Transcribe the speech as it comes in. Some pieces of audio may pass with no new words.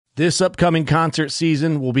This upcoming concert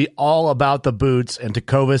season will be all about the boots, and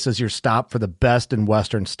Tecovas is your stop for the best in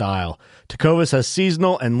Western style. Tecovas has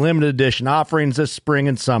seasonal and limited edition offerings this spring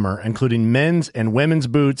and summer, including men's and women's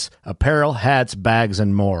boots, apparel, hats, bags,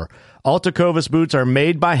 and more. All Tecovas boots are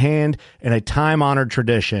made by hand in a time-honored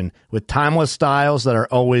tradition with timeless styles that are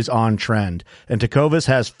always on trend. And Tecovas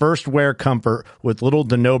has first wear comfort with little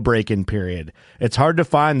to no break-in period. It's hard to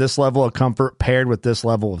find this level of comfort paired with this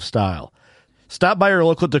level of style. Stop by your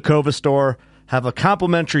local Tecovas store, have a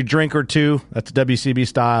complimentary drink or two, that's WCB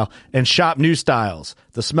style, and shop new styles.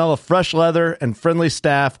 The smell of fresh leather and friendly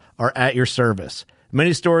staff are at your service.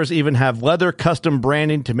 Many stores even have leather custom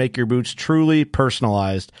branding to make your boots truly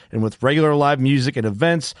personalized. And with regular live music and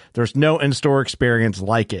events, there's no in-store experience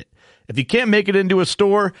like it. If you can't make it into a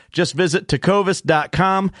store, just visit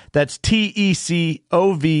tecovas.com. That's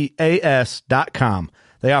TECOVAS.com.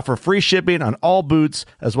 They offer free shipping on all boots,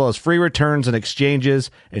 as well as free returns and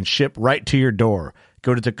exchanges, and ship right to your door.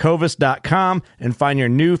 Go to tecovas.com and find your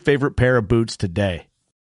new favorite pair of boots today.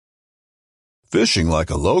 Fishing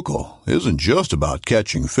like a local isn't just about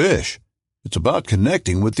catching fish. It's about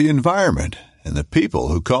connecting with the environment and the people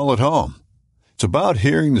who call it home. It's about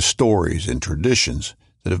hearing the stories and traditions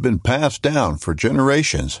that have been passed down for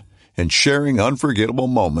generations and sharing unforgettable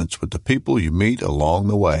moments with the people you meet along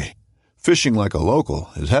the way. Fishing like a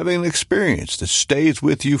local is having an experience that stays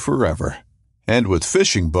with you forever. And with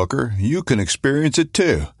Fishing Booker, you can experience it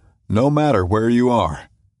too, no matter where you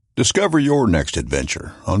are. Discover your next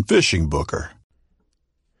adventure on Fishing Booker.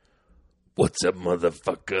 What's up,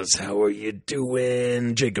 motherfuckers? How are you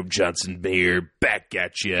doing? Jacob Johnson here, back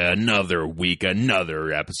at you. Another week,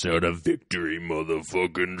 another episode of Victory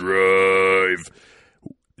Motherfucking Drive.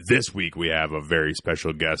 This week we have a very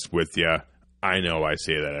special guest with you. I know I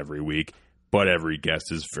say that every week, but every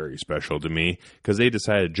guest is very special to me because they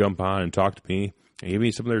decided to jump on and talk to me and give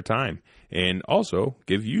me some of their time and also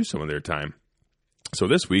give you some of their time. So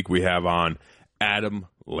this week we have on Adam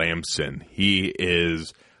Lamson. He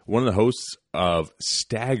is one of the hosts of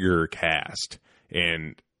StagrCast,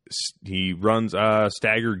 and he runs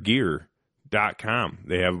StagrGear.com.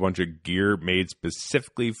 They have a bunch of gear made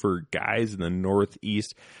specifically for guys in the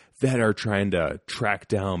Northeast that are trying to track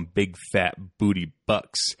down big fat booty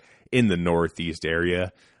bucks in the Northeast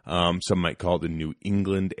area. Some might call it the New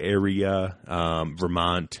England area,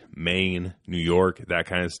 Vermont, Maine, New York, that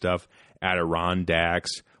kind of stuff.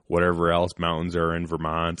 Adirondacks, whatever else mountains are in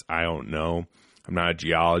Vermont, I don't know. I'm not a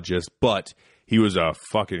geologist, but he was a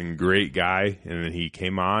fucking great guy, and then he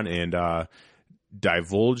came on and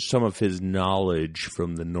divulged some of his knowledge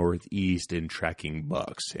from the Northeast in tracking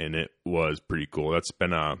bucks, and it was pretty cool.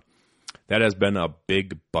 That has been a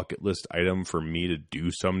big bucket list item for me to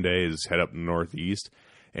do someday, is head up the Northeast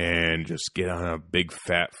and just get on a big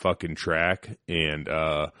fat fucking track and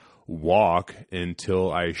walk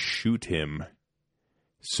until I shoot him.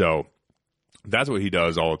 So that's what he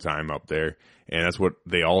does all the time up there, and that's what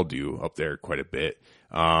they all do up there quite a bit.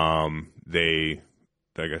 They,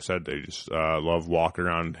 like I said, they just love walking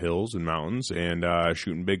around hills and mountains and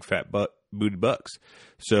shooting big fat booty bucks.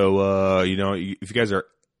 So, if you guys are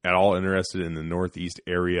at all interested in the Northeast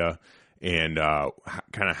area and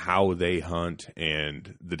kind of how they hunt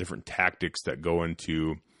and the different tactics that go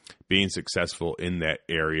into being successful in that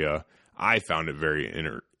area, I found it very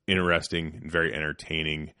interesting and very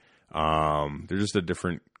entertaining. They're just a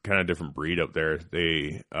different breed up there.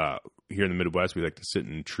 They here in the Midwest, we like to sit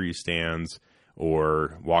in tree stands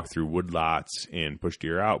or walk through woodlots and push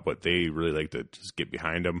deer out, but they really like to just get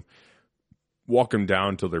behind them, walk them down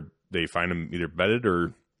until they find them either bedded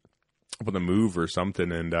or up on the move or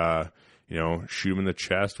something, and shoot them in the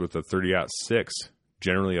chest with a 30-06,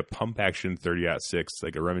 generally a pump action 30-06,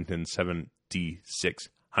 like a Remington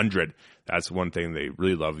 7600. That's one thing they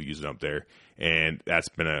really love using up there, and that's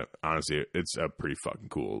been honestly, it's a pretty fucking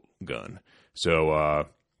cool gun. So,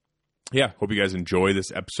 hope you guys enjoy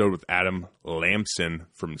this episode with Adam Lamson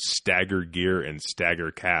from Stagger Gear and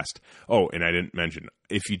StagrCast. Oh, and I didn't mention,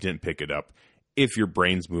 if you didn't pick it up, if your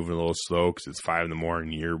brain's moving a little slow because it's 5 a.m.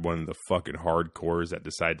 and you're one of the fucking hardcores that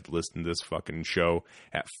decide to listen to this fucking show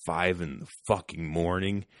at 5 a.m,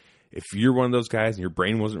 if you're one of those guys and your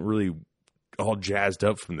brain wasn't really all jazzed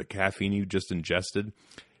up from the caffeine you just ingested,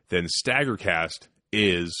 then StagrCast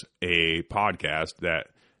is a podcast that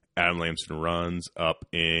Adam Lamson runs up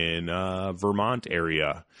in Vermont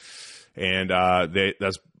area, and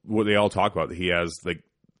that's what they all talk about. He has like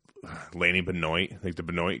Lanny Benoit, like the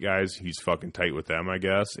Benoit guys. He's fucking tight with them, I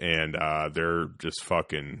guess, and they're just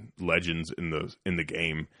fucking legends in the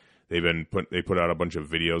game. They put out a bunch of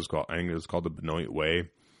videos called, I think it was called the Benoit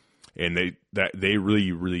Way, and they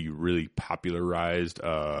really popularized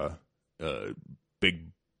big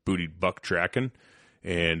bootied buck tracking,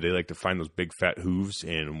 and they like to find those big fat hooves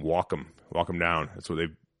and walk them down. That's what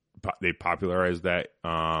they popularized that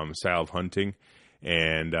style of hunting,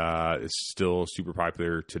 and it's still super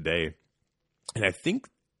popular today. And I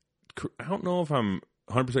don't know if I'm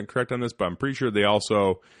 100% correct on this, but I'm pretty sure they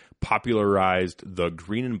also popularized the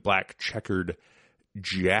green and black checkered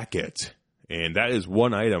jacket. And that is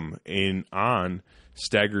one item on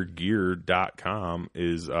StagrGear.com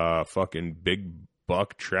is a fucking big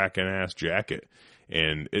buck tracking ass jacket.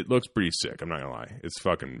 And it looks pretty sick. I'm not gonna lie. It's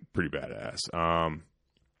fucking pretty badass.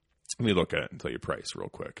 Let me look at it and tell you price real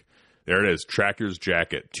quick. There it is. Tracker's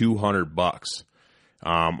jacket, $200.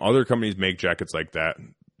 Other companies make jackets like that,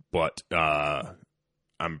 but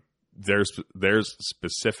theirs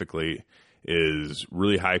specifically is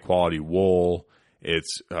really high quality wool.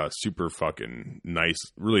 It's super fucking nice,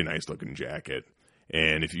 really nice looking jacket.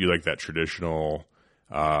 And if you like that traditional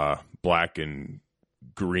black and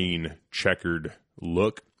green checkered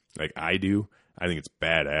look like I do, I think it's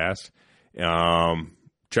badass.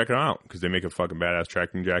 Check it out because they make a fucking badass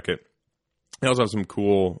tracking jacket. They also have some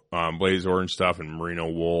cool blaze orange stuff and merino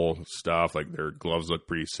wool stuff. Like their gloves look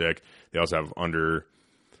pretty sick. They also have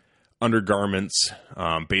undergarments,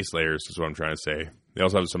 base layers is what I'm trying to say. They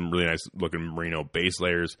also have some really nice looking merino base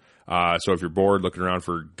layers. So if you're bored looking around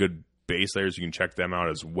for good base layers, you can check them out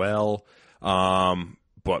as well.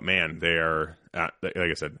 But man, they are, like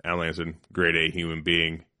I said, Al Lamson, grade A human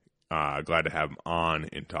being. Glad to have him on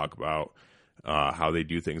and talk about how they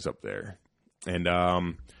do things up there. And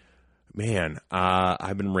man,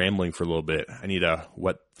 I've been rambling for a little bit. I need to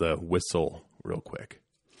wet the whistle real quick.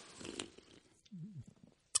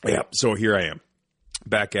 Yeah, so here I am.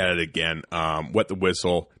 Back at it again. Wet the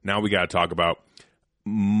whistle. Now we got to talk about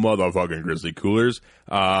motherfucking Grizzly coolers.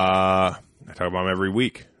 I talk about them every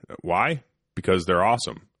week. Why? Because they're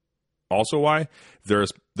awesome. Also why? They're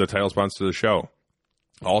the title sponsor of the show.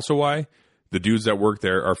 Also why? The dudes that work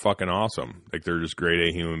there are fucking awesome. Like, they're just grade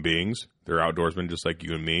A human beings. They're outdoorsmen just like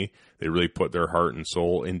you and me. They really put their heart and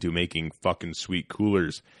soul into making fucking sweet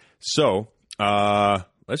coolers. So,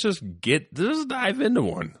 let's just dive into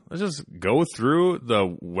one. Let's just go through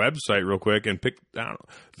the website real quick and pick, I don't know,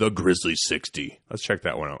 the Grizzly 60. Let's check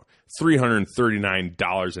that one out.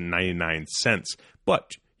 $339.99.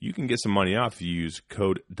 But you can get some money off if you use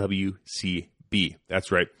code WCB.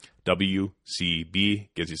 That's right. WCB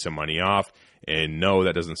gets you some money off. And no,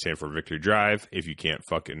 that doesn't stand for Victory Drive. If you can't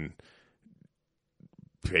fucking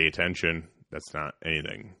pay attention, that's not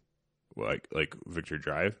anything like Victory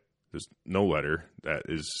Drive. There's no letter that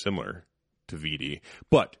is similar to VD,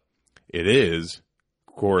 but it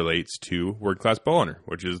correlates to Word Class Bowhunter,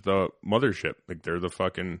 which is the mothership. Like, they're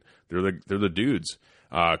the dudes.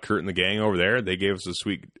 Kurt and the gang over there, they gave us a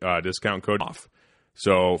sweet discount code off.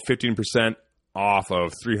 So 15% off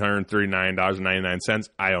of $339.99.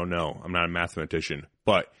 I don't know. I'm not a mathematician,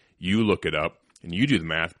 but you look it up and you do the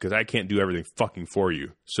math because I can't do everything fucking for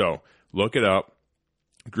you. So look it up.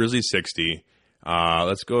 Grizzly 60.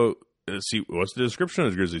 Let's go see what's the description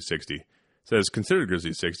of the Grizzly 60. It says, consider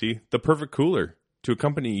Grizzly 60 the perfect cooler to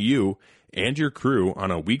accompany you and your crew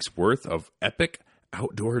on a week's worth of epic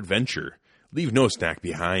outdoor adventure. Leave no snack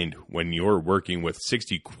behind when you're working with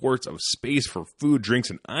 60 quarts of space for food, drinks,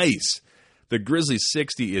 and ice. The Grizzly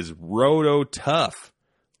 60 is roto tough,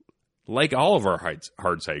 like all of our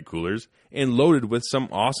hard side coolers, and loaded with some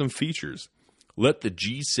awesome features. Let the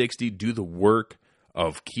G60 do the work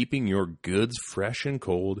of keeping your goods fresh and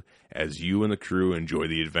cold as you and the crew enjoy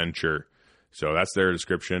the adventure. So that's their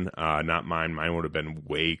description, not mine. Mine would have been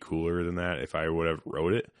way cooler than that if I would have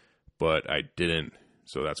wrote it, but I didn't,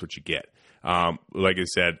 so that's what you get. Like I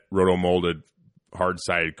said, roto-molded,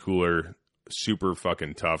 hard-sided cooler, super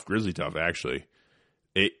fucking tough, grizzly tough, actually.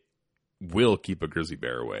 It will keep a grizzly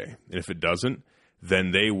bear away. And if it doesn't,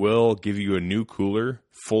 then they will give you a new cooler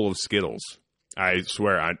full of Skittles. I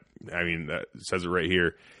swear, I mean, that says it right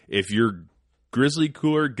here. If your grizzly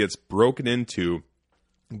cooler gets broken into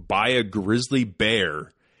by a grizzly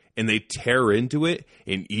bear and they tear into it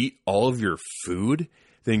and eat all of your food,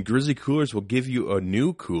 then Grizzly Coolers will give you a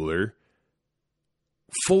new cooler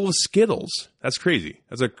full of Skittles. That's crazy.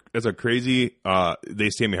 That's a crazy. They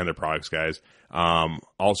stand behind their products, guys.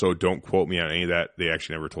 Also, don't quote me on any of that. They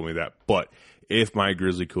actually never told me that. But if my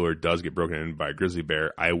Grizzly Cooler does get broken in by a grizzly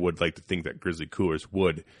bear, I would like to think that Grizzly Coolers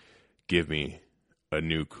would give me a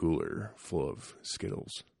new cooler full of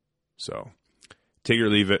Skittles. So take it or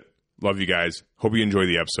leave it. Love you guys. Hope you enjoy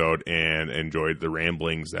the episode and enjoyed the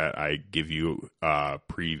ramblings that I give you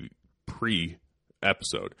pre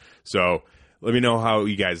episode. So Let me know how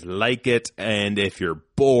you guys like it. And if you're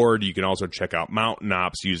bored, you can also check out Mountain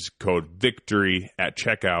Ops. Use code VICTORY at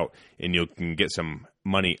checkout, and you can get some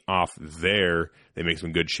money off there. They make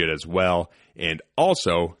some good shit as well. And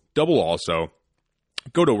also, go to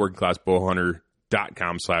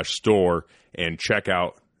workingclassbowhunter.com/store and check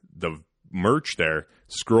out the merch there.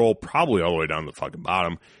 Scroll probably all the way down to the fucking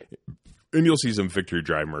bottom, and you'll see some Victory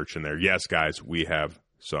Drive merch in there. Yes, guys, we have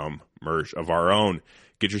some merch of our own.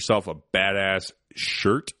 Get yourself a badass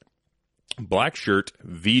shirt, black shirt,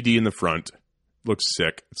 VD in the front. Looks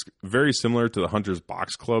sick. It's very similar to the Hunter's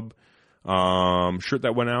Box Club shirt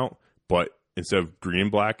that went out, but instead of green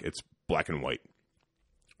and black, it's black and white.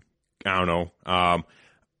 I don't know.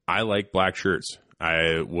 I like black shirts.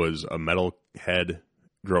 I was a metal head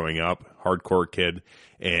growing up, hardcore kid,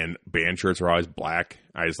 and band shirts were always black.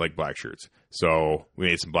 I just like black shirts. So we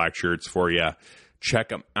made some black shirts for you. Check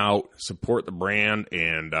them out, support the brand,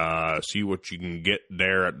 and see what you can get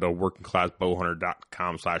there at the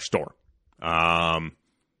workingclassbowhunter.com/store. I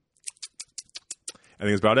think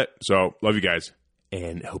that's about it. So, love you guys,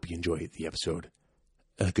 and hope you enjoy the episode.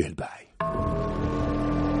 Goodbye.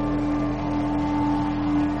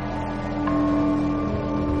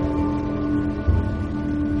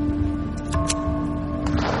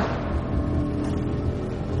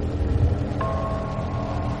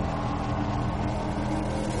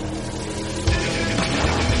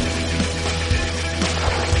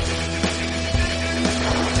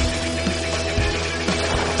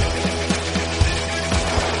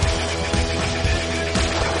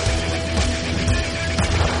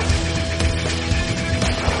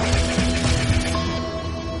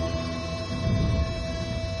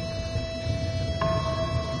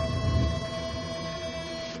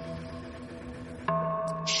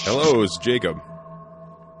 Hello, it's Jacob.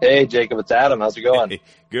 Hey, Jacob, it's Adam. How's it going? Hey,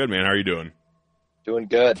 good, man. How are you doing? Doing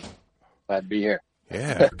good. Glad to be here.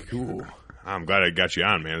 Yeah, cool. I'm glad I got you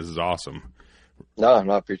on, man. This is awesome. No,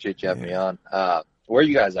 I appreciate you having me on. Where are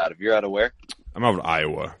you guys out of? You're out of where? I'm out of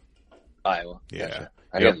Iowa. Iowa. Yeah. Gotcha.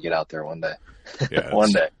 I got to get out there one day. Yeah,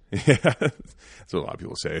 one day. Yeah, that's what a lot of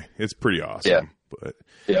people say. It's pretty awesome. Yeah. But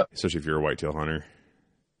yeah, especially if you're a whitetail hunter.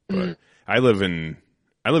 But I live in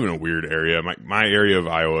a weird area. My area of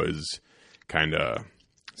Iowa is kind of,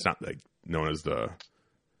 it's not like known as the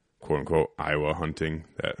quote unquote Iowa hunting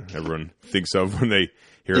that everyone thinks of when they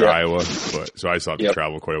hear Iowa. But so I still have to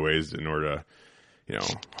travel quite a ways in order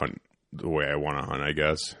to, hunt the way I want to hunt, I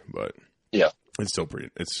guess. But yeah, it's still pretty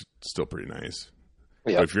nice.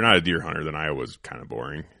 Yeah. But if you're not a deer hunter, then Iowa's kind of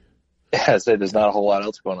boring. Yeah, I say there's not a whole lot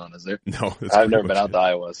else going on, is there? No, I've never been out to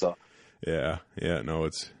Iowa, so. Yeah, no,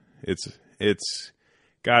 it's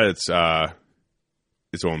got its own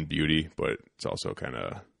beauty, but it's also kind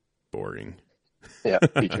of boring. Yeah,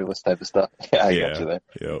 featureless type of stuff. Yeah, I got you there.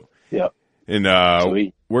 Yep. Yep. And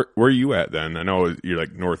where are you at then? I know you're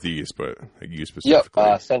like northeast, but like you specifically.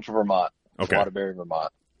 Yep, Central Vermont. Okay. Waterbury,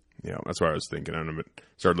 Vermont. Yeah, that's what I was thinking. I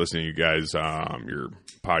started listening to you guys, your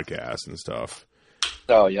podcast and stuff.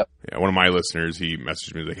 Oh, yep. Yeah, one of my listeners, he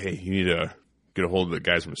messaged me like, "Hey, you need to get a hold of the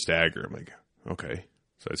guys from Stagger." I'm like, okay.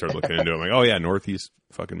 So I started looking into it. I'm like, oh yeah, northeast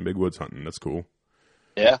fucking big woods hunting. That's cool.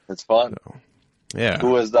 Yeah, it's fun. So, yeah.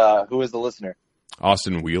 Who is the listener?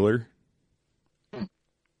 Austin Wheeler.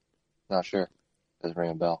 Not sure. Doesn't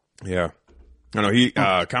ring a bell. Yeah. I know he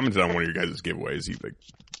commented on one of your guys' giveaways. He like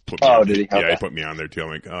put me did he? Yeah, okay. he put me on there too. I'm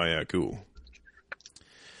like, oh yeah, cool.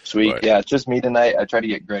 Sweet. But, yeah, it's just me tonight. I tried to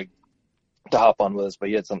get Greg to hop on with us, but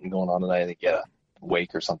he had something going on tonight. I think he had a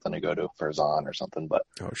wake or something to go to for his on or something. But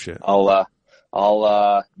oh shit.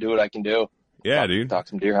 I'll do what I can do. Yeah, dude. Talk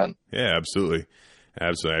some deer hunting. Yeah, absolutely.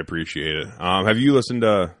 Absolutely. I appreciate it. Have you listened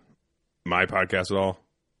to my podcast at all?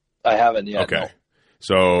 I haven't yet. Okay. No.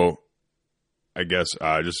 So I guess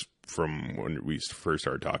just from when we first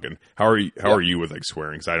started talking, how are you with like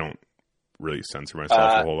swearing? Because I don't really censor myself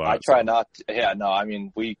a whole lot. I try not to. Yeah, no, I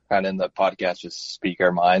mean, we kind of in the podcast just speak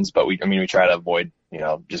our minds, but we try to avoid,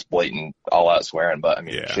 just blatant all out swearing, but I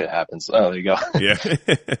mean, shit happens. Oh, there you go. Yeah.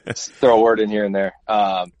 Just throw a word in here and there.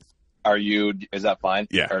 Is that fine?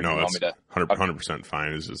 Yeah, or no, you that's want me to, 100%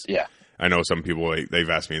 fine. It's just, yeah. I know some people, they've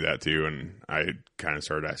asked me that too, and I kind of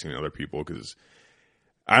started asking other people because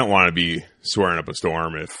I don't want to be swearing up a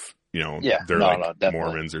storm if, they're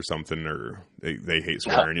Mormons or something, or they hate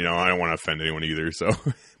swearing, I don't want to offend anyone either. So,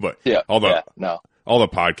 but all the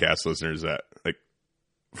podcast listeners that like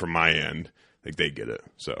from my end, like they get it.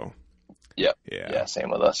 So, yeah,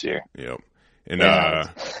 same with us here. Yep. And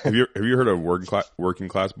have you heard of Working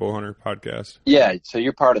Class Bowhunter podcast? Yeah, so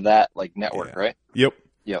you're part of that like network, right? Yep.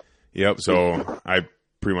 So I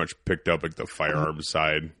pretty much picked up like the firearms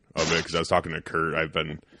side of it because I was talking to Kurt. I've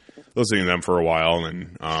been listening to them for a while,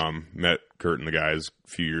 and met Kurt and the guys a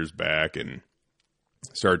few years back, and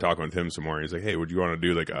started talking with him some more. He's like, "Hey, would you want to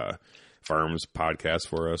do like a farms podcast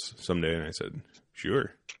for us someday?" And I said,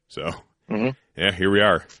 "Sure." So yeah, here we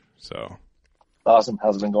are. So awesome.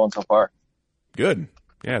 How's it been going so far? Good.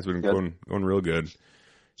 Yeah, it's been going real good.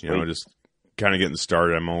 Sweet. You know, just kind of getting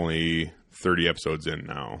started. I'm only 30 episodes in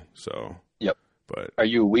now, so. Yep. But are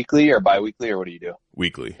you weekly or bi-weekly, or what do you do?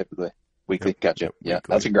 Weekly. Typically. Weekly. Yep. Gotcha. Yep. Yeah,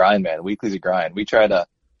 weekly. That's a grind, man. Weekly's a grind. We try to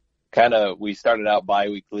we started out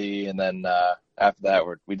bi-weekly, and then after that,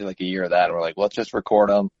 we did like a year of that, and we're like, well, let's just record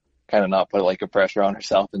them, kind of not put like a pressure on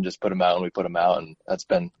ourselves, and just put them out, and we put them out, and that's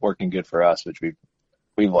been working good for us, which we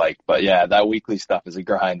like. But yeah, that weekly stuff is a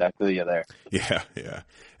grind. I feel you there. Yeah.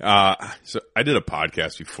 So I did a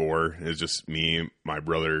podcast before. It was just me, my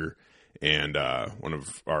brother, and one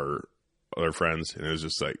of our other friends, and it was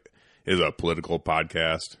just like, it was a political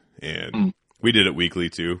podcast, and we did it weekly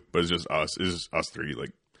too, but it's just us. It's just us three,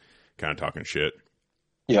 like, kind of talking shit.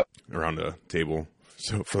 Yep. Around a table.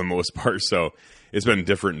 So for the most part, so it's been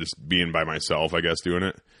different just being by myself, I guess, doing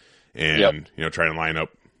it, and you know, trying to line up,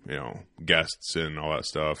 you know, guests and all that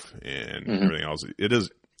stuff and everything else. It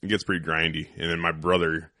gets pretty grindy. And then my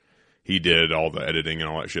brother, he did all the editing and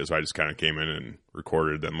all that shit. So I just kind of came in and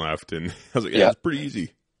recorded, then left. And I was like, it's pretty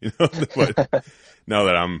easy, you know, but now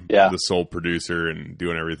that I'm the sole producer and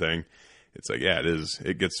doing everything, it's like, it is.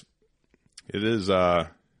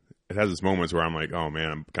 It has its moments where I'm like, oh man,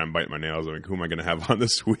 I'm kind of biting my nails. I'm like, who am I going to have on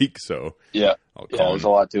this week? So there's a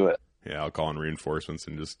lot to it. Yeah. I'll call in reinforcements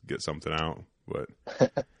and just get something out. But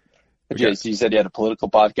so you said you had a political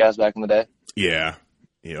podcast back in the day? Yeah.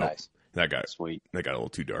 You know, nice. That got a little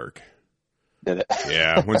too dark. Did it?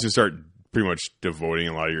 Yeah. Once you start pretty much devoting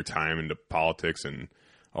a lot of your time into politics and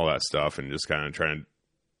all that stuff and just kind of trying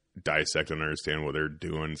to dissect and understand what they're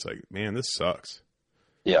doing, it's like, man, this sucks.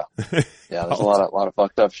 Yeah. Yeah. There's a lot of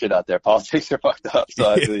fucked up shit out there. Politics are fucked up. So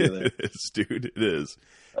I feel you there. It is, dude. It is.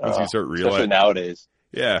 Once you start realizing. Especially nowadays.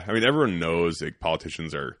 Yeah. I mean, everyone knows like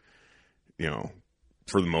politicians are, you know,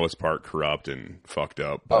 for the most part, corrupt and fucked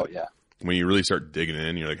up. But when you really start digging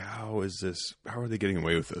in, you're like, how are they getting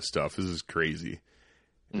away with this stuff? This is crazy.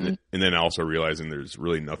 And then also realizing there's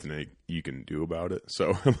really nothing that you can do about it.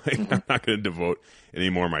 So I'm like, I'm not going to devote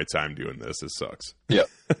any more of my time doing this. This sucks. Yep.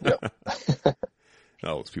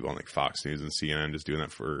 All those people on like Fox News and CNN just doing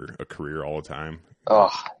that for a career all the time. Oh,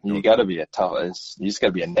 you got to be you just got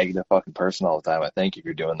to be a negative fucking person all the time, I think, if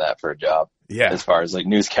you're doing that for a job. Yeah. As far as like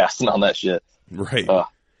newscasting on that shit. Right.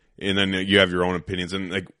 And then you have your own opinions, and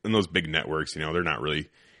like in those big networks, you know, they're not really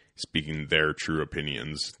speaking their true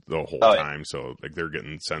opinions the whole time. Yeah. So like they're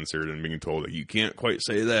getting censored and being told that you can't quite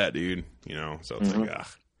say that, dude, you know? So it's like,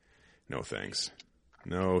 no thanks.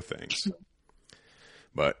 No thanks.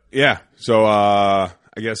 But yeah, so I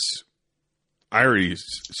guess I already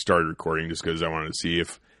started recording just because I wanted to see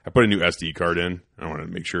if I put a new SD card in. I wanted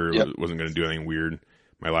to make sure it wasn't going to do anything weird.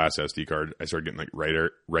 My last SD card, I started getting like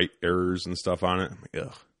write errors and stuff on it. I'm like,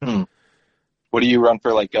 ugh. What do you run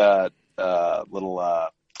for, like a little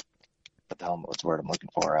what the hell? What's the word I'm looking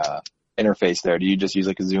for? Interface there. Do you just use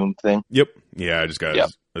like a Zoom thing? Yep. Yeah, I just got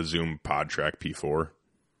a Zoom PodTrack P4.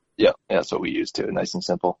 Yeah, that's what we use too. Nice and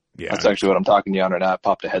simple. Yeah, that's actually what I'm talking to you on right now. I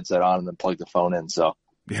popped a headset on and then plugged the phone in. So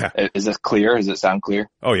yeah, is this clear? Does it sound clear?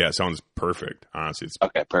 Oh yeah, it sounds perfect. Honestly, it's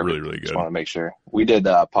okay, perfect. Really, really good. Just want to make sure. We did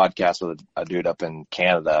a podcast with a dude up in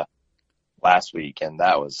Canada last week, and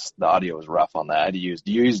the audio was rough on that. Do you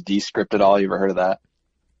use Descript at all? You ever heard of that?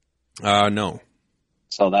 No.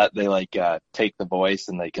 So that they like take the voice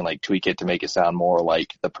and they can like tweak it to make it sound more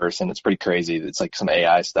like the person. It's pretty crazy. It's like some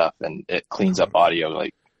AI stuff, and it cleans up audio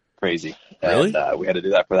like crazy. Really? And we had to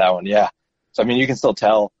do that for that one. Yeah. So I mean, you can still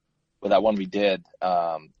tell with that one we did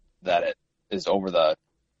that it is over the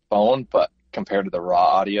phone, but compared to the raw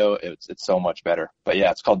audio, it's so much better. But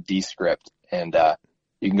yeah, it's called Descript, and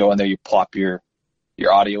you can go in there, you plop your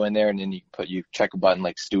audio in there, and then you check a button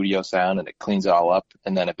like studio sound, and it cleans it all up.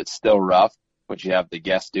 And then if it's still rough, what you have the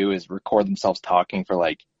guests do is record themselves talking for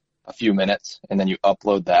like a few minutes, and then you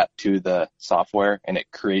upload that to the software, and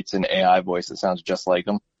it creates an AI voice that sounds just like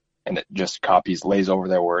them, and it just lays over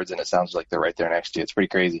their words, and it sounds like they're right there next to you. It's pretty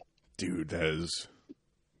crazy. Dude, that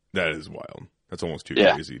is wild. That's almost too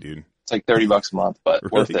crazy, dude. It's like $30 a month, but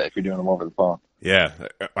worth it if you're doing them over the phone. Yeah.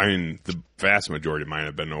 I mean, the vast majority of mine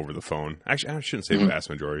have been over the phone. Actually, I shouldn't say vast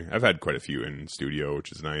majority. I've had quite a few in studio,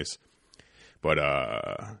 which is nice. But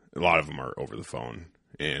a lot of them are over the phone.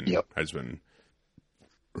 And I've just been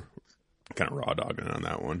kind of raw dogging on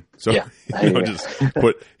that one. So, just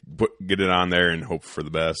get it on there and hope for the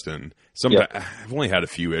best. And sometimes I've only had a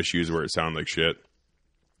few issues where it sounded like shit.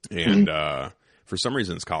 And for some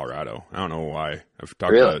reason it's Colorado. I don't know why. I've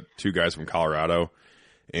talked Really? to 2 guys from Colorado,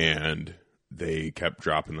 and they kept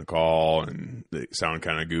dropping the call, and they sound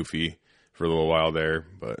kind of goofy for a little while there,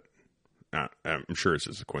 but I'm sure it's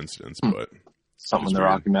just a coincidence. But Something in the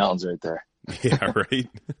Rocky Mountains right there. Yeah, right.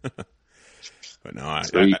 But no,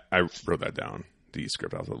 I wrote that down. The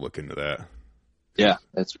script. I'll have to look into that. Yeah,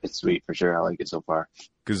 it's sweet for sure. I like it so far.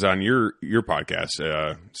 Because on your podcast,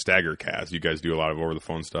 StagrCast, you guys do a lot of over the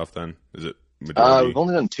phone stuff. Then is it? Majority? We've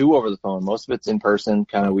only done 2 over the phone. Most of it's in person.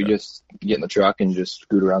 Kind of, We just get in the truck and just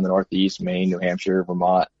scoot around the Northeast, Maine, New Hampshire,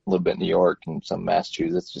 Vermont, a little bit New York, and some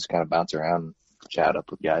Massachusetts. Just kind of bounce around and chat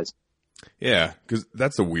up with guys. Yeah, because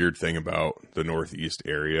that's the weird thing about the Northeast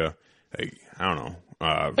area. Like, I don't know.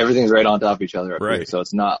 Everything's right on top of each other up right. here. So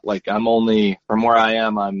it's not like I'm only, from where I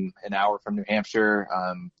am, I'm an hour from New Hampshire.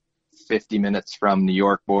 I'm 50 minutes from New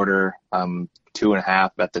York border. I'm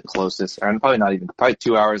 2.5 at the closest, or probably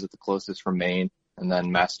 2 hours at the closest from Maine. And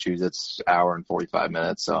then Massachusetts, hour and 45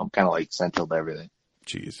 minutes. So I'm kind of like central to everything.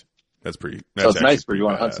 Jeez. That's so it's nice for you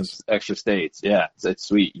want to hunt some extra states. Yeah, it's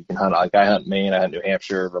sweet. You can hunt, like I hunt Maine, I hunt New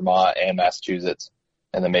Hampshire, Vermont, and Massachusetts,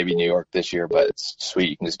 and then maybe New York this year, but it's sweet.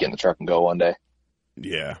 You can just get in the truck and go one day.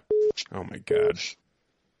 Yeah. Oh my God.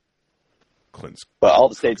 Clint's. But all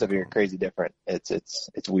the states up here are crazy different. It's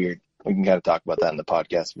weird. We can kind of talk about that in the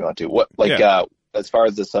podcast if you want to. As far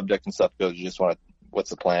as the subject and stuff goes, you just want to, what's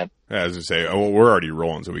the plan? Yeah, as I say, we're already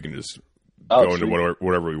rolling, so we can just go into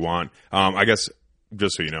whatever we want. I guess,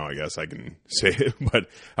 just so you know, I guess I can say it, but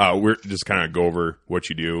we're just kind of go over what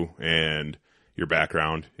you do and your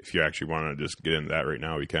background. If you actually want to just get into that right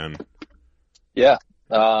now, we can. Yeah.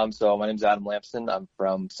 So my name's Adam Lamson. I'm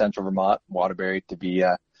from Central Vermont, Waterbury to be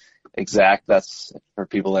exact. That's for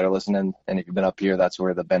people that are listening. And if you've been up here, that's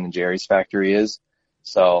where the Ben & Jerry's factory is.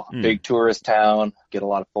 So big tourist town, get a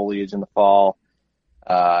lot of foliage in the fall.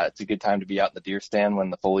 It's a good time to be out in the deer stand when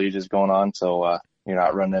the foliage is going on. So, you're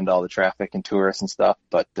not running into all the traffic and tourists and stuff.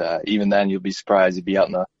 But even then, you'll be surprised. You'll be out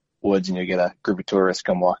in the woods and you'll get a group of tourists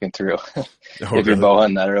come walking through if you're bow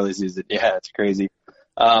hunting that early season. Yeah, it's crazy.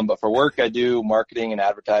 But for work, I do marketing and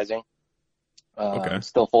advertising. I'm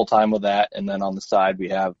still full-time with that. And then on the side, we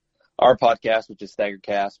have our podcast, which is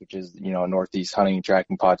StagrCast, which is, a Northeast hunting and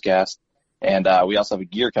tracking podcast. And we also have a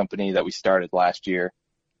gear company that we started last year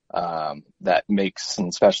that makes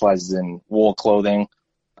and specializes in wool clothing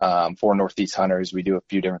for Northeast hunters. We do a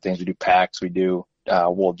few different things. We do packs. We do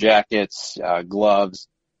wool jackets, gloves,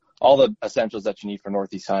 all the essentials that you need for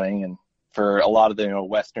Northeast hunting. And for a lot of the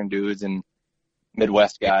Western dudes and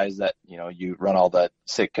Midwest guys that, you run all the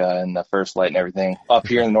Sitka and the First Light and everything. Up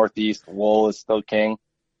here in the Northeast, wool is still king,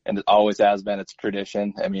 and it always has been. It's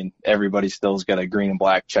tradition. I mean, everybody still's got a green and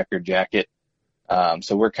black checkered jacket.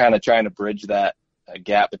 So we're kind of trying to bridge that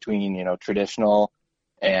gap between, traditional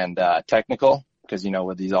and technical, because,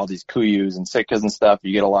 with all these Kuyus and Sitkas and stuff,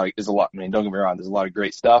 you get I mean, don't get me wrong, there's a lot of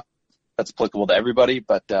great stuff that's applicable to everybody,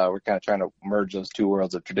 but we're kind of trying to merge those two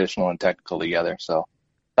worlds of traditional and technical together. So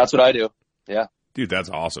that's what I do. Yeah. Dude, that's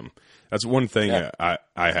awesome. That's one thing I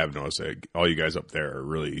have noticed. All you guys up there are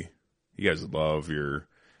really, you guys love your,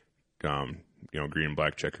 green and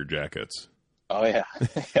black checker jackets. Oh yeah.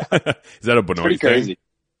 Is that a Benoit pretty crazy thing?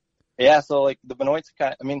 Yeah. So like the Benoit's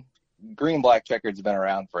green and black checkered's been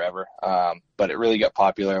around forever. But it really got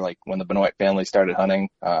popular like when the Benoit family started hunting.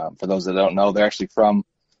 For those that don't know, they're actually from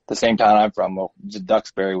the same town I'm from, just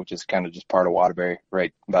Duxbury, which is kind of just part of Waterbury,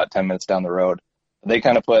 right about 10 minutes down the road. They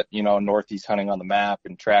kind of put, Northeast hunting on the map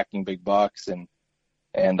and tracking big bucks. And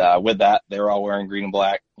with that, they were all wearing green and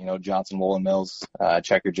black, Johnson Woolen Mills,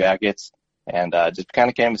 checker jackets, and just kind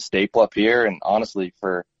of became a staple up here. And honestly,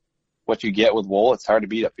 for what you get with wool, it's hard to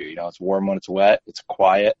beat up here. It's warm when it's wet, it's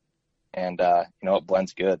quiet, and, it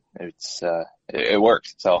blends good. It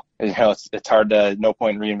works. So, it's hard to, no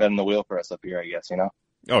point in reinventing the wheel for us up here, I guess,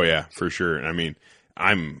 Oh yeah, for sure. I mean,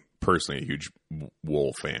 I'm personally a huge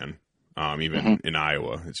wool fan. Even in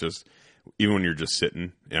Iowa, it's just, even when you're just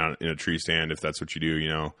sitting in a tree stand, if that's what you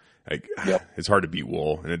do, it's hard to beat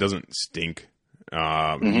wool, and it doesn't stink.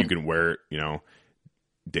 You can wear it,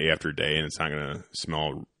 day after day, and it's not going to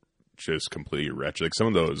smell just completely wretched. Like some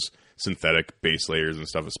of those synthetic base layers and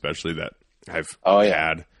stuff, especially that I've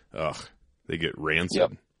had, they get rancid.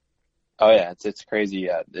 Yep. Oh yeah, it's crazy.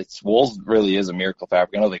 Wool really is a miracle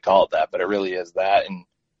fabric. I know they call it that, but it really is that. And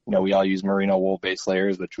we all use merino wool base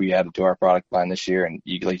layers, which we added to our product line this year. And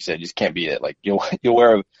like you said, you just can't beat it. Like you'll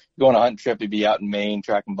go on a hunting trip, you'd be out in Maine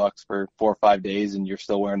tracking bucks for 4 or 5 days, and you're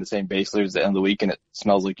still wearing the same base layers at the end of the week, and it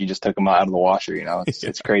smells like you just took them out of the washer.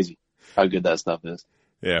 It's crazy how good that stuff is.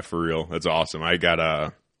 Yeah, for real. That's awesome. I had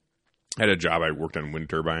a job. I worked on wind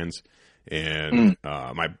turbines, and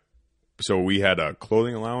my so we had a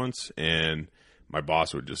clothing allowance, and my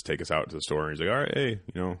boss would just take us out to the store, and he's like, all right, hey,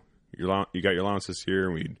 you got your allowance this year,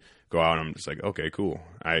 and we'd go out, and I'm just like, okay, cool.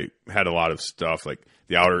 I had a lot of stuff, like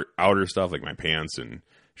the outer stuff, like my pants and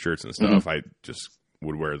shirts and stuff. I just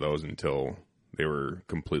would wear those until they were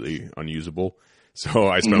completely unusable. So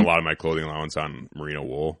I spent a lot of my clothing allowance on merino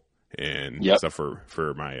wool and stuff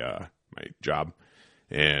for my my job.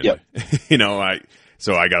 And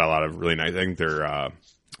so I got a lot of really nice. I think they're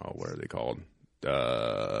what are they called?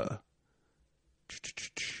 I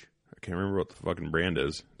can't remember what the fucking brand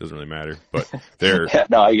is. Doesn't really matter, but they're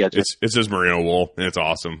I get you. It's just merino wool, and it's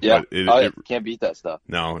awesome. Yeah, but it can't beat that stuff.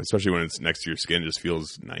 No, especially when it's next to your skin, it just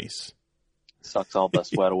feels nice. Sucks all the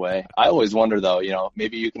sweat away. I always wonder though,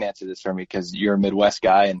 maybe you can answer this for me because you're a Midwest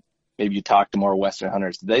guy and maybe you talk to more Western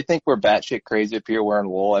hunters. Do they think we're batshit crazy up here wearing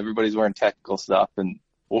wool? Everybody's wearing technical stuff, and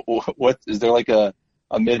what is there like a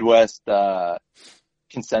Midwest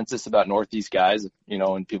consensus about Northeast guys?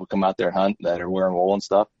 When people come out there and hunt that are wearing wool and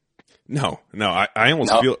stuff. No. I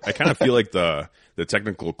almost feel I kind of feel like the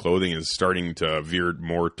technical clothing is starting to veer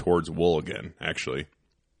more towards wool again. Actually,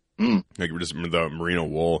 like just the merino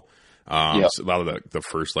wool. So a lot of the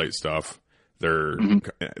First Light stuff. They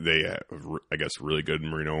have, I guess, really good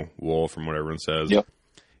merino wool from what everyone says. Yep.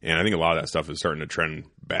 And I think a lot of that stuff is starting to trend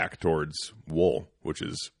back towards wool, which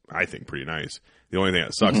is, I think, pretty nice. The only thing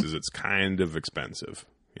that sucks is it's kind of expensive,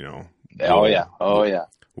 Wool, Oh, yeah.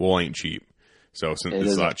 Wool ain't cheap. So it's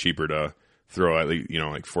a lot cheaper to throw at least,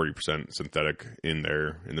 like 40% synthetic in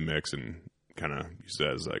there in the mix and kind of use it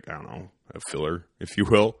as like, I don't know, a filler, if you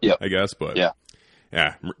will, I guess. But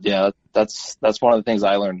yeah, that's one of the things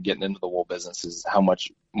I learned getting into the wool business is how much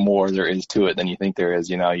more there is to it than you think there is.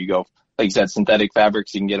 You go, like you said, synthetic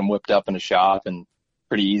fabrics, you can get them whipped up in a shop and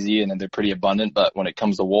pretty easy and they're pretty abundant. But when it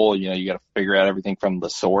comes to wool, you got to figure out everything from the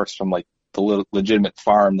source, from like the legitimate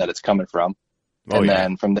farm that it's coming from.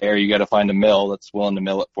 Then from there, you got to find a mill that's willing to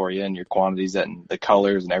mill it for you and your quantities and the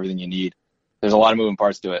colors and everything you need. There's a lot of moving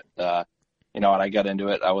parts to it. When I got into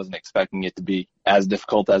it, I wasn't expecting it to be as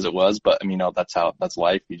difficult as it was, but that's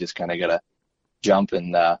life. You just kind of got to jump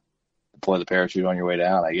and deploy the parachute on your way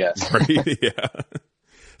down, I guess. Right? Yeah.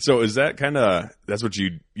 So is that that's what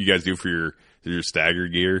you guys do for your stagger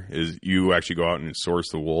gear? Is you actually go out and source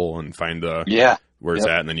the wool and find where it's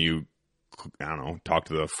at, and then you, I don't know, talk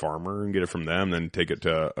to the farmer and get it from them, then take it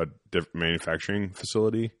to a different manufacturing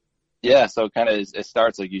facility? Yeah, so it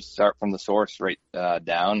starts like you start from the source right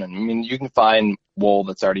down. And you can find wool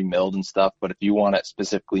that's already milled and stuff, but if you want it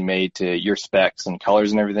specifically made to your specs and colors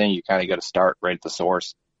and everything, you kind of got to start right at the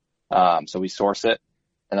source. So we source it,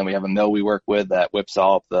 and then we have a mill we work with that whips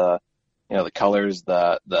all up the colors,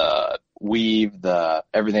 the weave, the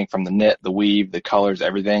everything from the knit, the weave, the colors,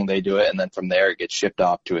 everything. They do it, and then from there it gets shipped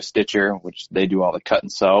off to a stitcher, which they do all the cut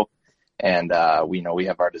and sew. And we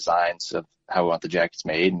have our designs of how we want the jackets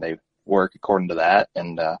made, and they work according to that,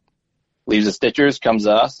 and leaves the stitchers, comes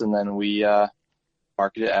to us, and then we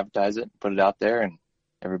market it, advertise it, put it out there, and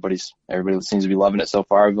everybody seems to be loving it so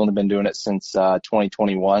far. We've only been doing it since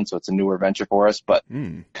 2021, so it's a newer venture for us. But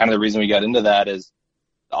kind of the reason we got into that is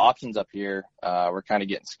the options up here we're kind of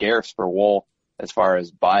getting scarce for wool as far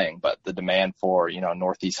as buying, but the demand for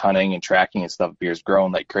Northeast hunting and tracking and stuff up here is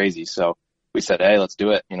growing like crazy. So we said, hey, let's do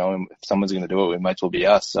it. If someone's going to do it, it might as well be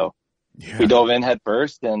us. So we dove in head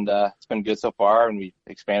first, and it's been good so far. And we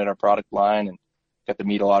expanded our product line and got to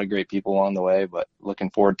meet a lot of great people along the way. But looking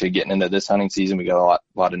forward to getting into this hunting season. We got a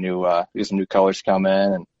lot of new, we got some new colors come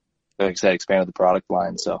in, and like I said, expanded the product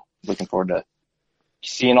line. So looking forward to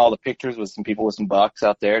seeing all the pictures with some people with some bucks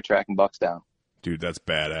out there tracking bucks down. Dude, that's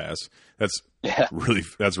badass. That's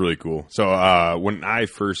really cool. So when I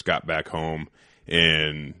first got back home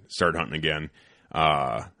and started hunting again,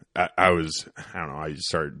 I just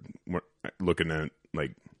started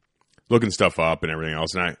looking stuff up and everything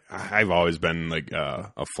else. And I've always been like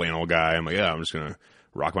a flannel guy. I'm like, I'm just going to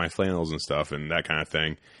rock my flannels and stuff and that kind of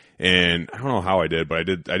thing. And I don't know how I did, but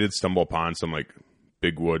I did stumble upon some like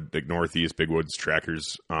big wood, like Northeast big woods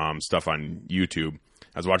trackers stuff on YouTube.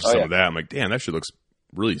 I was watching some of that. I'm like, damn, that shit looks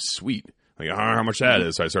really sweet. Like, I don't know how much that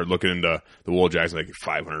is. So I started looking into the wool jackets, like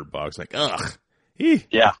 $500. Like, ugh.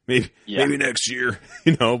 Maybe next year,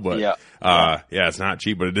 but it's not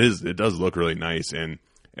cheap, but it does look really nice. And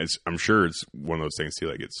I'm sure it's one of those things too,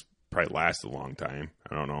 like it's probably lasts a long time.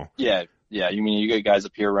 I don't know. Yeah. You mean, you get guys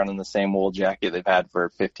up here running the same wool jacket they've had for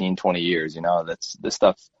 15, 20 years, that's this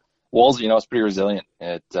stuff. Wool's, it's pretty resilient.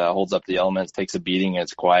 It holds up the elements, takes a beating, and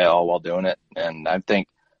it's quiet all while doing it. And I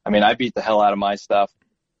I beat the hell out of my stuff.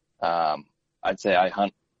 I'd say I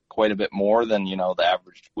hunt quite a bit more than, the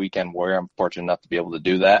average weekend warrior. I'm fortunate enough to be able to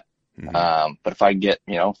do that. But if I get,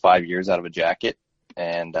 5 years out of a jacket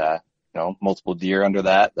and, multiple deer under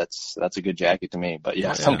that, that's a good jacket to me. But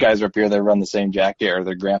yeah, some guys are up here, they run the same jacket or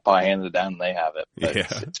their grandpa handed it down and they have it. But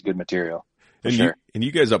it's a good material. And sure.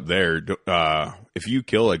 You guys up there, if you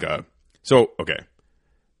kill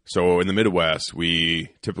so in the Midwest, we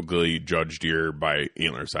typically judge deer by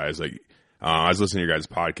antler size. Like, I was listening to your guys'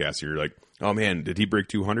 podcast. You're like, oh man, did he break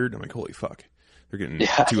 200? I'm like, holy fuck, they're getting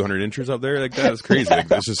 200 inches up there. Like, that's crazy. Like,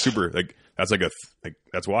 that's just super. Like, that's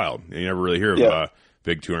that's wild. You never really hear of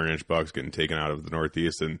big 200-inch bucks getting taken out of the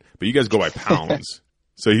Northeast. But you guys go by pounds,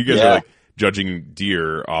 so you guys are like judging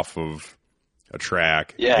deer off of a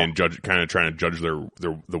track and kind of trying to judge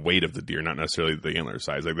the weight of the deer, not necessarily the antler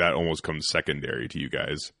size. Like, that almost comes secondary to you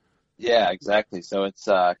guys. Yeah, exactly. So it's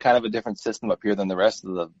kind of a different system up here than the rest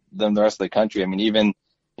of the country. I mean, even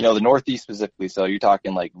the Northeast specifically. So you're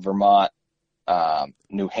talking like Vermont,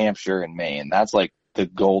 New Hampshire, and Maine. That's like the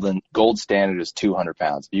gold standard is 200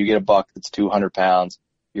 pounds. If you get a buck that's 200 pounds,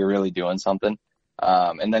 you're really doing something.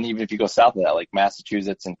 And then even if you go south of that, like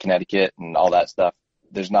Massachusetts and Connecticut and all that stuff,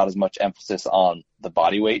 there's not as much emphasis on the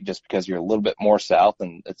body weight just because you're a little bit more south,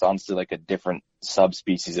 and it's honestly like a different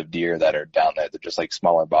subspecies of deer that are down there. They're just like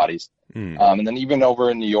smaller bodies. And then even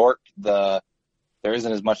over in New York, there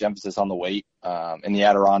isn't as much emphasis on the weight. In the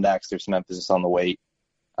Adirondacks, there's some emphasis on the weight.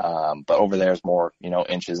 But over there is more,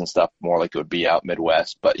 inches and stuff, more like it would be out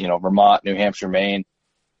Midwest. But, Vermont, New Hampshire, Maine,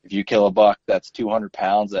 if you kill a buck that's 200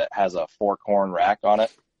 pounds that has a fork horn rack on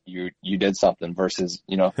it, you did something versus,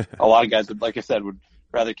 a lot of guys would, like I said, would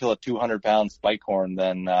rather kill a 200-pound spike horn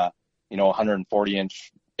than,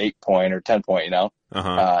 140-inch 8-point or 10-point,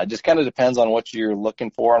 It just kind of depends on what you're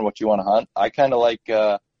looking for and what you want to hunt. I kind of like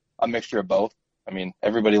a mixture of both. I mean,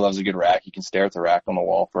 everybody loves a good rack. You can stare at the rack on the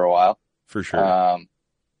wall for a while. For sure.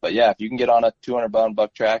 But yeah, if you can get on a 200-pound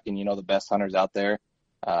buck track and the best hunters out there,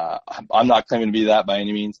 I'm not claiming to be that by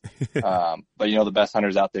any means. But the best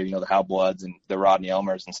hunters out there, the Hal Bloods and the Rodney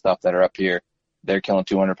Elmers and stuff that are up here, they're killing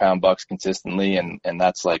 200-pound bucks consistently, and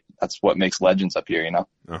that's what makes legends up here,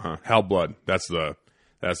 Hal Blood, that's the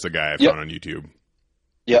guy I found on YouTube.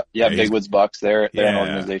 Yep, Big Woods Bucks. They're an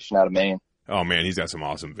organization out of Maine. Oh man, he's got some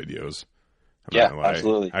awesome videos.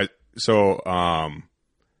 Absolutely.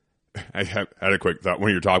 I had a quick thought when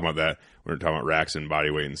you were talking about that. When we were talking about racks and body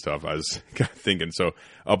weight and stuff, I was kind of thinking. So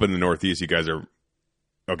up in the Northeast, you guys are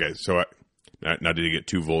okay. So not to get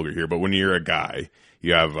too vulgar here, but when you're a guy,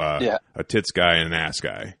 you have a tits guy and an ass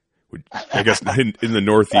guy. I guess in the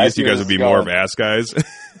Northeast, you guys would be more of ass guys.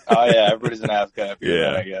 Oh yeah, everybody's an ass guy up here.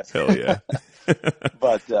 Yeah, I guess. Hell yeah.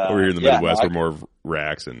 But over here in the Midwest, we're more of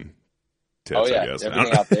racks and tits. Oh yeah, I guess.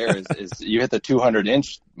 Everything out there is you hit the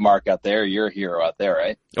 200-inch mark out there, you're a hero out there,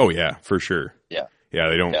 right? Oh yeah, for sure. Yeah. Yeah,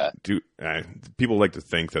 they don't do. People like to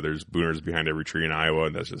think that there's booners behind every tree in Iowa,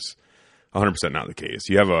 and that's just 100% not the case.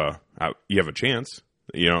 You have a chance.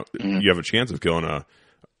 You have a chance of killing a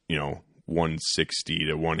 160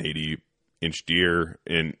 to 180 inch deer,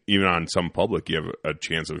 and even on some public, you have a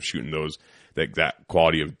chance of shooting those that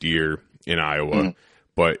quality of deer in Iowa.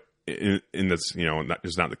 But in that's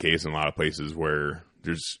just not the case in a lot of places where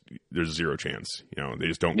there's zero chance. They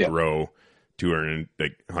just don't grow 200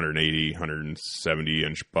 180 170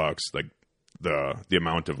 inch bucks, like the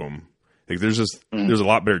amount of them. Like there's a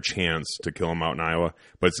lot better chance to kill them out in Iowa,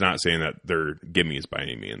 but it's not saying that they're gimmies by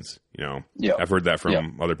any means. I've heard that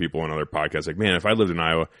from other people on other podcasts. Like, man, if I lived in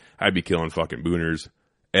Iowa, I'd be killing fucking booners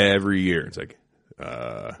every year. It's like,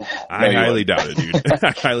 I highly doubt it, dude.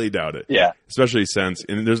 I highly doubt it. Yeah. Especially since,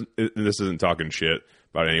 and this isn't talking shit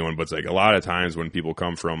about anyone, but it's like a lot of times when people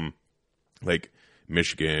come from like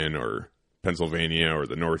Michigan or Pennsylvania or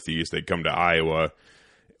the Northeast, they come to Iowa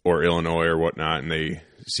or Illinois or whatnot, and they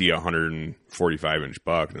see a 145-inch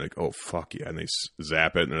buck, and they're like, oh, fuck yeah, and they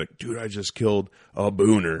zap it, and they're like, dude, I just killed a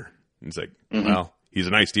booner. And it's like, well, he's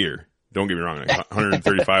a nice deer. Don't get me wrong. Like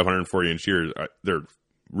 135, 140-inch deer, they're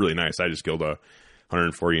really nice. I just killed a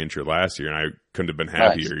 140-incher last year, and I couldn't have been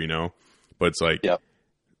happier, But it's like,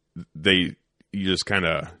 you just kind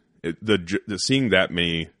of, seeing that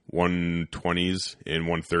many 120s and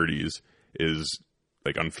 130s is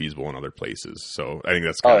like unfeasible in other places. So I think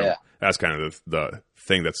that's kind of the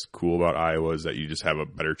thing that's cool about Iowa is that you just have a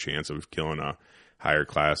better chance of killing a higher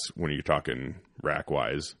class when you're talking rack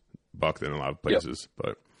wise buck than a lot of places.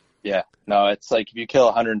 But yeah, no, it's like if you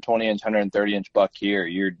kill 120-inch, 130-inch buck here,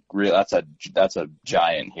 you're real. That's a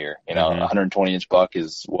giant here. A 120-inch buck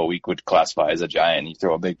is what we would classify as a giant. You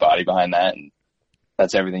throw a big body behind that, and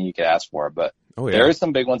that's everything you could ask for. But there is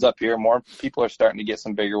some big ones up here. More people are starting to get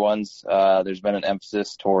some bigger ones. There's been an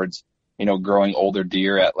emphasis towards growing older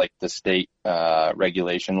deer at like the state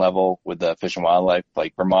regulation level with the Fish and Wildlife.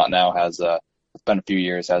 Like Vermont now it's been a few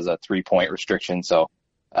years, has a 3-point restriction. So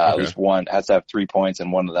at least one has to have 3 points,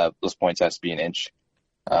 and one of those points has to be an inch.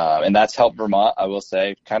 And that's helped Vermont, I will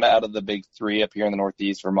say, kind of out of the big three up here in the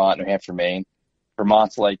Northeast, Vermont, New Hampshire, Maine.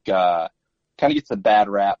 Vermont's like kind of gets a bad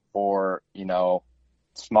rap for,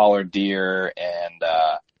 smaller deer and,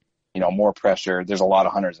 more pressure. There's a lot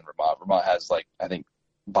of hunters in Vermont. Vermont has, like, I think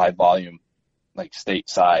by volume, like state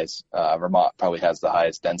size, Vermont probably has the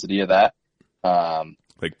highest density of that.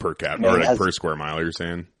 Like per cap or like per square mile, you're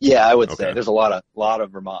saying? Yeah, I would say there's a lot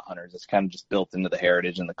of Vermont hunters. It's kind of just built into the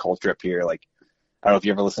heritage and the culture up here. Like, I don't know if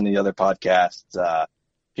you ever listen to the other podcasts.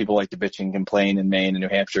 People like to bitch and complain in Maine and New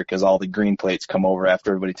Hampshire because all the green plates come over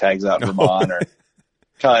after everybody tags out in Vermont. Or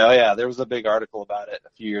there was a big article about it a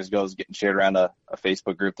few years ago. It was getting shared around a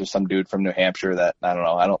Facebook group. There's some dude from New Hampshire that, I don't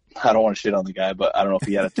know, I don't want to shit on the guy, but I don't know if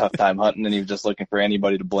he had a tough time hunting and he was just looking for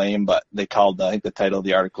anybody to blame. But they called, I think the title of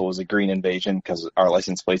the article was a green invasion because our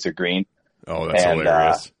license plates are green. Oh, that's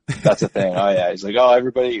hilarious. That's the thing. Oh yeah. He's like,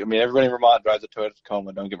 everybody in Vermont drives a Toyota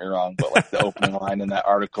Tacoma. Don't get me wrong. But like the opening line in that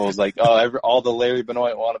article is like, all the Larry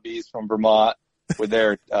Benoit wannabes from Vermont with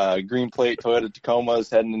their green plate Toyota Tacomas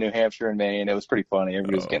heading to New Hampshire and Maine. It was pretty funny.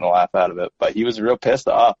 Everybody was getting a laugh out of it, but he was real pissed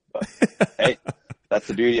off. But hey, that's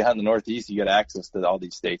the beauty of hunting the Northeast. You get access to all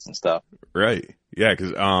these states and stuff. Right. Yeah.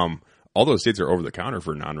 Cause, all those states are over the counter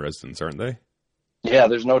for non-residents, aren't they? Yeah,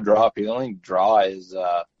 there's no draw up here. The only draw is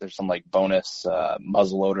there's some like bonus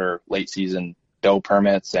muzzleloader late season doe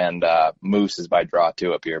permits, and moose is by draw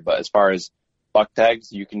too up here. But as far as buck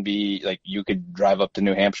tags, you could drive up to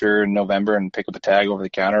New Hampshire in November and pick up a tag over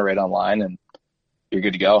the counter right online, and you're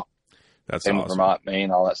good to go. That's Same awesome. with Vermont,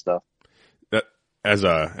 Maine, all that stuff. That as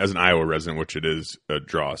an Iowa resident, which it is a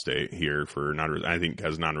draw state here for non-residents, I think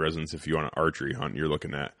as non-residents, if you want to archery hunt, you're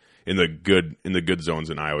looking at in the good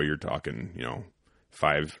zones in Iowa, you're talking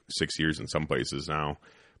 5-6 years in some places now.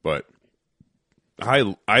 But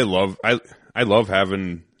I love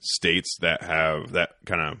having states that have that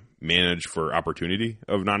kind of manage for opportunity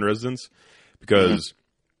of non-residents, because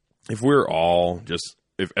if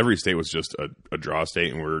every state was just a draw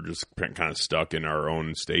state and we're just kind of stuck in our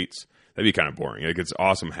own states, that'd be kind of boring. Like, it's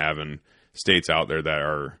awesome having states out there that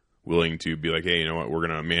are willing to be like, hey, you know what, we're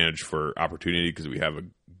going to manage for opportunity because we have a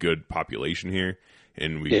good population here,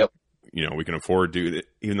 and we we can afford to,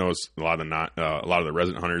 even though a lot of the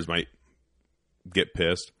resident hunters might get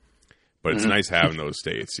pissed, but it's nice having those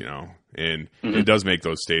states, and it does make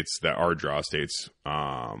those states that are draw states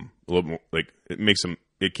a little more, like,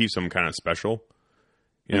 it keeps them kind of special,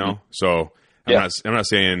 So I'm not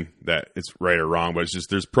saying that it's right or wrong, but it's just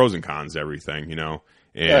there's pros and cons to everything,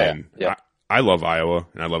 and I love Iowa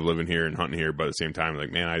and I love living here and hunting here, but at the same time,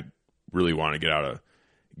 like, man, I really want to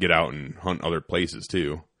get out and hunt other places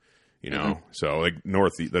too. So like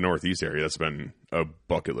the Northeast area, that's been a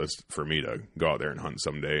bucket list for me to go out there and hunt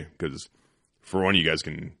someday. Because for one, you guys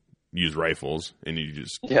can use rifles and you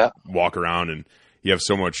just walk around, and you have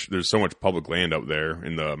there's so much public land up there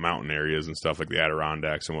in the mountain areas and stuff like the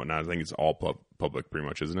Adirondacks and whatnot. I think it's all public pretty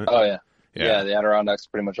much, isn't it? Oh yeah. Yeah, the Adirondacks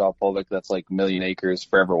are pretty much all public. That's like 1 million acres,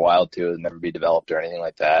 forever wild too. It'll never be developed or anything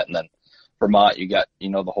like that. And then Vermont, you got,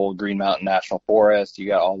 the whole Green Mountain National Forest. You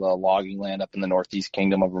got all the logging land up in the Northeast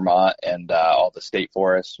Kingdom of Vermont and all the state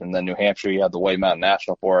forests. And then New Hampshire, you have the White Mountain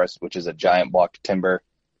National Forest, which is a giant block of timber.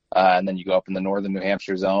 And then you go up in the northern New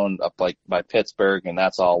Hampshire zone up like by Pittsburgh, and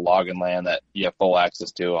that's all logging land that you have full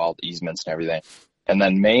access to, all the easements and everything. And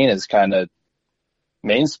then Maine's special,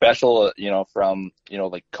 from,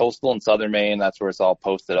 like coastal and southern Maine. That's where it's all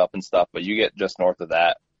posted up and stuff. But you get just north of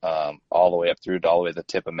that, all the way up through to all the way to the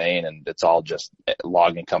tip of Maine, and it's all just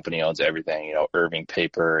logging company owns everything, Irving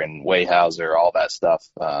Paper and Weyerhaeuser, all that stuff,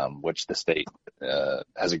 which the state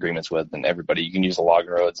has agreements with, and everybody, you can use the logging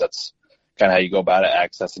roads. That's kind of how you go about it,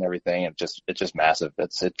 access and everything. It's just massive.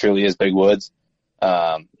 It truly is big woods.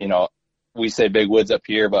 We say big woods up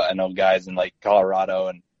here, but I know guys in like Colorado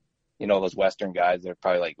and those Western guys, they're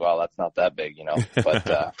probably like, well, that's not that big,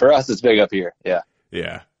 but for us, it's big up here. Yeah.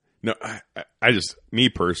 Yeah. No, I just, me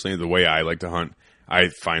personally, the way I like to hunt, I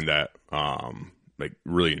find that like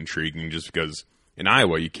really intriguing, just because in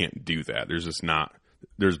Iowa you can't do that.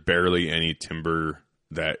 There's barely any timber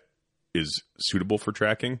that is suitable for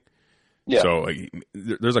tracking. Yeah. So like,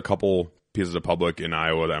 there's a couple pieces of public in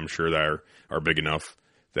Iowa that I'm sure that are big enough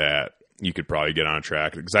that you could probably get on a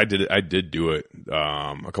track. Because I did do it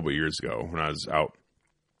a couple of years ago when I was out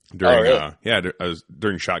during I was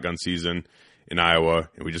during shotgun season in Iowa,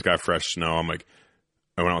 and we just got fresh snow. I went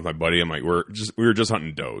out with my buddy. I'm like, we were just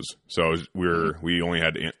hunting does. So we only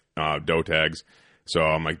had doe tags. So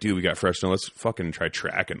I'm like, dude, we got fresh snow. Let's fucking try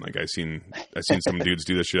tracking. Like I seen some dudes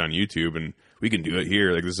do this shit on YouTube, and we can do it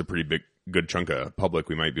here. Like this is a pretty good chunk of public.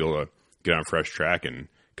 We might be able to get on fresh track and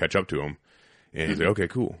catch up to them. And he's like, okay,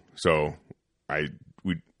 cool. So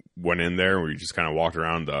we went in there. And we just kind of walked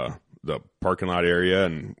around the parking lot area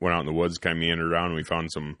and went out in the woods, kind of meandered around. And we found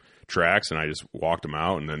some tracks, and I just walked them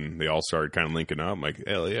out. And then they all started kind of linking up. I'm like,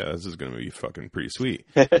 hell yeah, this is going to be fucking pretty sweet.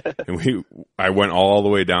 And I went all the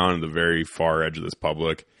way down to the very far edge of this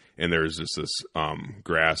public, and there was just this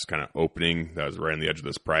grass kind of opening that was right on the edge of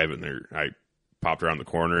this private. And I popped around the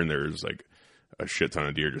corner, and there was like a shit ton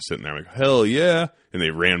of deer just sitting there. I'm like, hell yeah. And they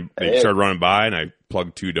started running by, and I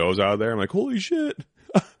plugged 2 does out of there. I'm like, holy shit.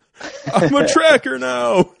 I'm a tracker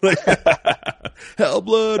now. Like, hell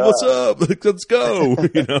blood, what's up? Like, let's go.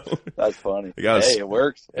 You know, that's funny. It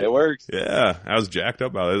works. It works. Yeah, I was jacked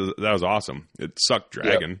up about it. That was awesome. It sucked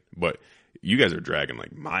dragging, but you guys are dragging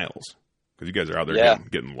like miles because you guys are out there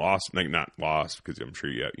getting lost. Like not lost because I'm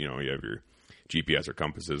sure you have your GPS or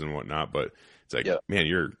compasses and whatnot. But it's like, man,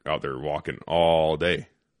 you're out there walking all day.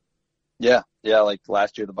 Yeah. Like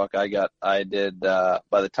last year, the buck I did, by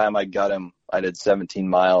the time I got him, I did 17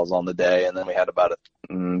 miles on the day. And then we had about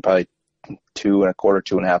probably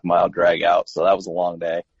 2.25 mile drag out. So that was a long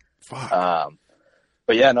day. Fuck.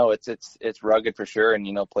 But yeah, no, it's rugged for sure.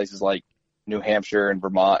 And, places like New Hampshire and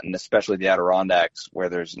Vermont, and especially the Adirondacks, where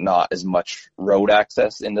there's not as much road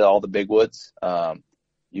access into all the big woods.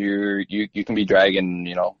 You can be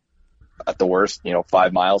dragging, at the worst,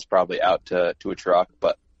 5 miles probably out to a truck,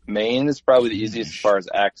 but Maine is probably the easiest as far as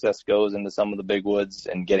access goes into some of the big woods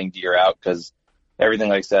and getting deer out, because everything,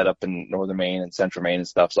 like I said, up in northern Maine and central Maine and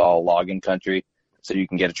stuff's all logging country. So you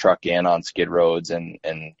can get a truck in on skid roads and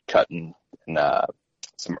cutting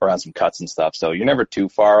around some cuts and stuff. So you're never too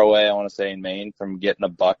far away, I want to say, in Maine from getting a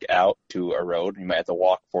buck out to a road. You might have to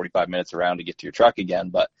walk 45 minutes around to get to your truck again,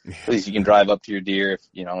 but at least you can drive up to your deer if,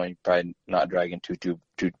 you're probably not dragging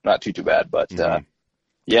not too bad. But,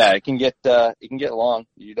 yeah, it can get long.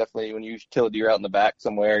 You definitely, when you kill a deer out in the back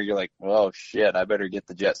somewhere, you're like, oh shit, I better get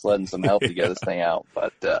the jet sled and some help to get this thing out.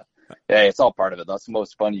 But hey, it's all part of it. That's the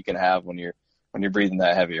most fun you can have when you're breathing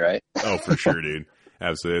that heavy, right? Oh, for sure, dude.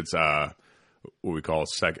 Absolutely. It's what we call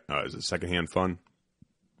secondhand fun.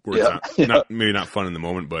 Where it's maybe not fun in the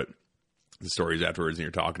moment, but the stories afterwards and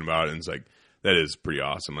you're talking about it, and it's like that is pretty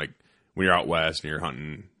awesome. Like when you're out west and you're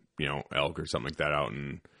hunting, elk or something like that out,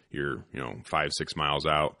 and you're 5-6 miles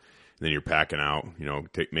out, and then you're packing out,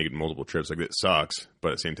 making multiple trips. Like it sucks, but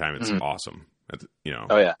at the same time, it's awesome.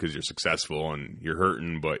 Because you're successful and you're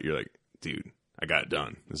hurting, but you're like, dude, I got it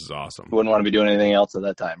done. This is awesome. You wouldn't want to be doing anything else at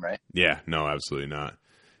that time, right? Yeah, no, absolutely not.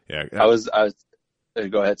 Yeah, I was.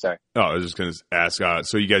 Go ahead. Sorry. Oh, I was just going to ask.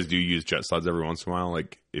 So you guys do use jet sleds every once in a while,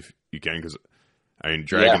 like if you can, because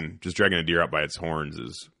dragging a deer out by its horns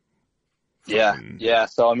is. Fucking... Yeah.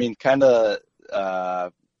 So I mean, kind of.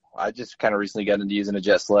 I just kind of recently got into using a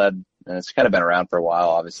jet sled, and it's kind of been around for a while,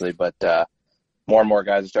 obviously, but more and more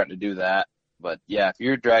guys are starting to do that. But yeah, if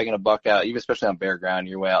you're dragging a buck out, even especially on bare ground,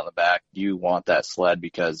 you're way out in the back, you want that sled,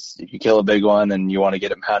 because if you kill a big one and you want to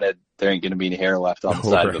get it mounted, there ain't going to be any hair left on the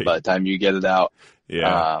side of it by the time you get it out.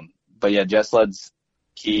 Yeah. But yeah, jet sled's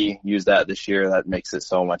key. Use that this year. That makes it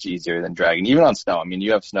so much easier than dragging, even on snow. I mean,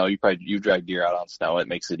 you have snow, you drag deer out on snow. It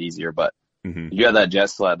makes it easier, but you have that jet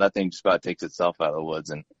sled, that thing just about takes itself out of the woods,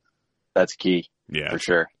 and that's key. Yeah, for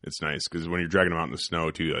sure. It's nice because when you're dragging them out in the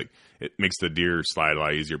snow too, like it makes the deer slide a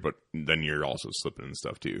lot easier, but then you're also slipping and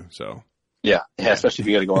stuff too. So yeah, especially if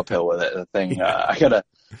you got to go uphill with it. The thing, I got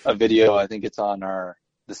a video. I think it's on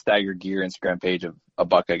the Stagger Gear Instagram page of a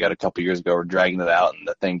buck I got a couple years ago. We're dragging it out, and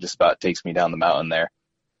the thing just about takes me down the mountain there.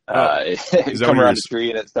 It come around the tree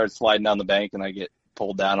and it starts sliding down the bank, and I get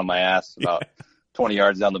pulled down on my ass about 20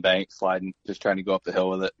 yards down the bank, sliding, just trying to go up the hill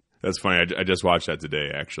with it. That's funny. I just watched that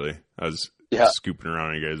today, actually. I was scooping around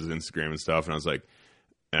on you guys' Instagram and stuff, and I was like,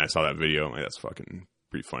 and I saw that video. I'm like, that's fucking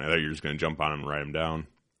pretty funny. I thought you were just going to jump on him and write him down.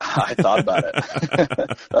 I thought about it.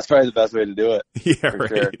 That's probably the best way to do it. Yeah, right.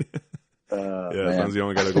 Sure. As long as you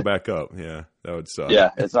only got to go back up. Yeah, that would suck.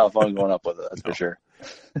 Yeah, it's not fun going up with it. That's for sure.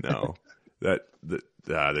 No,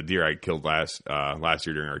 the deer I killed last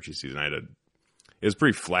year during archery season, it was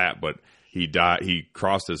pretty flat, but he died. He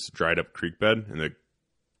crossed this dried up creek bed, and the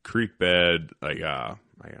creek bed, like I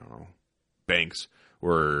don't know, banks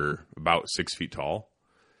were about 6 feet tall.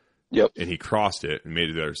 Yep. And he crossed it and made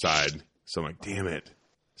it to the other side. So I'm like, damn it.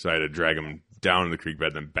 So I had to drag him down to the creek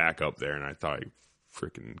bed, then back up there, and I thought I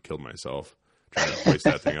freaking killed myself trying to place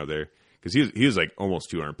that thing out there, because he was like almost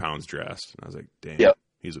 200 pounds dressed, and I was like, damn. Yep.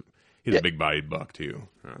 He's a big bodied buck too.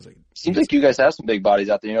 And I was like, seems like you guys have some big bodies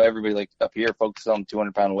out there. Everybody like up here focuses on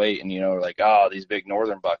 200-pound weight, and like, oh, these big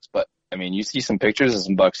northern bucks. But I mean, you see some pictures of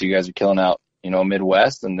some bucks you guys are killing out,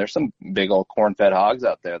 Midwest, and there's some big old corn-fed hogs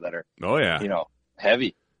out there that are,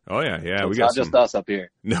 heavy. Oh yeah, So it's not just us up here.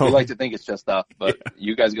 No, we like to think it's just us, but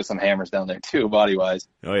you guys got some hammers down there too, body wise.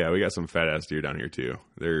 Oh yeah, we got some fat ass deer down here too.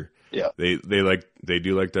 They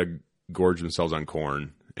do like to gorge themselves on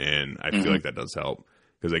corn, and I feel like that does help.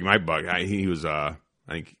 Because like my buck, he was I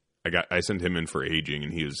think I sent him in for aging,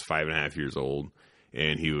 and he was 5.5 years old,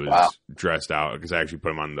 and he was dressed out because I actually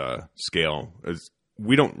put him on the scale.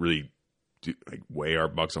 We don't really weigh our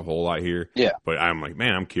bucks a whole lot here, but I'm like,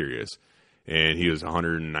 man, I'm curious, and he was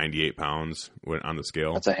 198 pounds on the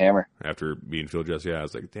scale. That's a hammer. After being field dressed, I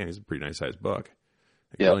was like, damn, he's a pretty nice sized buck,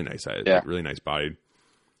 really nice size, really nice bodied.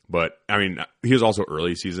 But I mean, he was also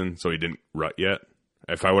early season, so he didn't rut yet.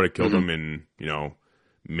 If I would have killed him in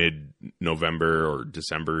mid-November or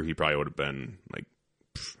December, he probably would have been like,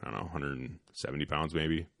 I don't know, 170 pounds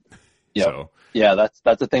maybe. Yeah. So. Yeah,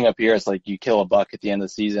 that's the thing up here. It's like you kill a buck at the end of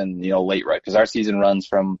the season, late rut. Because our season runs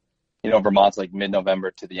from, Vermont's like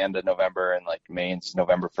mid-November to the end of November, and like Maine's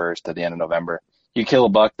November 1st to the end of November. You kill a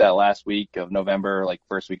buck that last week of November, like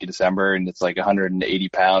first week of December, and it's like 180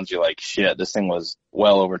 pounds. You're like, shit, this thing was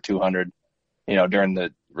well over 200, during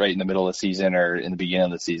right in the middle of the season or in the beginning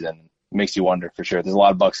of the season. Makes you wonder for sure. There's a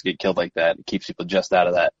lot of bucks get killed like that. It keeps people just out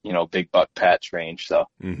of that, big buck patch range. So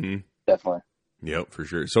definitely. Yep, for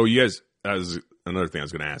sure. So you guys, as another thing I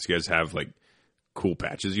was going to ask, you guys have like cool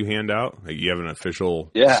patches you hand out? Like you have an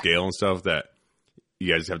official scale and stuff that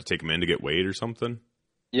you guys have to take them in to get weighed or something?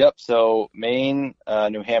 Yep. So Maine,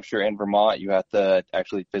 New Hampshire, and Vermont, you have to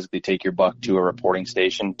actually physically take your buck to a reporting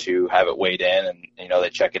station to have it weighed in, and they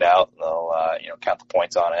check it out. And they'll count the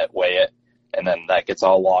points on it, weigh it. And then that gets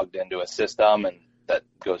all logged into a system, and that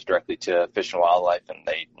goes directly to Fish and Wildlife, and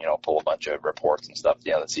they, pull a bunch of reports and stuff at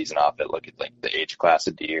the end of the season off it, look at like the age class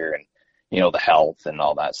of deer and, the health and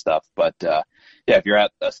all that stuff. But, if you're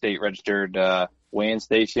at a state registered, weighing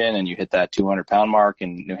station and you hit that 200-pound mark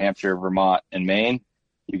in New Hampshire, Vermont, and Maine,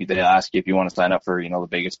 they'll ask you if you want to sign up for, the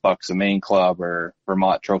biggest bucks of Maine club or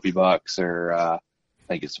Vermont trophy bucks, or, I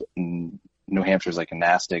think it's New Hampshire's like a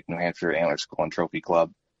NASTIC, New Hampshire Antler School and Trophy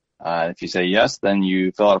Club. If you say yes, then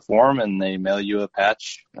you fill out a form and they mail you a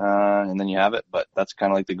patch, and then you have it. But that's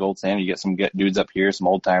kind of like the gold standard. You get some dudes up here, some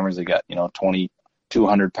old timers. They got,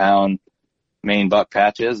 200-pound Maine buck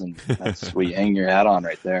patches, and that's what you hang your hat on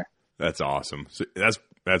right there. That's awesome. So that's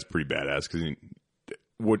pretty badass. Because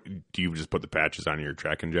what do you just put the patches on your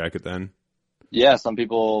tracking jacket then? Yeah, some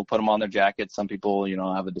people put them on their jackets. Some people,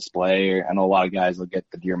 have a display. I know a lot of guys will get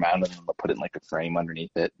the deer mounted and they'll put it in like a frame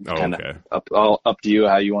underneath it. Okay. Up to you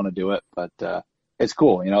how you want to do it, but it's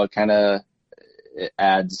cool. It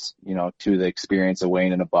adds, to the experience of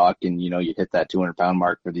weighing in a buck, and you hit that 200-pound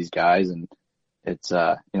mark for these guys, and it's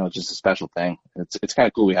just a special thing. It's kind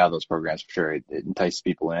of cool we have those programs for sure. It entices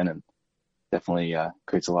people in and definitely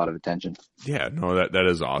creates a lot of attention. Yeah, no, that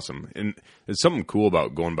is awesome. And there's something cool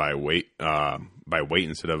about going by weight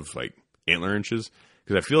instead of like antler inches.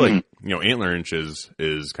 Because I feel like, antler inches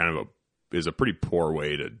is kind of a pretty poor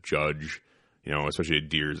way to judge, especially a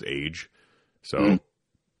deer's age. So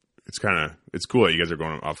it's cool that you guys are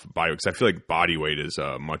going off body weight. Because I feel like body weight is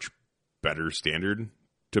a much better standard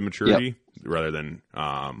to maturity rather than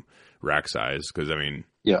rack size. Because I mean,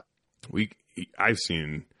 I've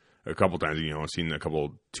seen a couple times, seen a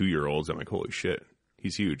couple 2-year-olds. I'm like, holy shit,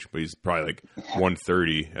 he's huge, but he's probably like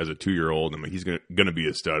 130 as a 2-year-old. I'm like, he's gonna be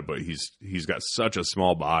a stud, but he's got such a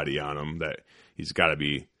small body on him that he's got to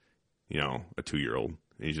be, a 2-year-old.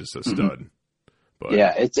 He's just a stud. But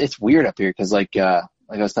yeah, it's weird up here because like I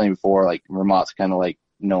was telling you before, like Vermont's kind of like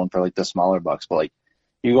known for like the smaller bucks, but like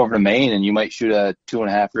you go over to Maine and you might shoot a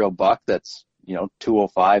 2.5-year-old buck that's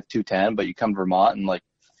 205, 210, but you come to Vermont and like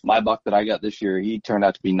my buck that I got this year, he turned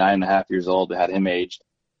out to be 9.5 years old. I had him aged,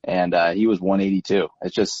 and he was 182.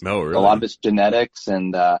 It's just a lot of it's genetics,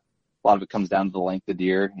 and a lot of it comes down to the length of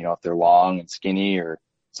deer. If they're long and skinny, or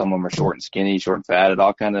some of them are short and skinny, short and fat. It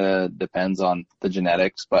all kind of depends on the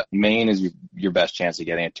genetics. But Maine is your best chance of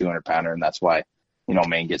getting a 200-pounder, and that's why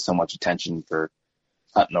Maine gets so much attention for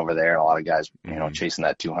hunting over there. And a lot of guys, chasing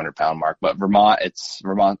that 200-pound mark. But Vermont,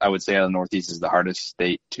 I would say out of the Northeast is the hardest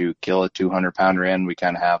state to kill a 200-pounder in. We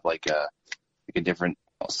kind of have like a different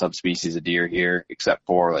subspecies of deer here, except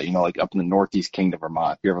for like up in the Northeast Kingdom of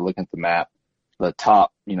Vermont. If you're ever looking at the map, the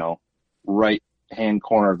top, right hand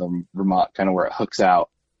corner of the Vermont, kind of where it hooks out,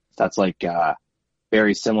 that's like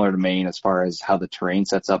very similar to Maine as far as how the terrain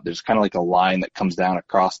sets up. There's kind of like a line that comes down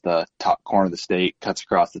across the top corner of the state, cuts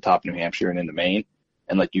across the top of New Hampshire and into Maine.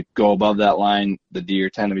 And like you go above that line, the deer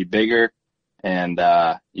tend to be bigger, and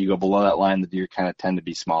you go below that line, the deer kind of tend to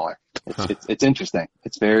be smaller. It's interesting.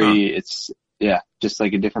 It's very just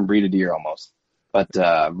like a different breed of deer almost. But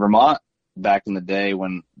Vermont, back in the day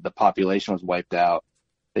when the population was wiped out,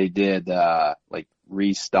 they did like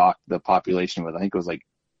restock the population with, I think it was like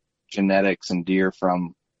genetics and deer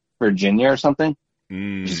from Virginia or something.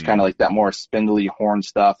 Just kind of like that more spindly horn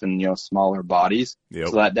stuff and, smaller bodies. Yep.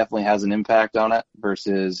 So that definitely has an impact on it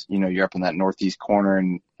versus, you're up in that northeast corner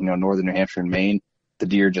in, northern New Hampshire and Maine. The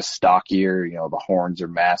deer are just stockier, the horns are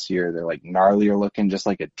massier. They're like gnarlier looking, just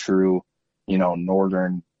like a true,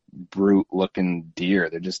 northern brute looking deer.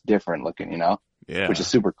 They're just different looking, Yeah. which is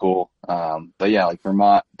super cool. But yeah, like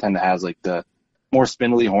Vermont tend to has like the more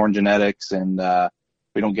spindly horn genetics, and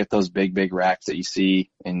we don't get those big racks that you see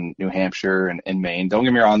in New Hampshire and in Maine. Don't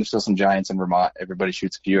get me wrong, there's still some giants in Vermont. Everybody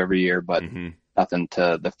shoots a few every year, but nothing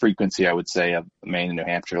to the frequency, I would say, of Maine and New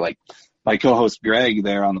Hampshire. Like my co-host Greg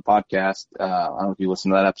there on the podcast, I don't know if you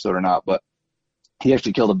listened to that episode or not, but he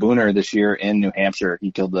actually killed a booner this year in New Hampshire.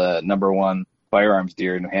 He killed the #1 firearms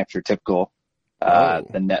deer in New Hampshire, typical.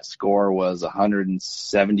 The net score was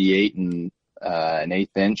 178 and an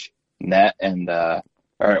eighth inch net, and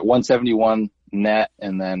 171 net,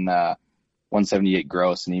 and then 178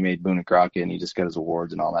 gross, and he made Boone and Crockett, and he just got his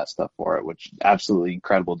awards and all that stuff for it, which absolutely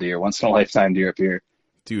incredible deer, once in a lifetime deer up here.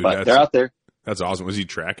 Dude, but they're out there. That's awesome. Was he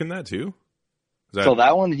tracking that too? So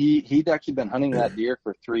that one, he'd actually been hunting that deer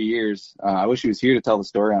for 3 years. I wish he was here to tell the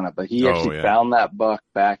story on it, but he actually found that buck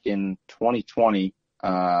back in 2020.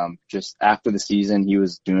 Just after the season, he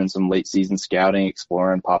was doing some late season scouting,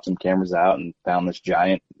 exploring, popped some cameras out, and found this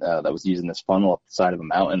giant that was using this funnel up the side of a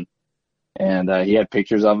mountain. And he had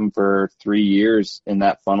pictures of him for 3 years in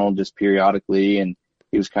that funnel, just periodically. And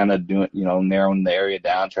he was kind of doing, narrowing the area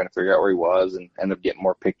down, trying to figure out where he was, and ended up getting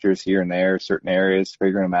more pictures here and there, certain areas,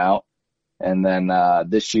 figuring them out. And then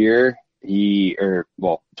this year,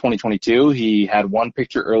 2022, he had one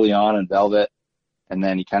picture early on in velvet, and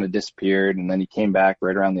then he kind of disappeared. And then he came back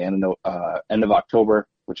right around the end of October,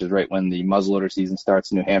 which is right when the muzzleloader season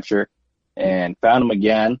starts in New Hampshire, and found him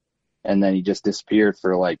again. And then he just disappeared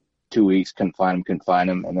for like 2 weeks, couldn't find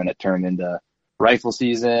him. And then it turned into rifle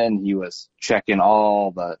season. He was checking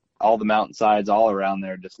all the mountainsides all around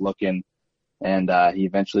there, just looking. And he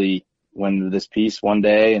eventually went into this piece one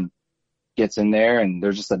day and gets in there, and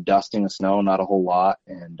there's just a dusting of snow, not a whole lot.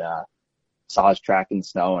 And saw his track in the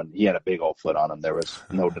snow, and he had a big old foot on him. There was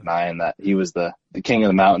no denying that he was the king of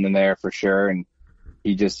the mountain in there for sure. And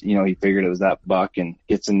he just, he figured it was that buck, and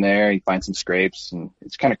gets in there, he finds some scrapes, and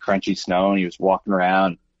it's kind of crunchy snow, and he was walking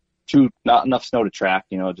around. Not enough snow to track,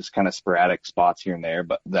 just kind of sporadic spots here and there,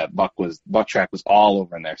 but that buck track was all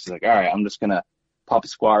over in there. So he's like, all right, I'm just going to pop a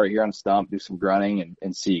squat right here on a stump, do some grunting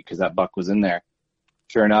and see, because that buck was in there.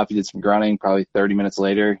 Sure enough, he did some grunting. Probably 30 minutes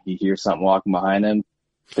later, he hears something walking behind him.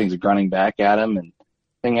 Things are grunting back at him, and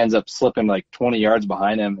thing ends up slipping like 20 yards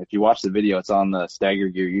behind him. If you watch the video, it's on the Stagger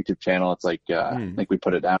Gear YouTube channel. It's like, I think we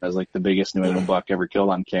put it down as like the biggest New England buck ever killed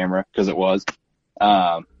on camera, because it was.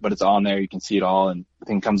 But it's on there. You can see it all. And the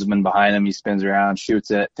thing comes in behind him. He spins around,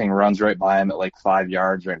 shoots it. Thing runs right by him at like 5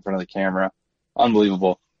 yards right in front of the camera.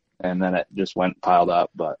 Unbelievable. And then it just went piled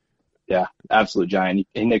up. But yeah, absolute giant.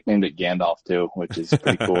 He nicknamed it Gandalf too, which is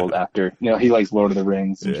pretty cool. After, he likes Lord of the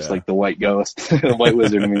Rings, and just like the white ghost, the white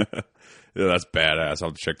wizard. I mean, yeah, that's badass. I'll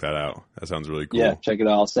have to check that out. That sounds really cool. Yeah, check it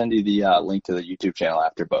out. I'll send you the link to the YouTube channel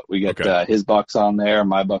after. But we got his bucks on there,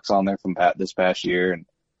 my bucks on there from this past year, and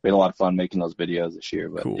we had a lot of fun making those videos this year.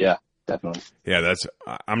 But yeah, definitely. Yeah,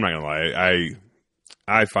 I'm not gonna lie.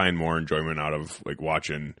 I find more enjoyment out of like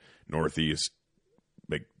watching Northeast,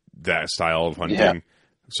 like that style of hunting. Yeah.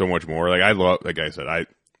 So much more. Like I love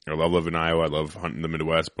living in Iowa. I love hunting the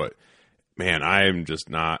Midwest, but man, I'm just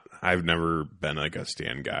not. I've never been like a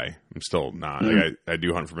stand guy. I'm still not. Like I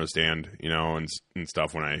do hunt from a stand, and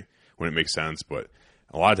stuff when it makes sense. But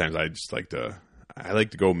a lot of times I just like to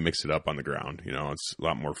go mix it up on the ground. It's a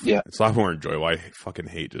lot more. It's a lot more enjoyable. I fucking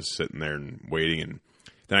hate just sitting there and waiting, and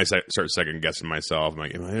then I start second guessing myself. I'm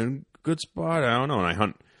like, am I in a good spot? I don't know. And I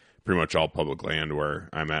hunt pretty much all public land where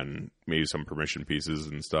I'm at, and maybe some permission pieces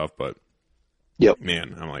and stuff. But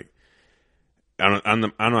man, I'm like,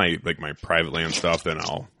 on my private land stuff, then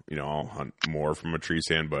I'll hunt more from a tree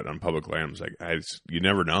stand. But on public land, it's like you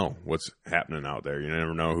never know what's happening out there. You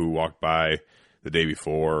never know who walked by the day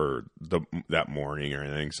before or that morning or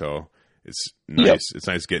anything. So it's nice. Yep. It's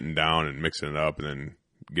nice getting down and mixing it up, and then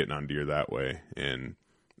getting on deer that way. And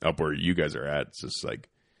up where you guys are at, it's just like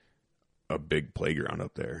a big playground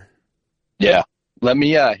up there. Yeah. Let me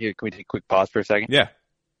here, can we take a quick pause for a second? Yeah.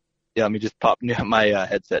 Yeah, let me just pop my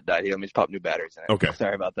headset died here. Let me just pop new batteries in it. Okay.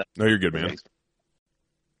 Sorry about that. No, you're good, man.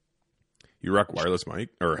 You rock wireless mic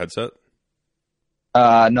or headset? No,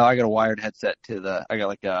 I got a wired headset I got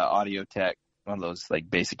like a Audio Tech, one of those like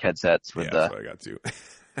basic headsets with that's what I got too.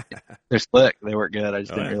 they're slick. They work good. I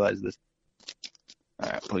just didn't realize this. All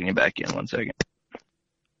right, plugging it back in 1 second.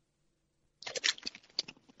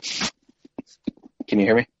 Can you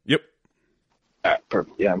hear me? Yep. All right,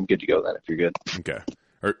 perfect. Yeah, I'm good to go then if you're good. Okay.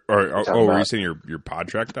 Were you saying your pod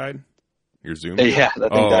track died? Your Zoom? Yeah,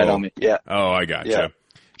 that thing died on me. Yeah. Oh, I gotcha. Yeah.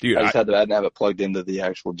 Dude, I didn't have it plugged into the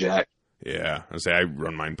actual jack. Yeah. I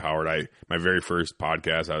run mine powered. My very first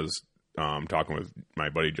podcast, I was talking with my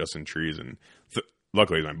buddy Justin Trees, and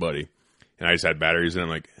luckily he's my buddy. And I just had batteries, and I'm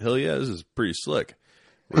like, hell yeah, this is pretty slick.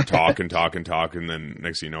 We're talking, and then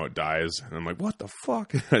next thing you know, it dies. And I'm like, what the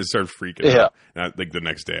fuck? I started freaking out. And the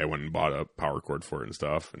next day, I went and bought a power cord for it and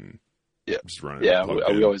stuff, and just run it. Yeah,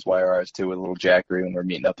 we always wire ours too with a little jackery when we're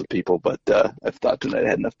meeting up with people. But I thought tonight I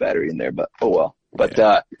had enough battery in there. But oh well. But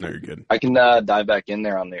no, you're good. I can dive back in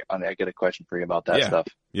there on the. I get a question for you about that stuff.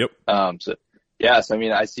 Yep. So I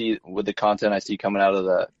mean, I see with the content I see coming out of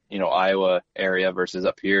the Iowa area versus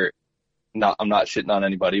up here. I'm not shitting on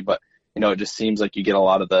anybody, but it just seems like you get a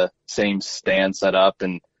lot of the same stand set up,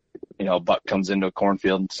 and buck comes into a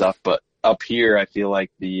cornfield and stuff. But up here, I feel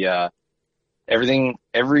like the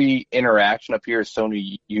every interaction up here is so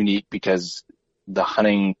unique because the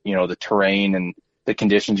hunting, the terrain and the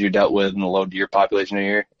conditions you dealt with and the low deer population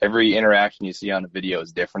here. Every interaction you see on the video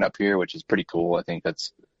is different up here, which is pretty cool. I think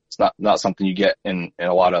it's not something you get in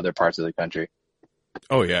a lot of other parts of the country.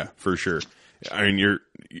 Oh yeah, for sure. I mean,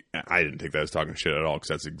 I didn't take that as talking shit at all, because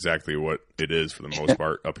that's exactly what it is for the most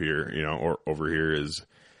part up here, or over here is,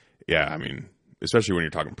 I mean, especially when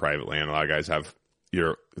you're talking private land, a lot of guys have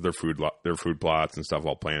their food plots and stuff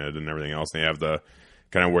all planted and everything else. And they have the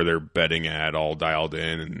kind of where they're bedding at all dialed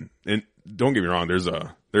in, and don't get me wrong, there's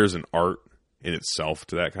an art in itself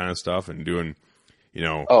to that kind of stuff, and doing,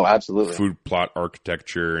 oh, absolutely, food plot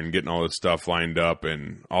architecture and getting all this stuff lined up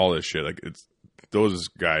and all this shit. Like, those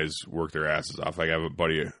guys work their asses off. Like, I have a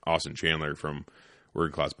buddy, Austin Chandler from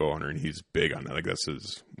Working Class Bow Hunter, and he's big on that. Like, that's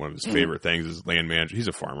one of his favorite things is land management. He's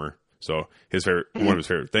a farmer, so one of his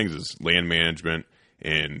favorite things is land management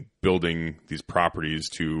and building these properties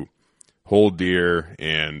to hold deer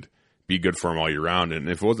and be good for them all year round. And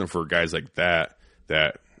if it wasn't for guys like that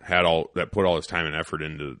put all this time and effort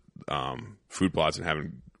into food plots and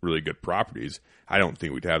having really good properties, I don't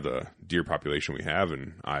think we'd have the deer population we have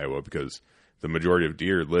in Iowa, because the majority of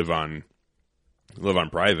deer live on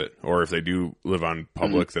private, or if they do live on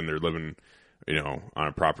public, then they're living, on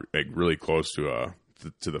a property, like, really close to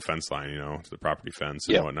the fence line, to the property fence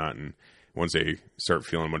and whatnot. And once they start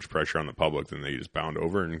feeling a bunch of pressure on the public, then they just bound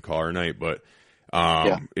over and call it a night. But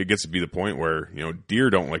it gets to be the point where,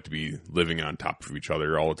 deer don't like to be living on top of each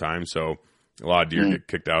other all the time. So a lot of deer get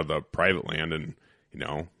kicked out of the private land, and,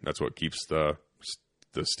 that's what keeps the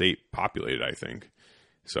state populated, I think.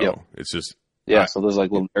 So it's just, so there's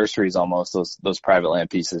like little nurseries almost, those private land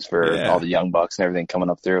pieces for all the young bucks and everything coming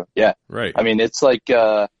up through. Yeah. Right. I mean, it's like,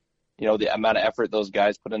 the amount of effort those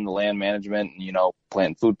guys put into land management and,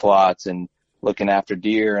 planting food plots and looking after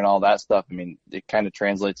deer and all that stuff. I mean, it kind of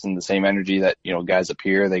translates in the same energy that, guys up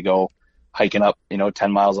here, they go hiking up,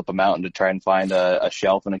 10 miles up a mountain to try and find a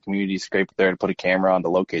shelf in a community, scrape it there to put a camera on to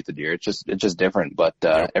locate the deer. It's just different, but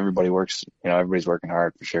everybody works, everybody's working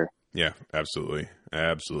hard for sure. Yeah, absolutely.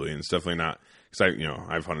 Absolutely. And it's definitely not, because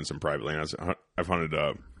I've hunted some private land. I've hunted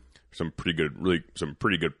some pretty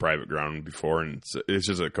good private ground before, and it's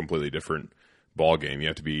just a completely different ball game. You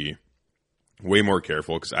have to be way more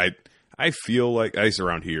careful, because I feel like, at least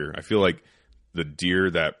around here, I feel like the deer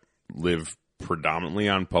that live predominantly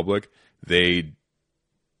on public, they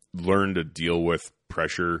learn to deal with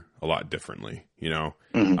pressure a lot differently.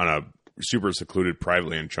 On a super secluded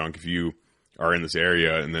private land chunk, if you are in this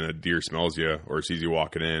area and then a deer smells you or sees you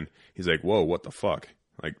walking in, he's like, whoa, what the fuck?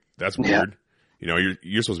 Like, that's weird.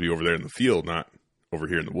 You're supposed to be over there in the field, not over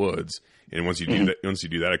here in the woods. And once you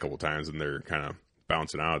do that a couple of times, then they're kind of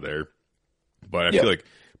bouncing out of there. But I feel like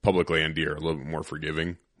public land deer are a little bit more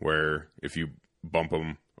forgiving, where if you bump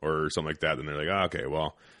them or something like that, then they're like, oh, okay,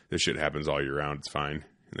 well, this shit happens all year round. It's fine.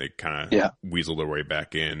 And they kind of weasel their way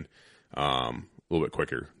back in a little bit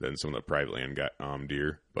quicker than some of the private land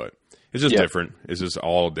deer. But it's just different. It's just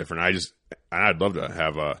all different. I'd love to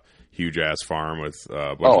have a huge ass farm with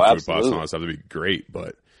a bunch of food plots and all that stuff. That'd be great,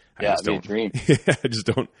 but I just don't. Dream. I just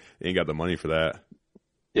don't. Ain't got the money for that.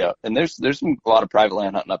 Yeah, and there's a lot of private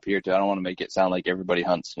land hunting up here too. I don't want to make it sound like everybody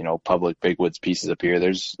hunts, public big woods pieces up here.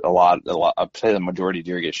 There's a lot. I'd say the majority of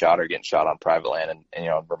deer are getting shot on private land, and in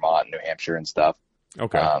Vermont, and New Hampshire, and stuff.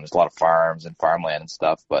 Okay. There's a lot of farms and farmland and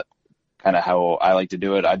stuff, but kind of how I like to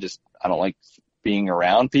do it. I don't like being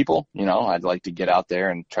around people. I'd like to get out there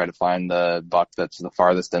and try to find the buck that's the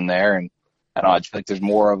farthest in there, and I don't know. I just feel like there's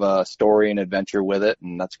more of a story and adventure with it,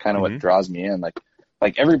 and that's kind of what draws me in.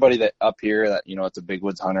 Like everybody that up here that, it's a big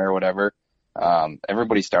woods hunter or whatever,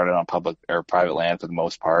 everybody started on public or private land for the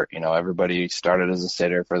most part. Everybody started as a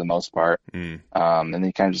sitter for the most part. And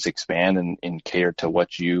they kind of just expand and cater to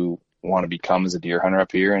what you want to become as a deer hunter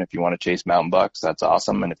up here. And if you want to chase mountain bucks, that's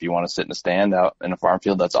awesome. And if you want to sit in a stand out in a farm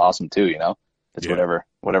field, that's awesome too. It's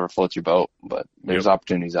whatever floats your boat, but there's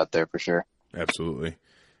opportunities out there for sure. Absolutely.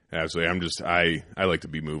 I like to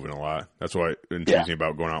be moving a lot. That's what intrigues me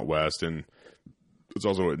about going out west, and it's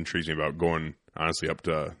also what intrigues me about going, honestly, up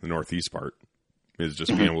to the northeast part, is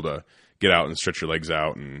just being able to get out and stretch your legs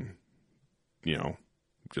out and,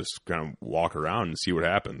 just kind of walk around and see what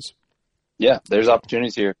happens. Yeah, there's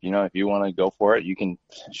opportunities here. If you want to go for it, you can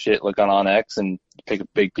look on X and pick a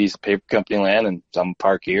big piece of paper company land and some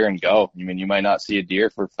park here and go. You might not see a deer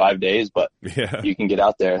for 5 days, but you can get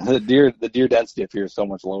out there. The deer density up here is so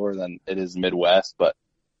much lower than it is Midwest, but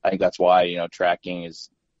I think that's why, tracking is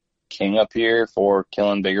king up here for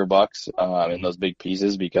killing bigger bucks in those big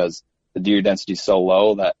pieces, because the deer density is so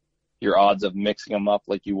low that your odds of mixing them up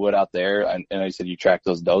like you would out there. And I said you track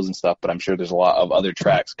those does and stuff, but I'm sure there's a lot of other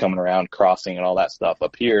tracks coming around, crossing and all that stuff.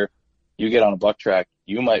 Up here, you get on a buck track,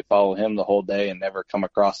 you might follow him the whole day and never come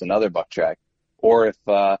across another buck track, or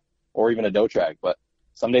even a doe track. But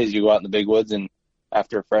some days you go out in the big woods and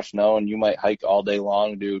after a fresh snow, and you might hike all day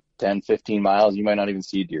long, do 10, 15 miles, you might not even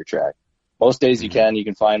see a deer track. Most days you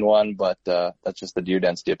can find one, but that's just the deer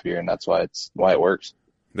density up here, and that's why it works.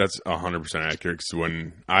 That's 100% accurate. Because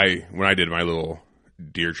when I did my little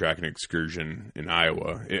deer tracking excursion in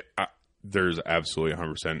Iowa, there's absolutely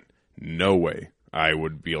 100% no way I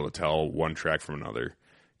would be able to tell one track from another,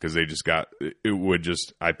 because they just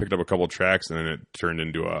I picked up a couple of tracks, and then it turned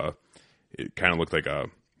into it kind of looked like a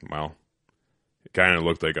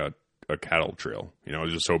cattle trail. It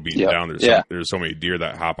was just so beaten down. There's so many deer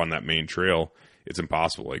that hop on that main trail. It's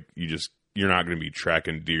impossible. Like you're not going to be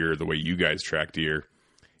tracking deer the way you guys track deer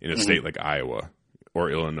in a state like Iowa or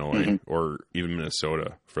Illinois or even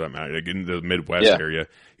Minnesota, for that matter. Like in the Midwest area,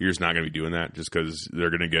 you're just not going to be doing that, just because they're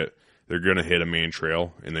going to hit a main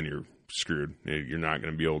trail, and then you're screwed. You're not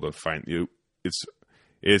going to be able to find you.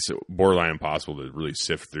 It's borderline impossible to really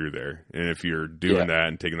sift through there. And if you're doing that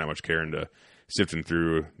and taking that much care into sifting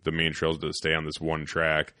through the main trails to stay on this one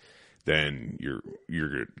track, then you're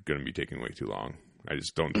going to be taking way too long. I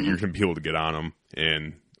just don't think you're going to be able to get on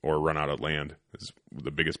them or run out of land. Is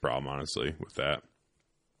the biggest problem, honestly, with that.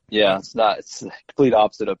 Yeah, it's the complete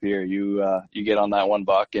opposite up here. You get on that one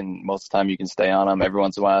buck, and most of the time you can stay on him. Every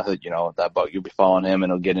once in a while, that buck, you'll be following him,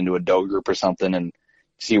 and he'll get into a doe group or something, and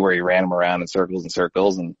see where he ran him around in circles and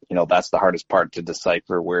circles. And, that's the hardest part, to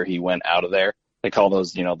decipher where he went out of there. They call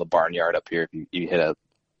those, the barnyard up here. If you hit a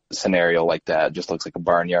scenario like that, it just looks like a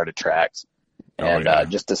barnyard of tracks. And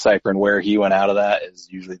just deciphering where he went out of that is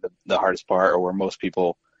usually the hardest part, or where most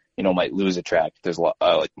people, might lose a track. There's a lot,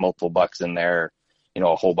 like multiple bucks in there,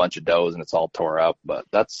 a whole bunch of does, and it's all tore up. But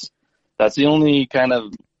that's the only kind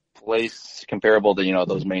of place comparable to,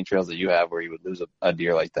 those main trails that you have where you would lose a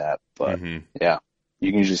deer like that. But yeah,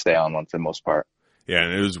 you can usually stay on one for the most part. Yeah,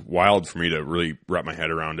 and it was wild for me to really wrap my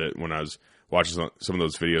head around it when I was watching some of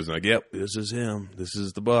those videos, and like, yep, this is him. This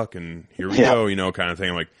is the buck, and here we go, kind of thing.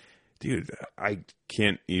 I'm like, dude, I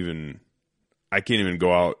can't even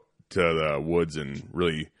go out to the woods and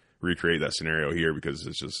really recreate that scenario here, because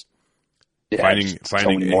it's just finding so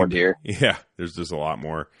many more deer. Yeah, there's just a lot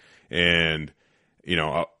more. And,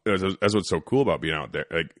 that's what's so cool about being out there.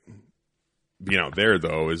 Like, being out there,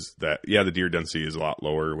 though, is that, the deer density is a lot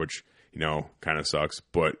lower, which, kind of sucks,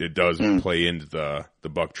 but it does play into the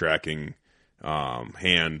buck tracking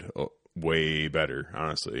hand way better,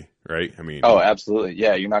 honestly, right? I mean, oh, absolutely.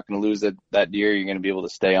 Yeah, you're not going to lose that deer. You're going to be able to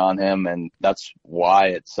stay on him, and that's why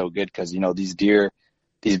it's so good, because, these deer,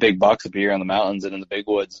 these big bucks up here in the mountains and in the big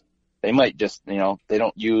woods, they might just, they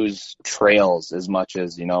don't use trails as much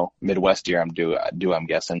as, Midwest deer I'm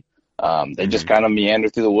guessing. They just kind of meander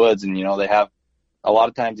through the woods, and, they have, a lot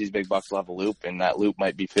of times these big bucks will have a loop, and that loop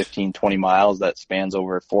might be 15, 20 miles that spans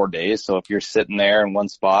over 4 days. So if you're sitting there in one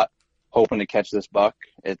spot hoping to catch this buck,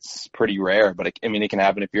 it's pretty rare. But it can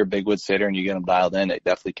happen if you're a big wood sitter and you get them dialed in. It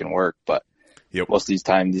definitely can work. But most of these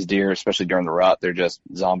times, these deer, especially during the rut, they're just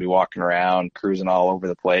zombie walking around, cruising all over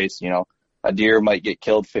the place. a deer might get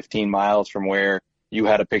killed 15 miles from where you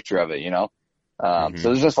had a picture of it, So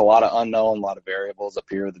there's just a lot of unknown, a lot of variables up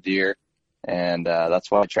here with the deer. And that's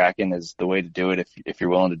why tracking is the way to do it if you're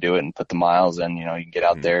willing to do it and put the miles in. You can get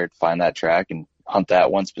out there, find that track, and hunt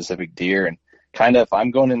that one specific deer. And kind of if I'm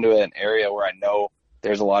going into an area where I know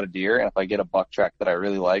there's a lot of deer, and if I get a buck track that I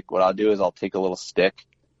really like, what I'll do is I'll take a little stick,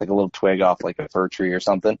 like a little twig off like a fir tree or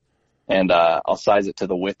something, and I'll size it to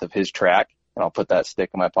the width of his track, and I'll put that stick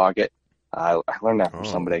in my pocket. I learned that from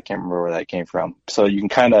somebody. I can't remember where that came from. So you can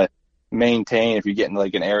kind of maintain, if you get in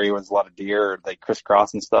like an area where there's a lot of deer or like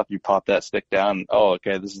crisscross and stuff, you pop that stick down. Oh,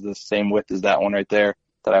 okay, this is the same width as that one right there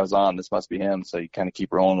that I was on. This must be him. So you kind of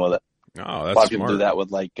keep rolling with it. Oh, that's a lot of people do that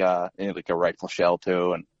with like a rifle shell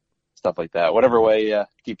too and stuff like that. Whatever way,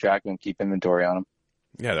 keep track and keep inventory on them.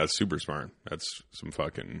 Yeah, that's super smart. That's some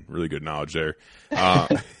fucking really good knowledge there.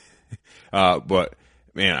 But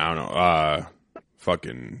man, I don't know.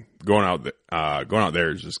 Fucking going out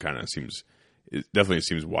there is just kind of seems. It definitely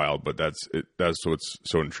seems wild, but that's what's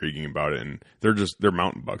so intriguing about it. And they're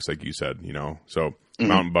mountain bucks, like you said, So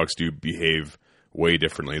mountain bucks do behave way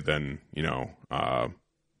differently than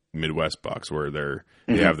Midwest bucks, where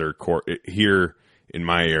they have their core. Here in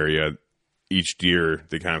my area, each deer,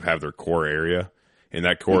 they kind of have their core area, and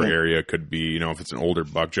that core area could be, if it's an older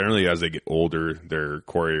buck. Generally, as they get older, their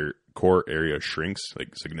core area shrinks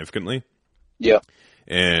like significantly. Yeah,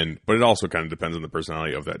 but it also kind of depends on the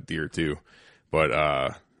personality of that deer too. But,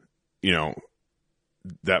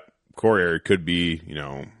 that core area could be,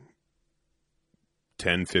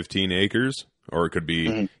 10, 15 acres, or it could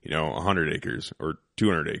be, 100 acres or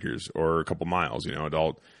 200 acres or a couple miles, it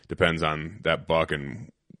all depends on that buck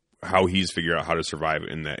and how he's figured out how to survive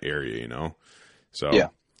in that area, So, yeah.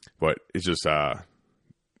 But it's just,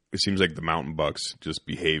 it seems like the mountain bucks just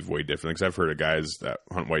behave way different. Because I've heard of guys that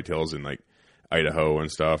hunt whitetails in like Idaho and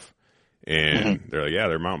stuff. And they're like, yeah,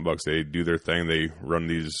 they're mountain bucks. They do their thing. They run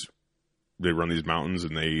these mountains,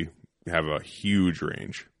 and they have a huge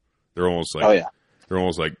range. They're almost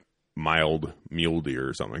like mild mule deer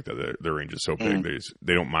or something like that. Their range is so big.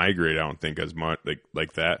 They don't migrate, I don't think, as much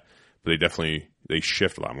like that, but they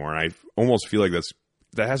shift a lot more. And I almost feel like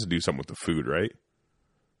that has to do something with the food, right?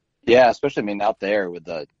 Yeah, especially out there with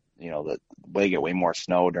the they get way more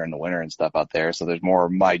snow during the winter and stuff out there. So there's more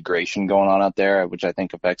migration going on out there, which I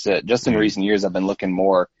think affects it. Just in recent years, I've been looking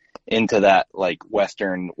more into that like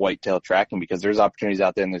Western whitetail tracking, because there's opportunities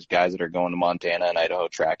out there, and there's guys that are going to Montana and Idaho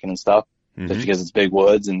tracking and stuff just because it's big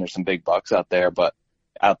woods and there's some big bucks out there. But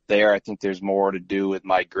out there, I think there's more to do with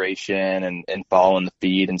migration and following the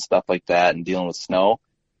feed and stuff like that and dealing with snow.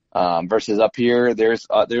 Versus up here, there's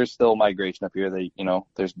still migration up here.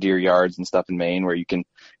 There's deer yards and stuff in Maine where you can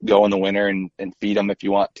go in the winter and feed them if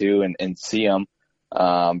you want to and see them.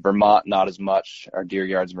 Vermont, not as much. Our deer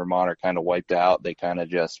yards in Vermont are kind of wiped out. They kind of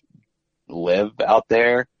just live out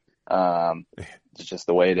there. It's just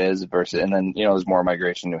the way it is and then, there's more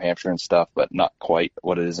migration in New Hampshire and stuff, but not quite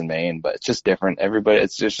what it is in Maine, but it's just different.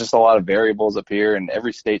 It's just a lot of variables up here, and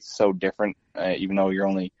every state's so different, even though you're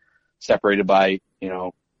only separated by,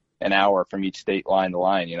 an hour from each state line to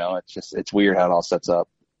line. It's weird how it all sets up.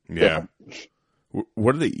 Yeah.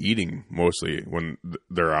 What are they eating mostly when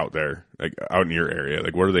they're out there, like out in your area?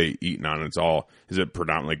 Like, what are they eating on? Is it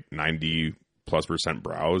predominantly like 90+%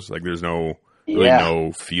 browse? Like, there's no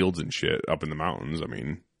fields and shit up in the mountains. I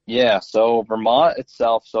mean, yeah. So Vermont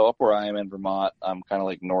itself, so up where I am in Vermont, I'm kind of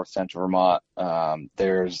like north central Vermont.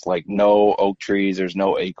 There's like no oak trees. There's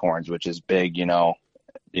no acorns, which is big,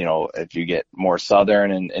 if you get more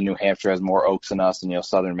southern and New Hampshire has more oaks than us, and,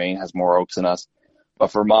 southern Maine has more oaks than us.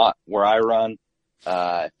 But Vermont, where I run,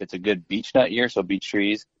 if it's a good beech nut year, so beech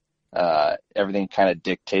trees, everything kind of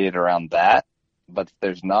dictated around that. But if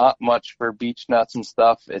there's not much for beech nuts and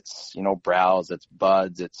stuff, it's, browse, it's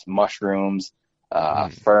buds, it's mushrooms,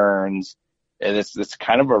 ferns. And it's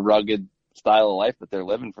kind of a rugged style of life that they're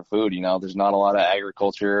living for food. There's not a lot of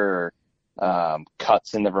agriculture or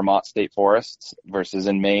cuts in the Vermont state forests versus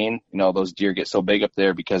in Maine. Those deer get so big up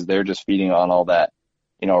there because they're just feeding on all that,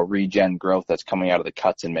 regen growth that's coming out of the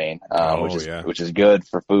cuts in Maine, which is good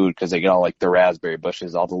for food, because they get all like the raspberry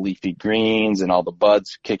bushes, all the leafy greens and all the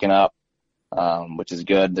buds kicking up, which is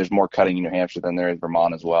good. There's more cutting in New Hampshire than there is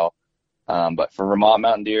Vermont as well. But for Vermont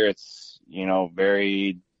mountain deer, it's,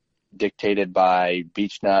 very dictated by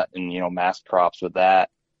beech nut and, mast crops with that.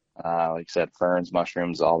 Like I said, ferns,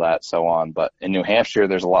 mushrooms, all that, so on. But in New Hampshire,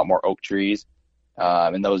 there's a lot more oak trees,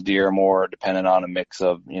 and those deer are more dependent on a mix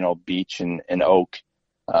of, beech and oak.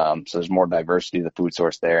 So there's more diversity of the food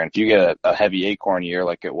source there. And if you get a heavy acorn year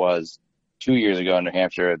like it was 2 years ago in New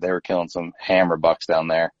Hampshire, they were killing some hammer bucks down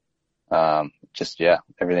there.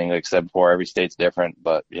 Everything like I said before, every state's different,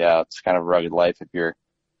 but yeah, it's kind of a rugged life. If you're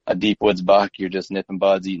a deep woods buck, you're just nipping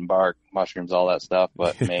buds, eating bark, mushrooms, all that stuff.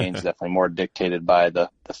 But Maine's definitely more dictated by the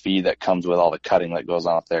feed that comes with all the cutting that goes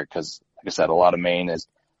on up there. Cause like I said, a lot of Maine is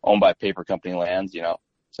owned by paper company lands,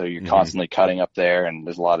 so you're constantly cutting up there, and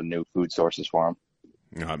there's a lot of new food sources for them.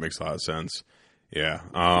 No, that makes a lot of sense. Yeah.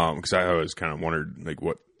 Cause I always kind of wondered like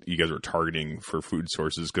what you guys were targeting for food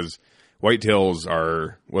sources. Cause whitetails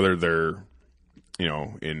are, whether they're,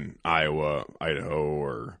 in Iowa, Idaho,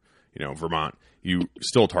 or, Vermont, you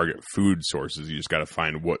still target food sources. You just got to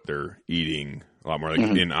find what they're eating a lot more.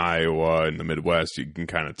 Like in Iowa, in the Midwest, you can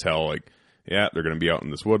kind of tell like, yeah, they're going to be out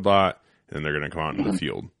in this woodlot, and they're going to come out in the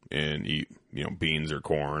field and eat, beans or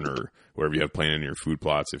corn or whatever you have planted in your food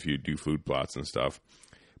plots, if you do food plots and stuff.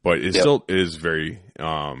 But it still is very,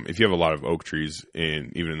 if you have a lot of oak trees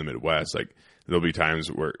even in the Midwest, like there'll be times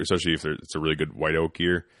where, especially if it's a really good white oak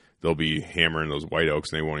year, they'll be hammering those white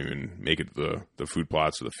oaks and they won't even make it to the food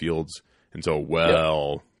plots or the fields until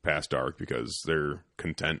past dark, because they're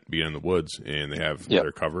content being in the woods and they have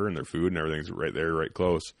their cover and their food and everything's right there, right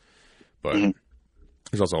close. But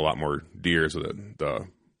there's also a lot more deer, so that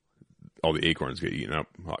all the acorns get eaten up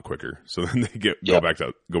a lot quicker. So then they go back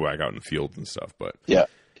out in the field and stuff. But yeah.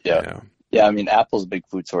 I mean, apple's a big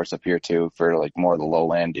food source up here too for like more of the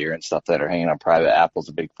lowland deer and stuff that are hanging on private. Apple's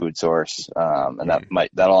a big food source, and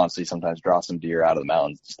that'll honestly sometimes draw some deer out of the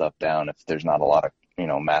mountains and stuff down if there's not a lot of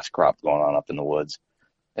mass crop going on up in the woods.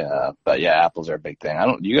 But yeah, apples are a big thing.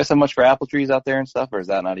 Do you guys have much for apple trees out there and stuff, or is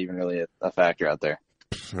that not even really a factor out there?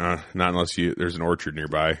 Not unless there's an orchard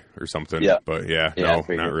nearby or something. Yeah. But no,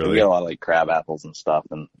 not really. We get a lot of like crab apples and stuff,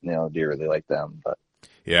 and deer really like them. But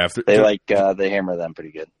yeah, they hammer them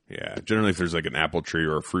pretty good. Yeah, generally if there's like an apple tree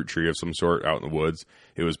or a fruit tree of some sort out in the woods,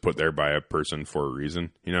 it was put there by a person for a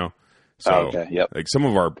reason, So like some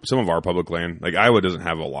of our public land, like Iowa doesn't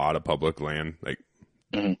have a lot of public land, like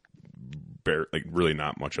really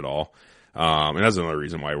not much at all. And that's another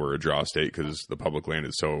reason why we're a draw state, because the public land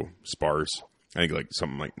is so sparse. I think like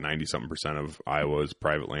something like 90-something% of Iowa is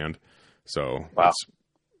private land. So it's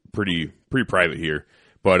pretty private here.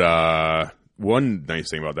 But one nice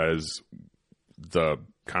thing about that is the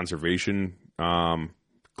conservation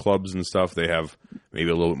clubs and stuff. They have maybe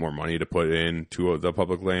a little bit more money to put into the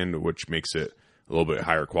public land, which makes it a little bit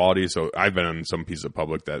higher quality. So I've been on some pieces of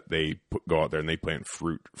public that they go out there and they plant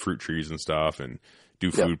fruit trees and stuff and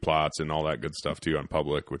do food plots and all that good stuff too on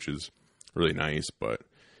public, which is really nice. But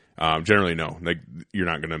generally, no, like you're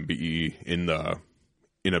not going to be in a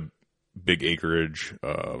big acreage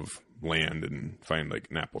of land and find like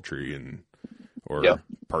an apple tree or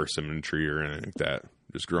persimmon tree or anything like that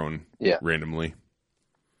just growing randomly.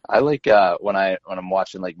 I like when I'm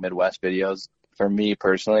watching like Midwest videos. For me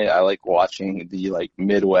personally, I like watching the like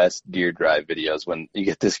Midwest deer drive videos when you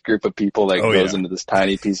get this group of people that goes into this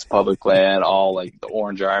tiny piece of public land, all like the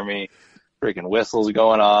Orange Army, freaking whistles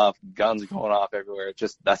going off, guns going off everywhere.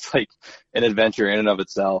 That's like an adventure in and of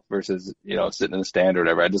itself versus, sitting in a stand or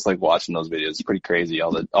whatever. I just like watching those videos. It's pretty crazy.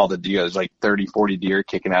 All the deer, there's like 30, 40 deer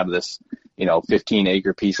kicking out of this,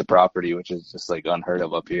 15-acre piece of property, which is just like unheard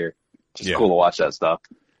of up here. Just cool to watch that stuff.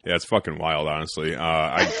 Yeah, it's fucking wild, honestly.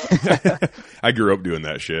 I grew up doing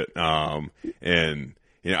that shit. And,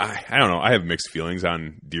 I don't know. I have mixed feelings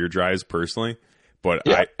on deer drives personally, but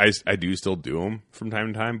I do still do them from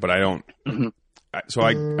time to time, but I don't. So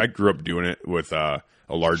I grew up doing it with a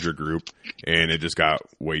larger group, and it just got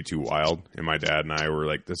way too wild. And my dad and I were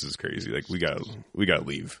like, this is crazy. Like, we gotta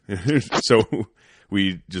leave. So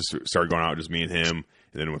we just started going out, just me and him,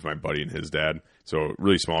 and then with my buddy and his dad. So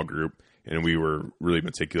really small group. And we were really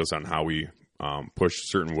meticulous on how we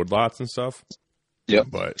pushed certain woodlots and stuff. Yeah.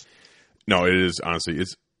 But no, it is honestly,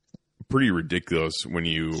 it's pretty ridiculous when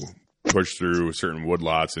you push through certain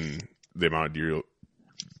woodlots and the amount of deer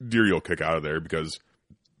you'll kick out of there, because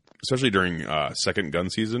especially during second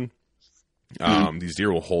gun season, these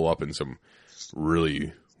deer will hole up in some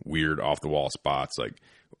really weird off the wall spots. Like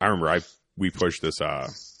I remember we pushed this,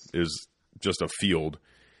 it was just a field,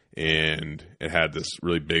 and it had this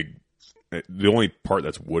really big, the only part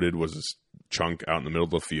that's wooded was this chunk out in the middle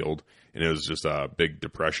of the field, and it was just a big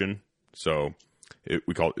depression. So it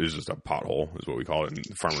was just a pothole is what we call it. And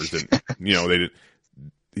the farmers didn't,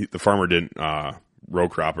 the farmer didn't row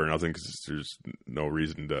crop or nothing, because there's no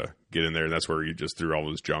reason to get in there. And that's where you just threw all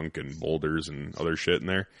this junk and boulders and other shit in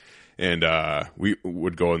there. And we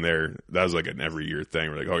would go in there. That was like an every year thing.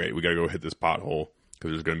 We're like, okay, we got to go hit this pothole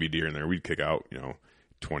because there's going to be deer in there. We'd kick out,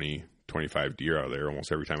 20, 25 deer out of there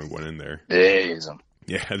almost every time we went in there. Jeez.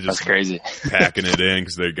 Yeah, just that's crazy. Packing it in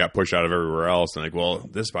because they got pushed out of everywhere else. And like, well,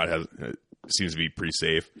 this spot seems to be pretty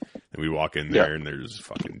safe. And we walk in there and there's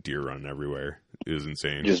fucking deer running everywhere. It was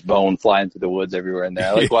insane. Just bone flying through the woods everywhere in there.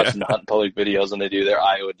 I like watching the Hunt Public videos when they do their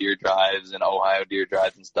Iowa deer drives and Ohio deer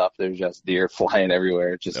drives and stuff. There's just deer flying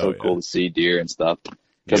everywhere. It's just so cool to see deer and stuff.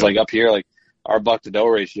 Because like up here, like our buck to doe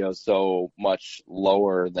ratio is so much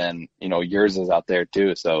lower than, you know, yours is out there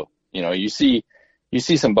too. So, you know, you see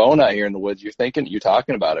some bone out here in the woods, you're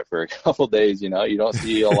talking about it for a couple of days, you know, you don't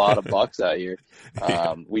see a lot of bucks out here.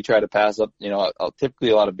 We try to pass up, you know, typically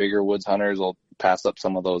a lot of bigger woods hunters will pass up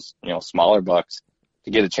some of those, you know, smaller bucks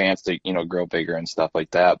to get a chance to, you know, grow bigger and stuff like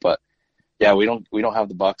that. But yeah, we don't have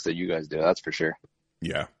the bucks that you guys do. That's for sure.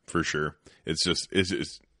 Yeah, for sure. It's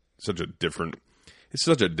such a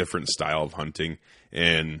different style of hunting.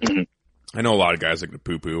 And I know a lot of guys like to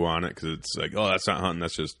poo poo on it because it's like, oh, that's not hunting.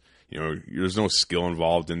 That's just, you know, there's no skill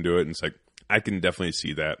involved into it. And it's like, I can definitely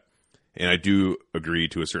see that. And I do agree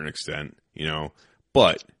to a certain extent, you know,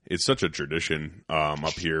 but it's such a tradition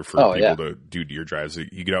up here for people to do deer drives.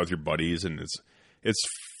 You get out with your buddies and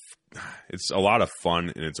it's a lot of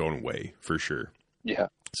fun in its own way for sure. Yeah.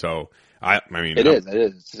 So I mean, it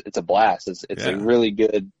is. It's a blast. It's a really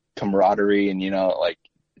good camaraderie and, you know, like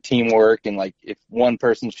teamwork. And like if one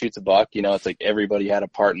person shoots a buck, you know, it's like everybody had a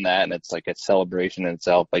part in that. And it's like a celebration in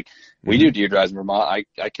itself. Like we do deer drives in Vermont.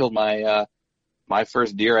 I killed my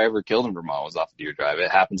first deer I ever killed in Vermont was off a deer drive. It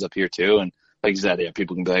happens up here too. And like you said, yeah,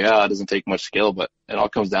 people can be like, oh, it doesn't take much skill, but it all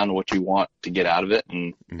comes down to what you want to get out of it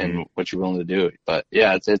and what you're willing to do. But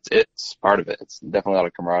yeah, it's part of it. It's definitely a lot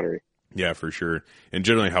of camaraderie. Yeah, for sure. And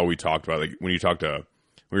generally how we talked about, like when you're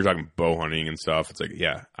talking bow hunting and stuff, it's like,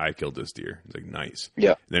 yeah, I killed this deer. It's like, nice.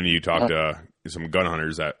 Yeah. Then you talk to some gun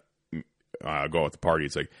hunters that go at the party.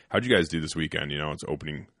 It's like, how'd you guys do this weekend? You know, it's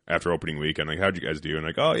after opening weekend. Like, how'd you guys do? And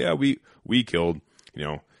like, oh yeah, we killed, you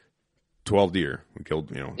know, 12 deer. We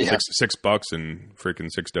killed, you know, six bucks and freaking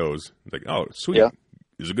 6 does. It's like, oh, sweet. Yeah.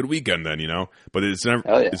 It was a good weekend then, you know, but it's never,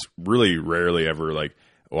 it's really rarely ever like,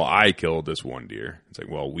 well, I killed this one deer. It's like,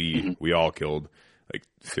 well, we all killed like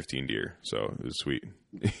 15 deer. So it was sweet,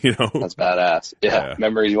 you know. That's badass. Yeah.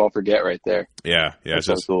 Memories you won't forget right there. Yeah. Yeah. That's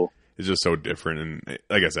so cool. It's just so different. And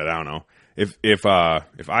like I said, I don't know if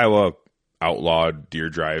Iowa outlawed deer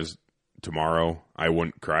drives tomorrow, I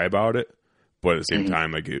wouldn't cry about it. But at the same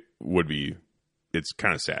time, like it's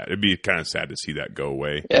kind of sad. It'd be kind of sad to see that go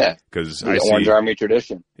away. Yeah. Because I see Orange Army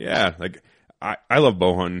tradition. Yeah. Like I love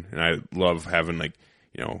bow hunting and I love having like,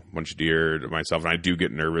 you know, a bunch of deer to myself. And I do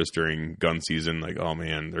get nervous during gun season. Like, oh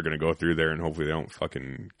man, they're going to go through there and hopefully they don't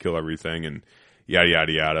fucking kill everything and yada,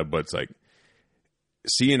 yada, yada. But it's like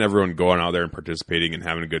seeing everyone going out there and participating and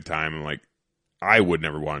having a good time. I'm like, I would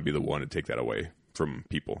never want to be the one to take that away from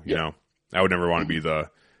people. You know, I would never want to be the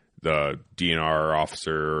DNR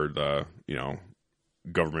officer or the, you know,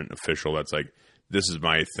 government official that's like, this is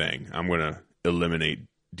my thing. I'm going to eliminate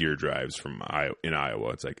deer drives in Iowa.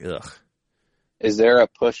 It's like, ugh. Is there a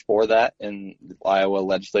push for that in the Iowa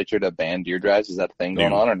legislature to ban deer drives? Is that a thing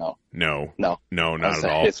going on or no? No, not at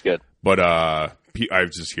all. It's good. But I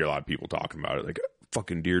just hear a lot of people talking about it, like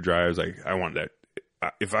fucking deer drives. Like I want that.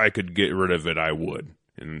 If I could get rid of it, I would.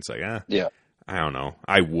 And it's like, yeah. I don't know.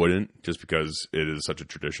 I wouldn't, just because it is such a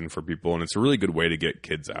tradition for people, and it's a really good way to get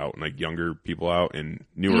kids out and like younger people out and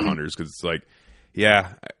newer hunters, because it's like,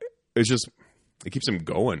 it's just it keeps them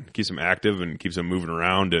going, keeps them active, and keeps them moving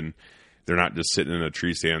around, and they're not just sitting in a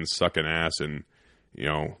tree stand sucking ass and, you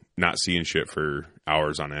know, not seeing shit for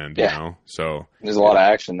hours on end. You know, so there's a lot of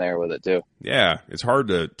action there with it too. Yeah, it's hard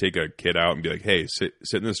to take a kid out and be like, hey, sit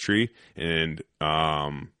in this tree and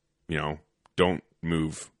you know, don't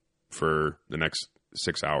move for the next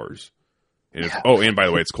 6 hours. And and by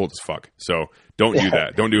the way, it's cold as fuck. So don't do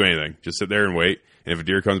that. Don't do anything. Just sit there and wait. And if a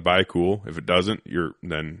deer comes by, cool. If it doesn't,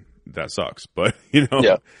 then that sucks. But you know,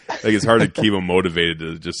 like it's hard to keep them motivated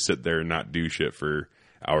to just sit there and not do shit for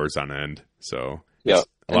hours on end. So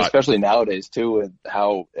and especially nowadays too, with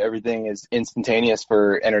how everything is instantaneous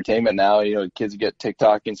for entertainment now. You know, kids get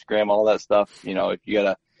TikTok, Instagram, all that stuff. You know, if you got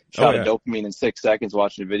a shot of dopamine in 6 seconds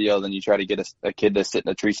watching a video, then you try to get a kid to sit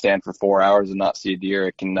in a tree stand for 4 hours and not see a deer.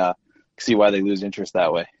 It can see why they lose interest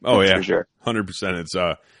that way. Oh, for sure. 100%. It's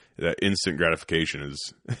that instant gratification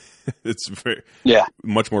is it's very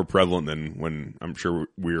much more prevalent than when I'm sure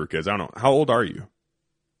we were kids. I don't know. How old are you?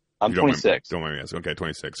 I'm 26. Don't mind me asking. Okay,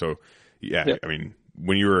 26. So I mean,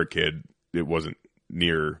 when you were a kid, it wasn't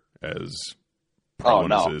near as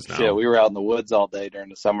prevalent as it is now. Shit, we were out in the woods all day during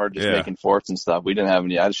the summer just making forts and stuff. We didn't have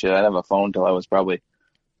any I didn't have a phone until I was probably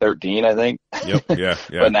 13, I think. Yep. Yeah.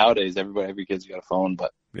 But nowadays, every kid's got a phone.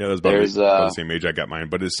 But that's about the same age I got mine.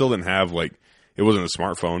 But it still didn't have it wasn't a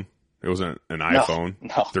smartphone. It wasn't an iPhone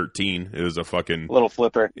No. 13. It was a fucking little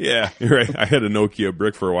flipper. Yeah, you're right. I had a Nokia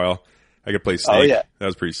brick for a while. I could play Snake. Oh, yeah. That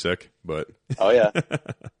was pretty sick, but Oh yeah.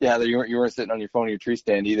 Yeah, you weren't sitting on your phone in your tree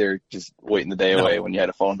stand either, just waiting the day away when you had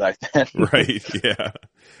a phone back then. Right. Yeah.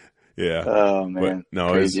 Yeah. Oh man. But,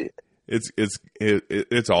 no, crazy.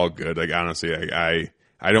 It's all good. Like honestly,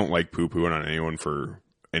 I don't like poo-pooing on anyone for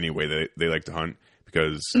any way they like to hunt,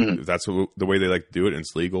 because if that's the way they like to do it and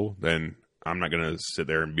it's legal, then I'm not going to sit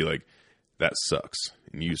there and be like, that sucks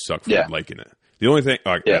and you suck for liking it. The only thing,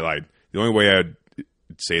 I lied. The only way I'd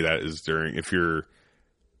say that is if you're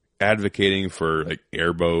advocating for like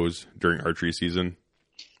air bows during archery season.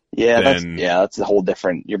 Yeah, that's a whole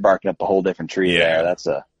different, you're barking up a whole different tree there.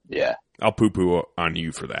 I'll poo-poo on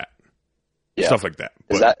you for that. Yeah. Stuff like that.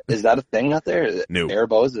 Is that a thing out there? No. Air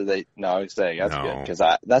bows? No, I was saying that's good, because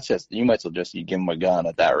that's just, you might as well just give them a gun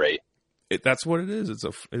at that rate. That's what it is. It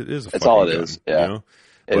is a That's all it gun, is. Yeah, you know?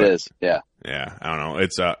 It is. Yeah. Yeah, I don't know.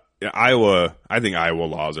 It's Iowa. I think Iowa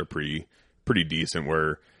laws are pretty decent.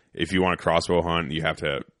 Where if you want a crossbow hunt, you have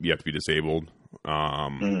to be disabled.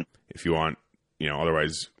 If you want,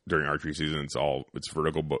 otherwise during archery season, it's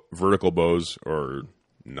vertical bows or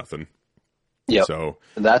nothing. Yeah. So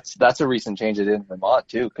that's a recent change they did in Vermont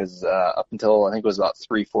too, because up until I think it was about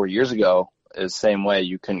 3-4 years ago, it was the same way.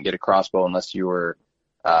 You couldn't get a crossbow unless you were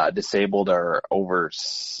disabled or over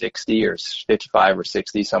 60 or 55 or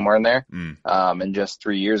 60, somewhere in there. And just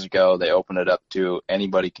 3 years ago, they opened it up to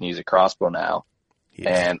anybody can use a crossbow now. Yeah.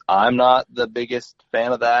 And I'm not the biggest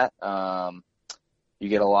fan of that. You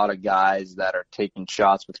get a lot of guys that are taking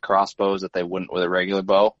shots with crossbows that they wouldn't with a regular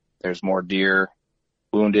bow. There's more deer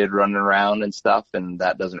wounded running around and stuff, and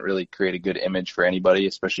that doesn't really create a good image for anybody,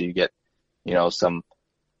 especially you get,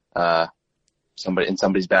 somebody in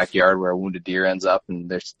somebody's backyard where a wounded deer ends up and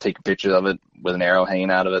they take a picture of it with an arrow hanging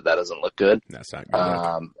out of it. That doesn't look good. That's not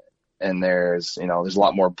good. And there's a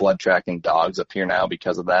lot more blood tracking dogs up here now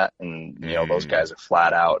because of that. And, those guys are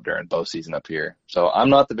flat out during bow season up here. So I'm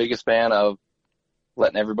not the biggest fan of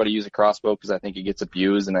letting everybody use a crossbow, because I think it gets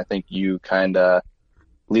abused, and I think you kind of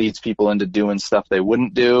leads people into doing stuff they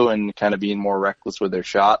wouldn't do and kind of being more reckless with their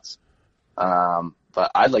shots. But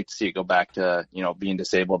I'd like to see it go back to, being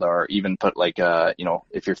disabled, or even put like,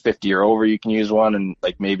 if you're 50 or over, you can use one, and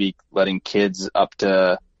like maybe letting kids up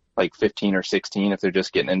to like 15 or 16, if they're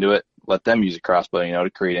just getting into it, let them use a crossbow, to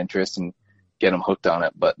create interest and get them hooked on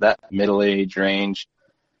it. But that middle age range,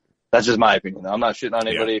 that's just my opinion. I'm not shitting on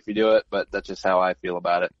anybody if you do it, but that's just how I feel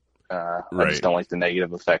about it. I just don't like the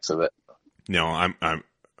negative effects of it. No, I'm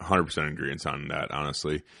 100% in agreement on that.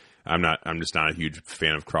 Honestly, I'm just not a huge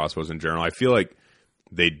fan of crossbows in general. I feel like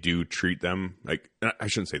they do treat them like, I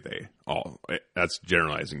shouldn't say that's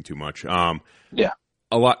generalizing too much.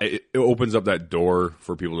 A lot, it opens up that door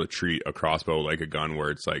for people to treat a crossbow like a gun, where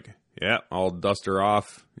it's like, yeah, I'll dust her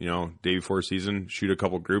off, day before season, shoot a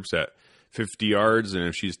couple groups at 50 yards. And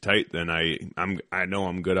if she's tight, then I know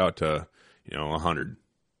I'm good out to, 100.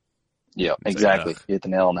 Yeah, exactly. You hit the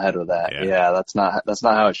nail on the head with that. Yeah, that's not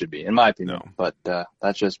how it should be, in my opinion. No. But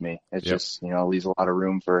that's just me. It's just, leaves a lot of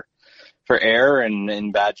room for error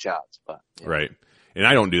and bad shots. But Right. And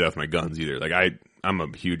I don't do that with my guns either. Like I'm a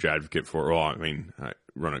huge advocate for, I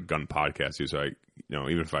run a gun podcast too, so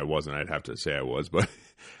even if I wasn't, I'd have to say I was, but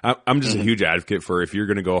I'm just a huge advocate for, if you're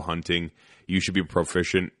going to go hunting, you should be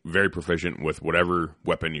very proficient with whatever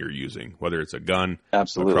weapon you're using, whether it's a gun,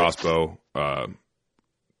 absolutely, a crossbow,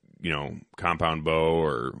 compound bow,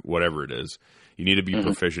 or whatever it is. You need to be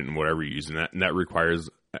proficient in whatever you're using, and that requires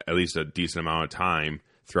at least a decent amount of time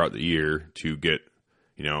throughout the year to get,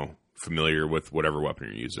 familiar with whatever weapon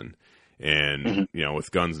you're using. And,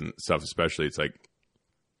 with guns and stuff especially, it's like,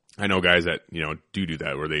 I know guys that, do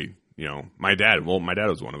that, where they, my dad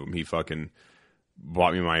was one of them. He fucking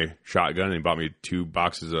bought me my shotgun, and he bought me 2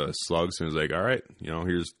 boxes of slugs, and was like, all right,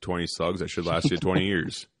 here's 20 slugs that should last you 20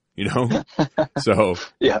 years, So,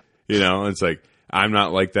 yeah, it's like, I'm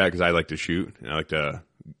not like that, because I like to shoot, and I like to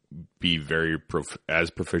be very as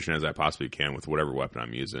proficient as I possibly can with whatever weapon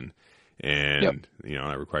I'm using. And,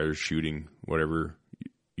 that requires shooting whatever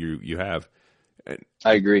you have. And,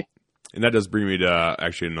 I agree. And that does bring me to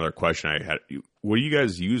actually another question I had. What do you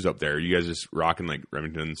guys use up there? Are you guys just rocking like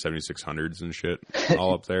Remington 7600s and shit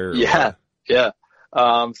all up there? Yeah.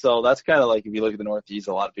 So that's kind of like, if you look at the Northeast,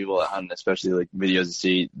 a lot of people that hunt, especially like videos you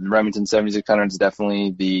see, the Remington 7600 is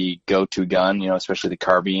definitely the go-to gun, especially the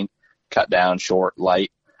carbine, cut down, short,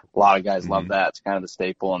 light. A lot of guys love that. It's kind of the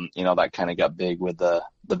staple, and that kind of got big with the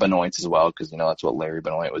Benoits as well, because that's what Larry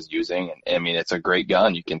Benoit was using. And I mean, it's a great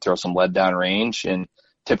gun. You can throw some lead down range, and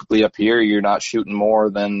typically up here you're not shooting more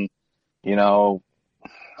than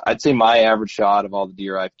I'd say my average shot of all the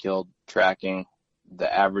deer I've killed tracking,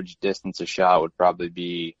 the average distance of shot would probably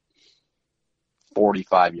be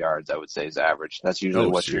 45 yards, I would say is average. That's usually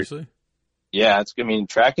what seriously? Yeah, I mean,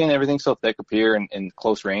 tracking, everything's so thick up here in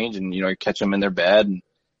close range, and, you catch them in their bed, and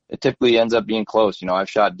it typically ends up being close. I've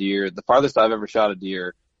shot deer. The farthest I've ever shot a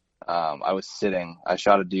deer, I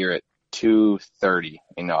shot a deer at 2:30.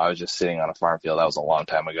 I was just sitting on a farm field. That was a long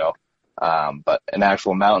time ago. But in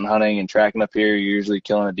actual mountain hunting and tracking up here, you're usually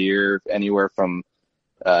killing a deer anywhere from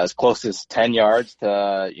as close as 10 yards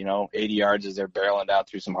to, 80 yards as they're barreling down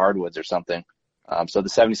through some hardwoods or something. So the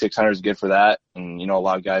 7600 is good for that. And, a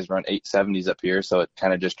lot of guys run 870s up here. So it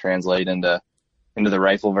kind of just translates into the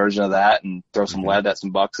rifle version of that, and throw some lead at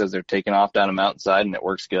some bucks as they're taking off down a mountainside, and it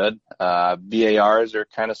works good. BARs are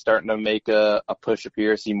kind of starting to make a push up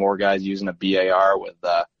here. See more guys using a BAR with,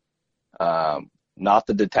 not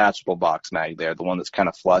the detachable box mag there, the one that's kind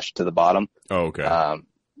of flush to the bottom. Oh, okay.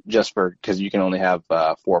 Just because you can only have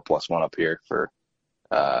 4+1 up here for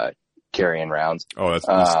carrying rounds. Oh, that's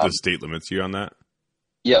the state limits you on that?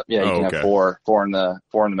 Yep. Yeah, you can have four in the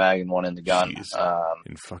mag and one in the gun.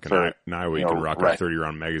 In fucking Iowa, you can rock a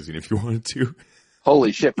 30-round magazine if you wanted to.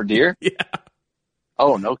 Holy shit, for deer? Yeah.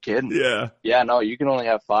 Oh, no kidding. Yeah. Yeah, no, you can only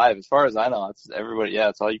have 5. As far as I know, it's everybody. Yeah,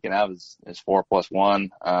 it's all you can have is 4+1.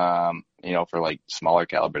 For like smaller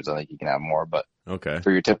calibers, I think you can have more. But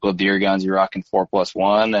for your typical deer guns, you're rocking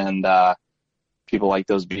 4+1, and people like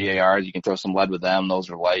those BARs. You can throw some lead with them. Those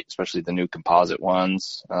are light, especially the new composite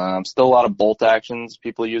ones. Still a lot of bolt actions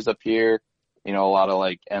people use up here. A lot of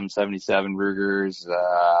like M77 Rugers,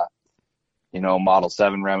 Model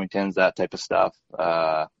 7 Remingtons, that type of stuff.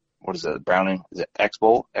 What is it? Browning? Is it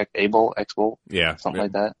X-Bolt? X-Bolt? Yeah. Something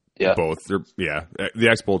like that. Yeah. Both. The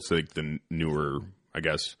X-Bolt's like the newer, I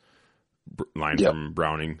guess, line from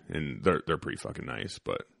Browning, and they're pretty fucking nice,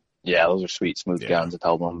 but. Yeah, those are sweet, smooth guns. I've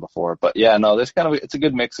held one before. But yeah, no, it's a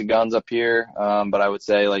good mix of guns up here. But I would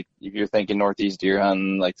say, like, if you're thinking Northeast deer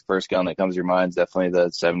hunting, like, the first gun that comes to your mind is definitely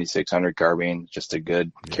the 7600 carbine. Just a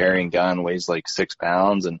good carrying gun, weighs like 6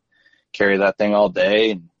 pounds, and carry that thing all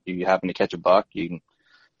day. And if you happen to catch a buck, you can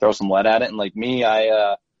throw some lead at it. And like me,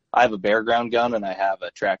 I have a bare ground gun and I have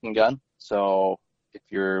a tracking gun. So if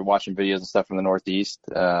you're watching videos and stuff from the Northeast,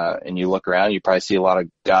 and you look around, you probably see a lot of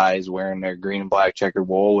guys wearing their green and black checkered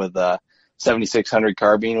wool with a 7600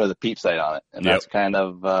 carbine with a peep sight on it. And that's kind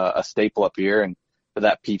of a staple up here. And for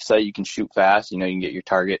that peep sight, you can shoot fast. You can get your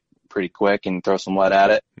target pretty quick and throw some lead at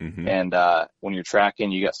it. Mm-hmm. And when you're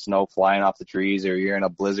tracking, you got snow flying off the trees, or you're in a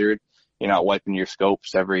blizzard, you're not wiping your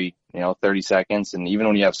scopes every 30 seconds. And even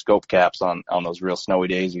when you have scope caps on those real snowy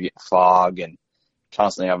days, you get fog and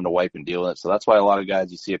constantly having to wipe and deal with it. So that's why a lot of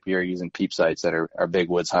guys you see up here are using peep sights that are big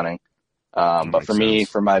woods hunting. But for me,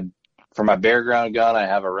 for my bare ground gun, I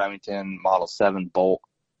have a Remington Model 7 Bolt.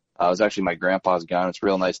 It was actually my grandpa's gun. It's a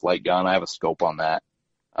real nice light gun. I have a scope on that.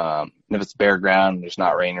 And if it's bare ground, there's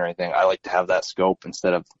not rain or anything, I like to have that scope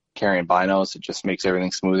instead of carrying binos. It just makes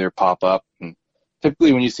everything smoother, pop up. And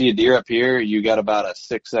typically when you see a deer up here, you got about a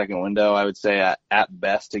 6-second window, I would say, at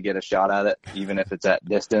best, to get a shot at it, even if it's at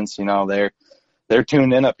distance. They're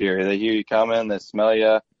tuned in up here. They hear you coming, they smell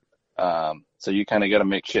you. So you kind of got to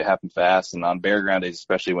make shit happen fast. And on bare ground days,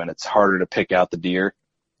 especially when it's harder to pick out the deer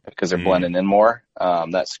because they're blending in more,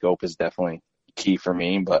 that scope is definitely key for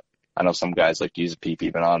me. But I know some guys like to use a peep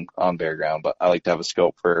even on bare ground, but I like to have a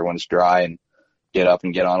scope for when it's dry and get up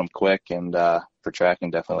and get on them quick. And for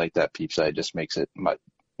tracking, definitely like that peep sight. Just makes it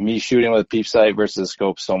me shooting with a peep sight versus a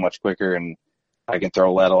scope so much quicker, and I can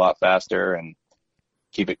throw lead a lot faster and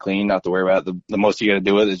keep it clean, not to worry about it. The most you got to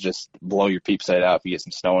do with it is just blow your peep sight out if you get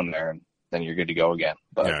some snow in there, and then you're good to go again.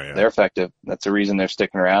 But they're effective. That's the reason they're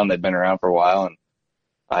sticking around. They've been around for a while, and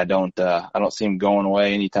I don't see them going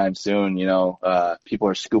away anytime soon. People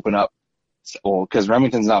are scooping up. Well, because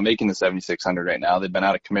Remington's not making the 7600 right now. They've been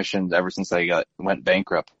out of commission ever since they went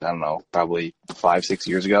bankrupt. I don't know, probably 5-6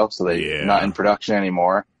 years ago. So they're not in production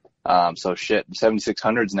anymore. So shit,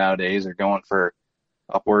 7600s nowadays are going for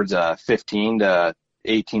upwards of 15 to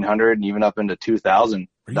 1800 and even up into $2,000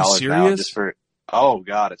 now. Oh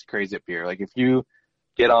God, it's crazy up here. Like if you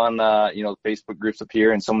get on, Facebook groups up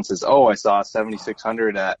here and someone says, "Oh, I saw a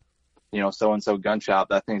 7600 at, so-and-so gun shop,"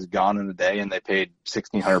 that thing's gone in a day and they paid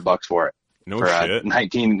 $1,600 for it. No for shit.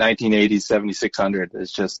 1980s 7600.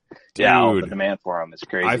 It's just, the demand for them is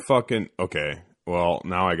crazy. Okay. Well,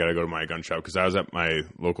 now I got to go to my gun shop because I was at my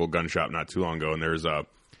local gun shop not too long ago, and there's a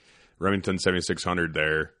Remington 7600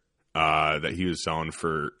 there that he was selling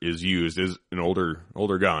is an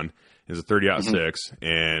older gun. It's a 30-06,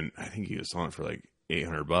 and I think he was selling it for like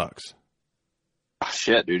 $800. Oh,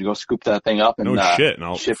 shit, dude, go scoop that thing up and shit, and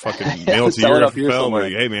I'll fucking mail it to sell your it up here FFL. somewhere.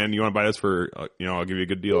 Like, hey man, you want to buy this for? I'll give you a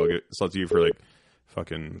good deal. I'll sell it to you for like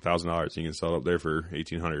fucking $1,000. You can sell it up there for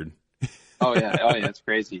 $1,800. Oh yeah, it's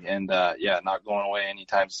crazy, and not going away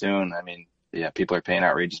anytime soon. I mean, yeah, people are paying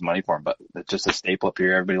outrageous money for them, but it's just a staple up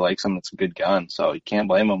here. Everybody likes them. It's a good gun, so you can't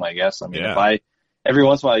blame them, I guess. I mean, every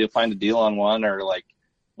once in a while you'll find a deal on one, or like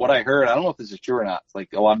what I heard, I don't know if this is true or not. It's like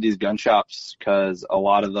a lot of these gun shops, because a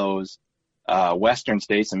lot of those western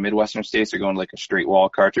states and midwestern states are going to like a straight wall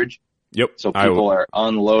cartridge. Yep. So people are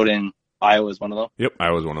unloading. Iowa's one of them. Yep,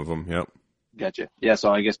 Iowa's one of them. Yep. Gotcha. Yeah,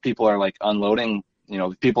 so I guess people are like unloading.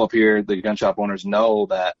 The people up here, the gun shop owners know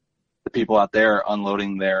that the people out there are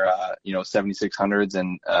unloading their 7600s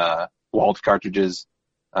and walled cartridges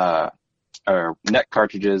or neck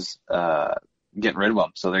cartridges, getting rid of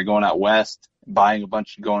them. So they're going out west, buying a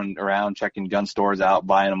bunch, going around checking gun stores out,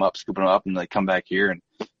 buying them up, scooping them up, and they come back here and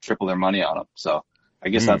triple their money on them. So I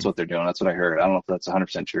guess that's what they're doing. That's what I heard. I don't know if that's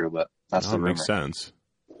 100% true, but that's the rumor. Makes sense.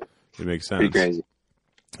 It makes sense. Pretty crazy.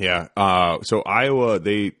 Yeah. So Iowa,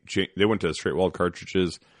 they went to straight walled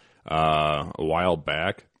cartridges a while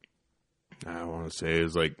back. I want to say it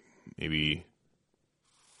was like maybe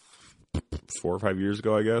 4 or 5 years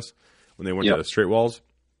ago, I guess, when they went to straight walls.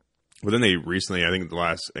 But then they recently, I think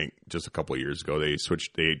just a couple of years ago, they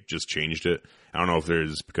just changed it. I don't know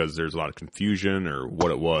if because there's a lot of confusion or what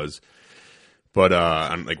it was. But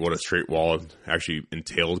on like what a straight wall actually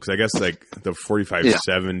entailed, because I guess like the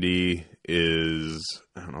 4570 is,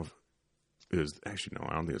 I don't know if it was actually, no,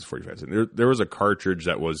 I don't think it was 4570. There was a cartridge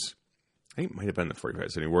that was, I think it might have been the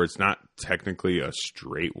 4570, where it's not technically a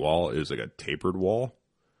straight wall, it was like a tapered wall.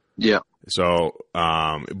 Yeah. So,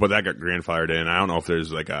 but that got grandfathered in. I don't know if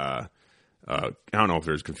there's like I don't know if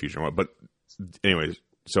there's confusion or what, but anyways,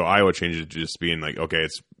 so Iowa changed it to just being like, okay,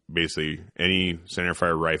 it's basically any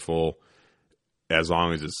centerfire rifle as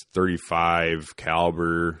long as it's 35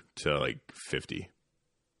 caliber to like 50.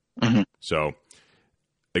 Mm-hmm. So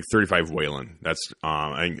like 35 Whalen. That's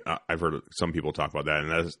I think I've heard some people talk about that,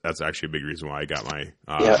 and that's actually a big reason why I got my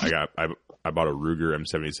I bought a Ruger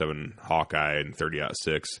M77 Hawkeye in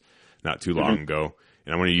 30-06 not too long ago,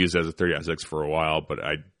 and I'm going to use it as a 30-06 for a while, but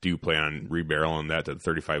I do plan on rebarreling that to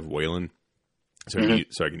 35 Whalen, so I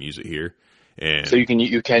can use it here. And so you can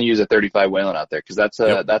use a 35 Whalen out there, because that's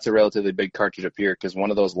a relatively big cartridge up here, because one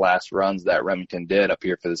of those last runs that Remington did up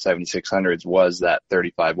here for the 7600s was that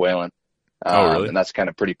 35 Whalen. Oh, really? And that's kind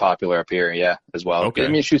of pretty popular up here, as well. Okay. I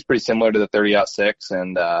mean, it shoots pretty similar to the 30-06,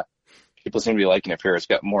 and people seem to be liking it here. It's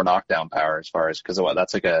got more knockdown power as far as, because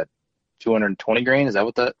that's like a 220 grain. Is that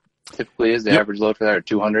what that typically is? The average load for that, or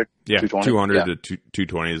 200? Yeah, 200 to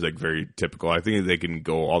 220 is like very typical. I think they can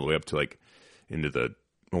go all the way up to like into the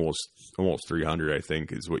almost 300, I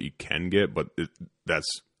think, is what you can get, but that's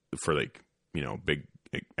for like, big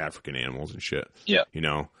African animals and shit. Yeah.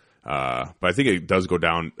 But I think it does go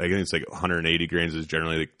down. I think it's like 180 grains is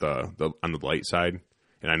generally like the on the light side,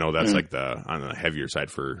 and I know that's like on the heavier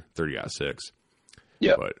side for 30-06.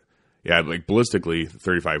 Yeah. But yeah, like ballistically,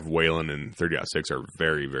 35 Whalen and 30-06 are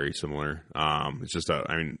very, very similar. It's just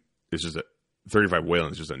a 35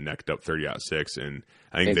 Whalen is just a necked up 30-06, and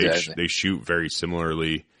I think they shoot very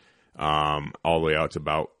similarly, all the way out to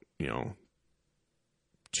about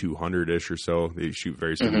 200-ish or so. They shoot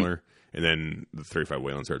very similar. And then the 35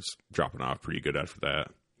 Whalen starts dropping off pretty good after that.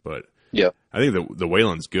 But I think the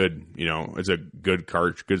Whalen's good. It's a good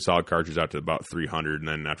solid cartridge out to about 300. And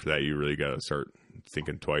then after that, you really got to start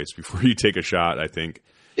thinking twice before you take a shot, I think.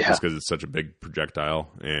 Yeah. Just because it's such a big projectile,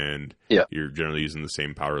 and you're generally using the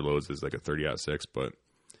same powder loads as like a 30-06. But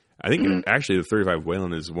I think actually the 35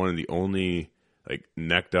 Whalen is one of the only like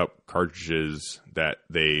necked up cartridges that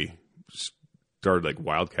they started like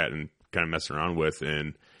wildcat and kind of messing around with,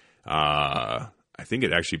 and I think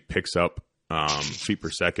it actually picks up feet per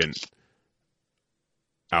second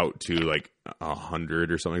out to like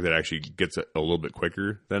 100 or something. That actually gets a little bit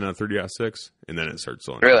quicker than a 30-06, and then it starts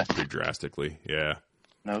slowing down pretty drastically. Yeah.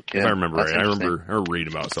 Okay. If I remember right, I remember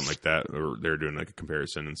reading about something like that, or they're doing like a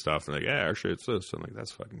comparison and stuff, and like, yeah, actually it's this. I'm like,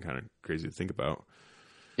 that's fucking kind of crazy to think about.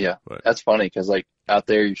 Yeah, but that's funny, because like out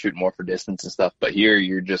there you shoot more for distance and stuff, but here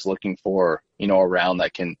you're just looking for a round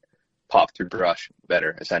that can pop through brush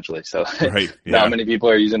better, essentially. So not many people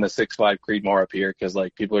are using a 6.5 Creedmoor up here, because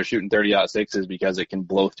like people are shooting 30-06s because it can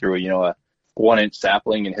blow through a 1-inch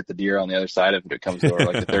sapling and hit the deer on the other side of it. It comes to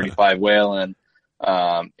like the 35 Whalen,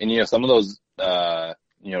 and some of those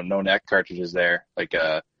no neck cartridges there, like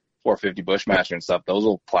 450 Bushmaster and stuff, those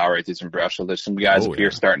will plow right through some brush. So there's some guys up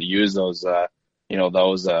here starting to use those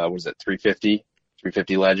was it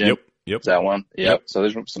 350 Legend? Yep. Is that one? Yep. So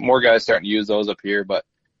there's some more guys starting to use those up here, but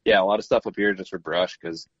Yeah, a lot of stuff up here just for brush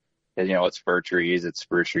because, it's fir trees, it's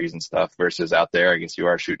spruce trees and stuff versus out there, I guess you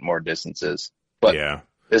are shooting more distances. But Yeah.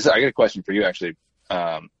 I got a question for you, actually.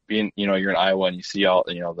 Being, you're in Iowa and you see all,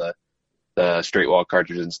 the straight wall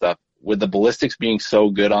cartridges and stuff. With the ballistics being so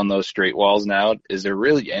good on those straight walls now, is there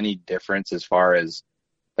really any difference as far as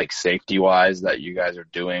like safety wise that you guys are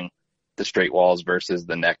doing the straight walls versus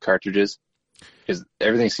the neck cartridges? Because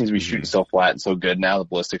everything seems to be shooting so flat and so good now. The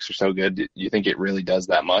ballistics are so good. Do you think it really does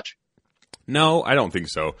that much? No, I don't think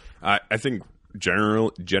so. I think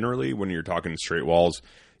generally when you're talking straight walls,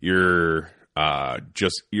 you're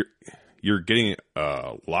getting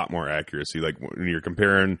a lot more accuracy. Like when you're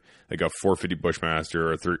comparing like a 450 Bushmaster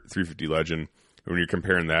or a 350 Legend, when you're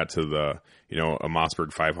comparing that to the, a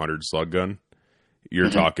Mossberg 500 slug gun, you're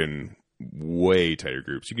talking way tighter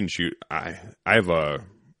groups. You can shoot. I have a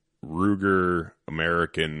Ruger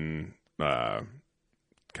American kind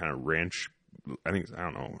of ranch. I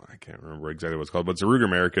don't know. I can't remember exactly what it's called, but it's a Ruger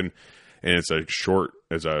American, and it's a shorter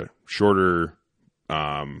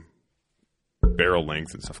barrel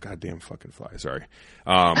length and stuff. Goddamn fucking fly. Sorry.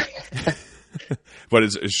 But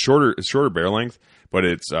it's shorter barrel length, but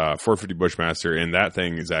it's 450 Bushmaster, and that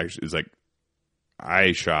thing is like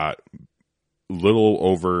I shot little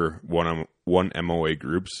over one MOA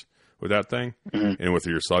groups with that thing, and with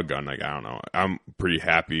your slug gun, like I don't know, I'm pretty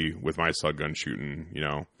happy with my slug gun shooting,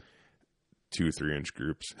 2-3 inch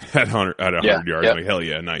groups at 100 yards. Yep. Like hell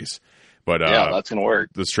yeah, nice. But that's gonna work.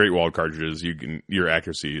 The straight walled cartridges, your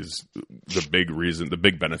accuracy is the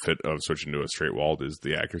big benefit of switching to a straight walled is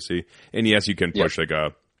the accuracy. And yes, you can push like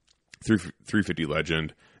a 350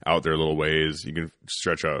 Legend out there a little ways. You can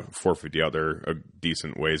stretch a 450 out there a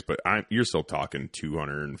decent ways, but you're still talking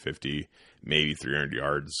 250, maybe 300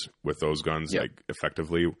 yards with those guns, like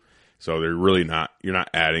effectively. So they're really you're not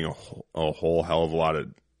adding a whole hell of a lot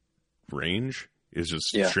of range. It's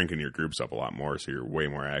just shrinking your groups up a lot more, so you're way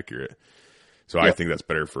more accurate. So I think that's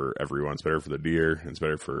better for everyone. It's better for the deer, and it's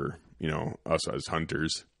better for us as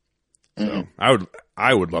hunters. So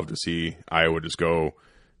I would love to see Iowa just go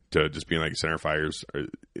to just being like center fires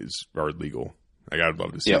are legal. Like I'd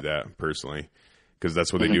love to see that personally, because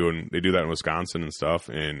that's what they do, and they do that in Wisconsin and stuff,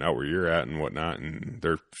 and out where you're at and whatnot, and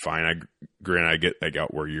they're fine. I get like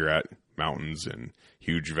out where you're at, mountains and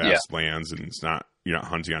huge vast lands, and you're not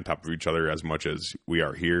hunting on top of each other as much as we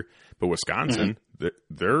are here. But Wisconsin,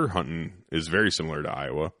 their hunting is very similar to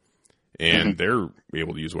Iowa, and they're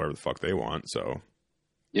able to use whatever the fuck they want. So,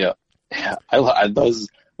 yeah, I those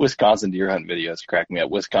Wisconsin deer hunt videos crack me up.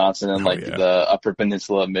 Wisconsin and the Upper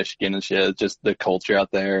Peninsula of Michigan and shit. Just the culture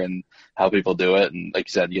out there and how people do it. And like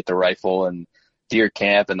you said, you get the rifle and deer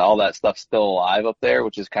camp and all that stuff still alive up there,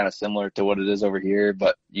 which is kind of similar to what it is over here,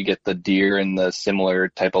 but you get the deer and the similar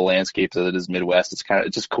type of landscapes that it is Midwest. It's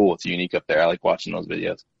just cool. It's unique up there. I like watching those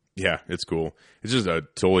videos. Yeah, it's cool. It's just a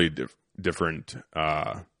totally different,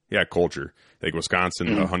 culture. Like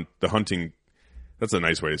Wisconsin, the hunting, that's a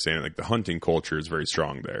nice way of saying it. Like the hunting culture is very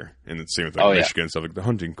strong there. And it's the same with Michigan and stuff. Like the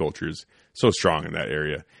hunting culture is so strong in that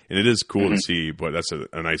area. And it is cool to see, but that's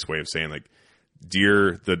a nice way of saying like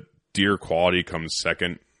the deer quality comes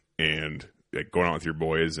second, and like going out with your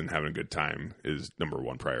boys and having a good time is number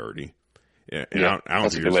one priority. Yeah, and I don't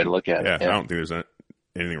that's think a good way to look at it. I don't think there's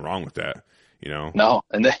anything wrong with that. No,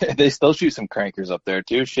 and they still shoot some crankers up there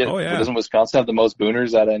too. Shit, doesn't Wisconsin have the most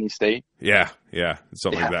booners out of any state? Yeah,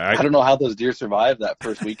 something like that. I don't know how those deer survive that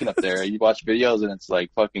first weekend up there. You watch videos and it's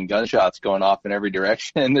like fucking gunshots going off in every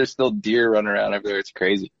direction, and there's still deer running around everywhere. It's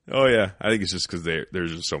crazy. Oh yeah, I think it's just because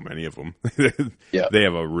there's just so many of them. They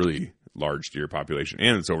have a really large deer population,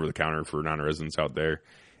 and it's over the counter for non-residents out there.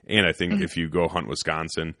 And I think if you go hunt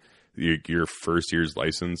Wisconsin, your first year's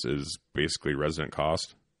license is basically resident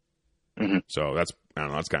cost. So that's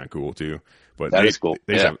kind of cool too. But that is cool.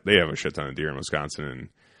 They have a shit ton of deer in Wisconsin,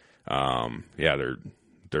 and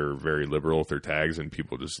they're very liberal with their tags, and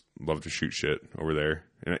people just love to shoot shit over there.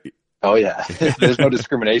 And there's no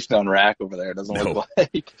discrimination on rack over there. It doesn't look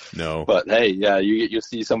like. No. But hey, you'll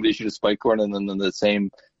see somebody shoot a spike horn, and then the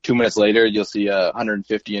same 2 minutes later, you'll see a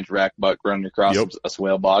 150-inch rack buck running across a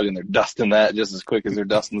swale bog, and they're dusting that just as quick as they're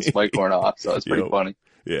dusting the spike horn off. So it's pretty funny.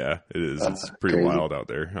 Yeah, it is. It's pretty wild out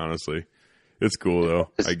there, honestly. It's cool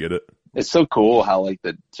though. I get it. It's so cool how like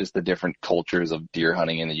the different cultures of deer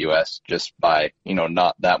hunting in the U.S. just by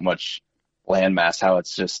not that much landmass, how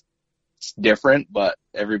it's different, but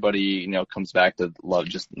everybody comes back to love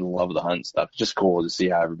of the hunt and stuff. It's just cool to see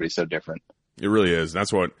how everybody's so different. It really is.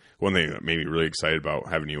 That's one thing that made me really excited about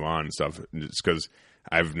having you on and stuff. It's because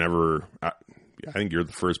I've never. I think you're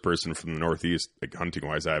the first person from the Northeast, like hunting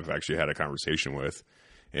wise, I've actually had a conversation with.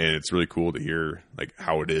 And it's really cool to hear like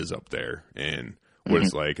how it is up there and what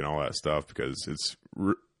it's like and all that stuff, because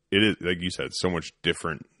it is, like you said, so much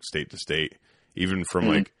different state to state, even from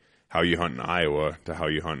like how you hunt in Iowa to how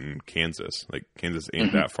you hunt in Kansas. Like Kansas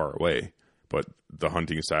ain't that far away, but the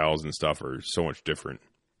hunting styles and stuff are so much different.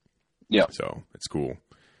 Yeah. So it's cool.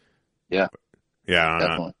 Yeah. Yeah.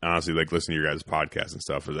 Definitely. Honestly, like listening to your guys' podcast and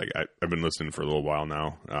stuff is like, I've been listening for a little while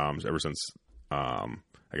now. Ever since,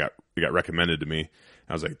 it got recommended to me.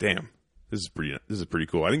 I was like, damn, this is pretty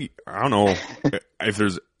cool. I don't know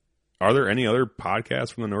if are there any other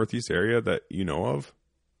podcasts from the Northeast area that you know of?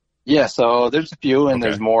 Yeah, so there's a few, and Okay.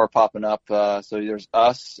 there's more popping up. So there's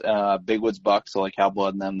us, Big Woods Bucks, so like Hal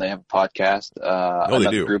Blood and them, they have a podcast.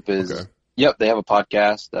 They do? Group is, Okay. Yep, they have a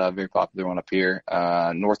podcast, very popular one up here.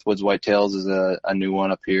 Northwoods Whitetails is a new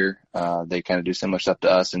one up here. They kind of do similar stuff to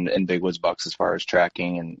us, and Big Woods Bucks as far as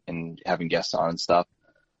tracking and having guests on and stuff.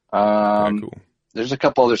 Very cool. There's a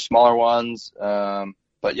couple other smaller ones.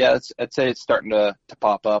 But yeah, I'd say it's starting to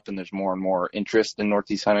pop up, and there's more and more interest in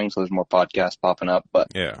Northeast hunting. So there's more podcasts popping up, but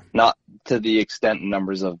Yeah. not to the extent and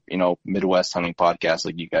numbers of, Midwest hunting podcasts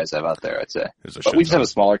like you guys have out there, I'd say. There's a But shit we just have ton. a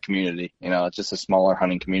smaller community, it's just a smaller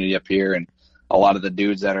hunting community up here. And a lot of the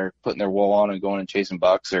dudes that are putting their wool on and going and chasing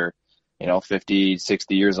bucks are, 50,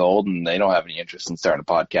 60 years old, and they don't have any interest in starting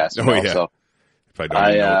a podcast. Oh, yeah. So If I don't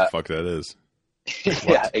even know what the fuck that is.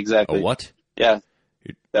 yeah, exactly. A what? Yeah,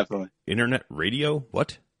 definitely. Internet radio?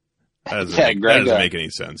 What? That doesn't, Yeah, Greg, that doesn't make any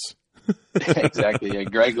sense. Exactly. Yeah,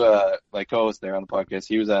 Greg, my co-host there on the podcast,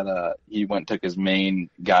 he went and took his main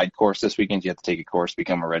guide course this weekend. You have to take a course,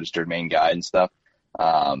 become a registered main guide and stuff.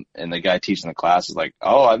 And the guy teaching the class is like,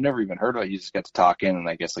 "Oh, I've never even heard of it." You just got to talking, and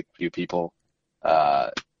I guess like a few people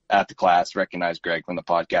at the class recognized Greg from the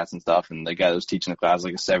podcast and stuff. And the guy that was teaching the class was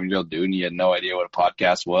like a 7-year-old dude, and he had no idea what a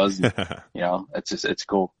podcast was. And, it's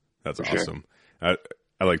cool. That's For sure. awesome.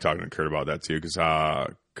 I like talking to Kurt about that too, because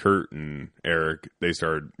Kurt and Eric, they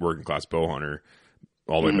started Working Class Bow Hunter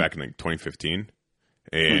all the way back in like 2015,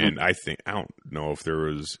 and I don't know if there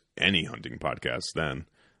was any hunting podcasts then.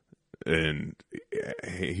 And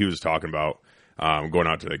he was talking about going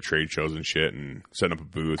out to like trade shows and shit and setting up a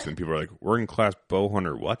booth, and people are like, "Working Class Bow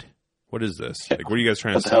Hunter, what? What is this? Like, what are you guys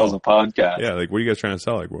trying What to the hell is sell?" a podcast? Yeah, like, what are you guys trying to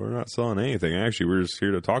sell? Like, we're not selling anything. Actually, we're just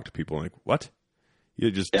here to talk to people. Like, what? You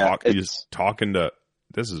just talk. You just talking to.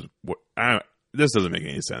 This is what. This doesn't make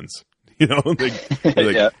any sense. Like,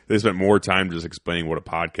 Yeah. They spent more time just explaining what a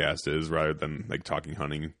podcast is rather than like talking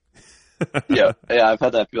hunting. Yeah, I've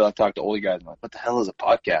had that feel. I've talked to older guys. I'm like, "What the hell is a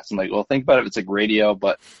podcast?" I'm like, "Well, think about it. It's like radio,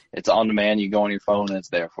 but it's on demand. You go on your phone, and it's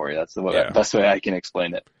there for you." That's the best way I can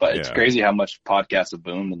explain it. But it's crazy how much podcasts have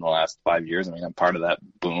boomed in the last 5 years. I mean, I'm part of that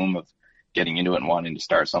boom of getting into it and wanting to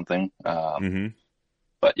start something.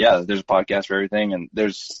 But yeah, there's a podcast for everything, and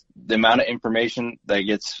there's the amount of information that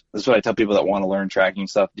gets. That's what I tell people that want to learn tracking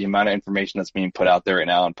stuff. The amount of information that's being put out there right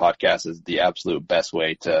now on podcasts is the absolute best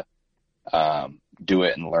way to do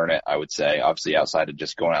it and learn it, I would say. Obviously, outside of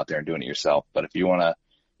just going out there and doing it yourself. But if you want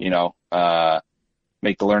to,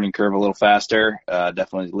 make the learning curve a little faster,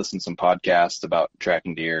 definitely listen to some podcasts about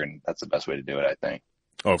tracking deer, and that's the best way to do it, I think.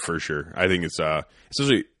 Oh, for sure. I think it's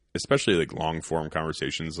especially like long form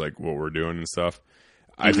conversations like what we're doing and stuff.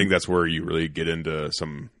 I think that's where you really get into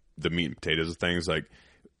the meat and potatoes of things. Like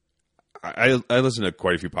I listen to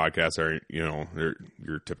quite a few podcasts that are, they're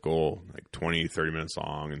your typical like 20, 30 minutes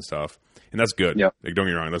long and stuff. And that's good. Yep. Like, don't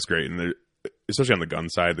get me wrong. That's great. And especially on the gun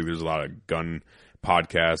side, like there's a lot of gun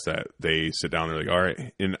podcasts that they sit down. They're like, all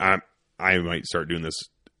right. And I might start doing this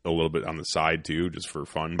a little bit on the side too, just for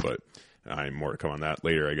fun, but I'm more to come on that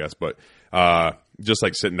later, I guess. But, just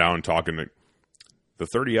like sitting down and talking like the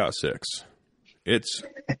 30-06, it's,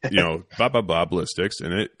 blah, blah, blah ballistics,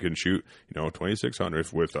 and it can shoot,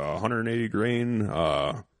 2600 with 180 grain,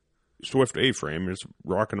 Swift A-frame. It's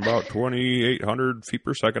rocking about 2,800 feet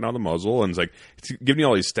per second on the muzzle. And it's giving you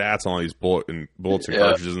all these stats on all these bullets and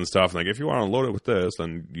cartridges and stuff. And like, if you want to load it with this,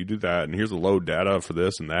 then you do that. And here's the load data for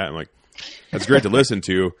this and that. And like, that's great to listen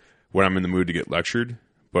to when I'm in the mood to get lectured.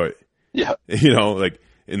 But, like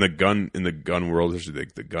in the gun world, especially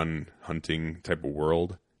like the gun hunting type of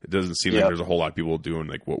world, it doesn't seem like there's a whole lot of people doing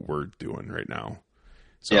like what we're doing right now.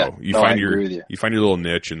 So you find your little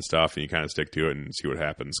niche and stuff, and you kind of stick to it and see what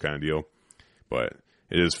happens, kind of deal. But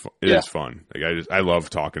it is fun. Like I love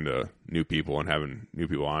talking to new people and having new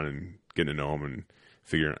people on and getting to know them and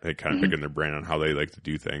figuring, like, kind of picking their brain on how they like to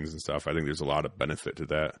do things and stuff. I think there's a lot of benefit to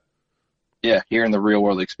that. Yeah, hearing the real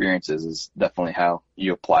world experiences is definitely how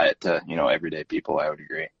you apply it to everyday people. I would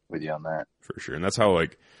agree with you on that for sure, and that's how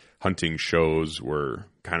like hunting shows were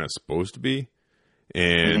kind of supposed to be,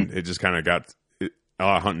 and it just kind of got. A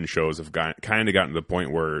lot of hunting shows have kind of gotten to the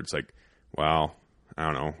point where it's like, wow, I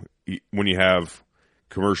don't know. When you have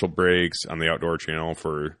commercial breaks on the outdoor channel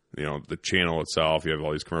for, the channel itself. You have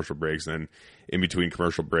all these commercial breaks, and then in between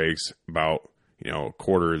commercial breaks, about, a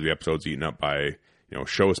quarter of the episode's eaten up by,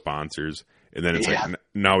 show sponsors. And then it's like,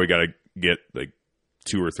 now we got to get like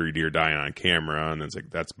 2 or 3 deer dying on camera. And it's like,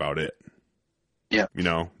 that's about it. Yeah.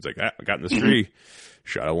 It's like, I got in this tree,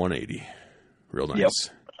 shot a 180. Real nice. Yep.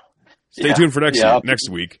 Stay tuned for next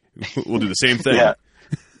week. We'll do the same thing.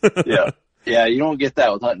 Yeah. You don't get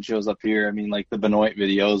that with hunting shows up here. I mean, like the Benoit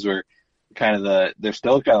videos were they're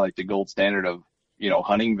still kind of like the gold standard of,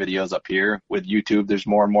 hunting videos up here. With YouTube, there's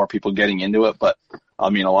more and more people getting into it. But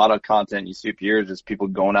I mean, a lot of content you see up here is just people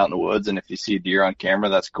going out in the woods. And if you see a deer on camera,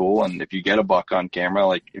 that's cool. And if you get a buck on camera,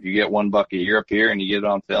 like if you get 1 buck a year up here and you get it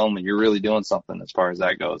on film, and you're really doing something as far as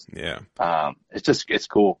that goes. Yeah. It's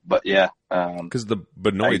cool. But yeah. Because the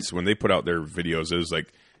Benoits, when they put out their videos, it was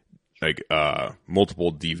like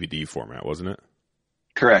multiple DVD format, wasn't it?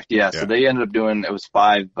 Correct. Yeah. So they ended up doing, it was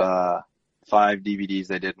 5 DVDs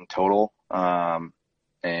they did in total.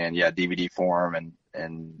 And yeah, DVD form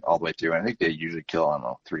and all the way through. And I think they usually kill, I don't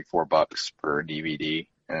know, $3-4 per DVD.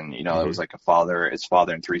 And, it was like it's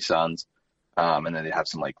father and 3 sons. And then they have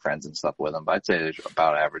some like friends and stuff with them. But I'd say there's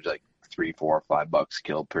about average like $3, $4, $5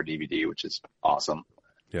 killed per DVD, which is awesome.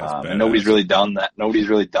 Yeah, and nobody's really done that.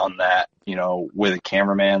 With a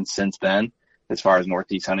cameraman since then. As far as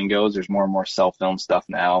Northeast hunting goes, there's more and more self-film stuff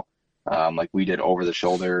now. Like we did over the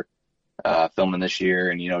shoulder filming this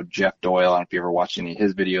year, and Jeff Doyle, I don't know if you ever watched any of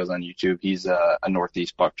his videos on YouTube. He's a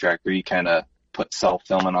Northeast buck tracker. He kind of put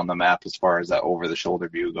self-filming on the map as far as that over the shoulder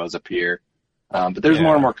view goes up here. But there's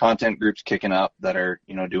more and more content groups kicking up that are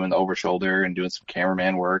doing the over shoulder and doing some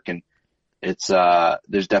cameraman work, and it's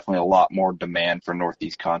there's definitely a lot more demand for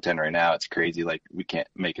Northeast content right now. It's crazy. Like we can't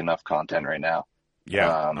make enough content right now. Yeah,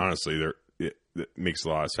 honestly, it makes a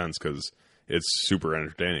lot of sense because it's super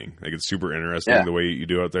entertaining. Like it's super interesting the way you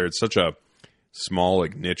do out there. It's such a small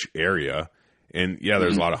like niche area, and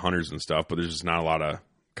there's a lot of hunters and stuff, but there's just not a lot of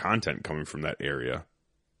content coming from that area.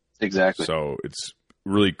 Exactly. So it's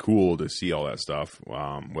really cool to see all that stuff,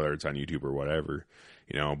 whether it's on YouTube or whatever,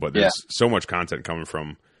 But there's so much content coming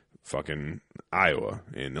from fucking Iowa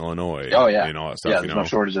and Illinois. And all that stuff. Yeah, there's no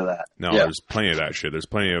shortage of that. No, there's plenty of that shit. There's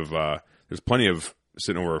plenty of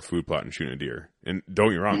sitting over a food plot and shooting a deer. And don't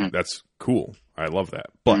get me wrong, that's cool. I love that.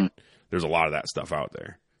 But there's a lot of that stuff out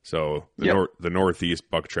there. So the Northeast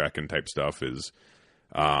buck tracking type stuff is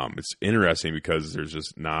it's interesting because there's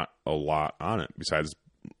just not a lot on it besides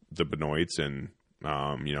the Benoits and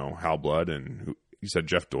Hal Blood and you said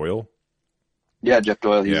Jeff Doyle. Yeah, Jeff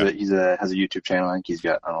Doyle. He has a YouTube channel. I think he's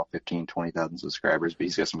got 15,000, 20,000 subscribers, but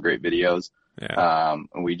he's got some great videos. Yeah.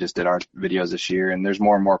 And we just did our videos this year, and there's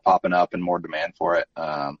more and more popping up and more demand for it.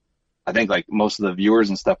 I think like most of the viewers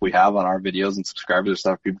and stuff we have on our videos and subscribers are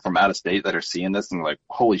stuff people from out of state that are seeing this and like,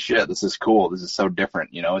 holy shit, this is cool. This is so different.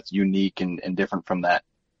 It's unique and different from that,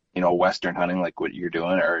 Western hunting, like what you're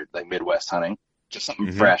doing, or like Midwest hunting. Just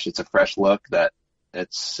something fresh. It's a fresh look that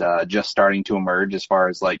it's just starting to emerge as far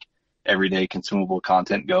as like everyday consumable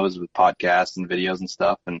content goes with podcasts and videos and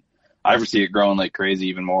stuff. And I foresee it growing like crazy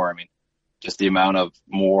even more. I mean, just the amount of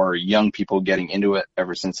more young people getting into it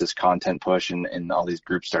ever since this content push and all these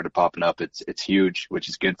groups started popping up. It's huge, which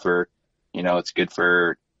is good for, it's good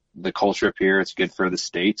for the culture up here. It's good for the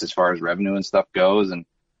states as far as revenue and stuff goes. And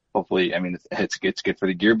hopefully, I mean, it's good for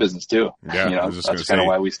the gear business too. Yeah, that's kind of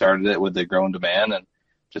why we started it, with the growing demand, and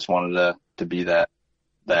just wanted to be that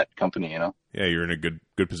company, Yeah, you're in a good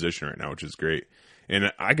position right now, which is great.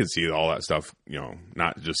 And I can see all that stuff,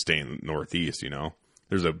 not just staying Northeast,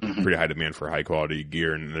 There's a pretty high demand for high quality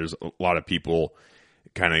gear, and there's a lot of people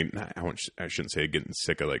kind of, I shouldn't say getting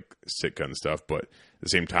sick of like sick gun stuff, but at the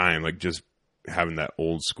same time, like just having that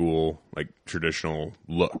old school, like traditional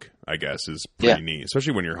look, I guess, is pretty neat,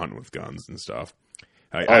 especially when you're hunting with guns and stuff.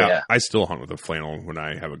 I still hunt with a flannel when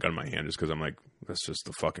I have a gun in my hand, just because I'm like, that's just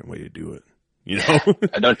the fucking way to do it.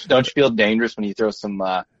 Don't you feel dangerous when you throw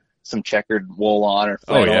some checkered wool on or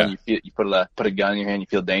flannel and you put a gun in your hand, you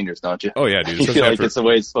feel dangerous, don't you? Oh yeah, dude. You feel like it's the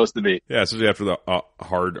way it's supposed to be. Yeah, especially after the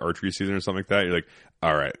hard archery season or something like that. You're like,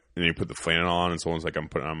 all right. And then you put the flannel on and someone's like, I'm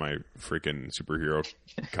putting on my freaking superhero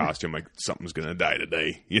costume. Like, something's going to die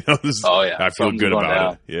today. I feel good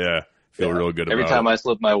about it. Yeah. I feel real good about it. Every time I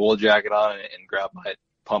slip my wool jacket on and grab my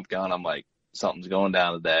pump gun, I'm like, something's going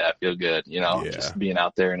down today. I feel good, just being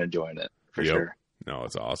out there and enjoying it for sure. No,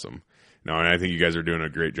 it's awesome. No, and I think you guys are doing a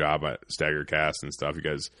great job at StagrCast and stuff. You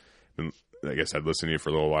guys, like I said, listening to you for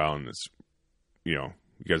a little while, and it's, you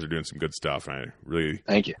guys are doing some good stuff, and I really,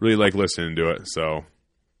 thank you, really like listening to it. So,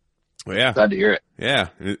 well, yeah, glad to hear it. Yeah.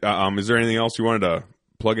 Is there anything else you wanted to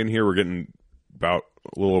plug in here? We're getting about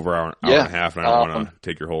a little over an hour and a half, and I don't want to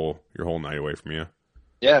take your whole night away from you.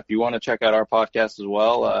 Yeah, if you want to check out our podcast as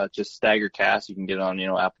well, just StagrCast. You can get it on,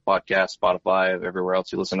 Apple Podcasts, Spotify, everywhere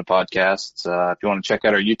else you listen to podcasts. If you want to check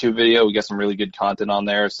out our YouTube video, we got some really good content on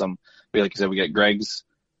there. Like I said, we got Greg's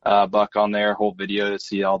buck on there, whole video to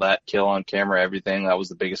see all that kill on camera, everything. That was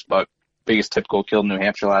the biggest typical kill in New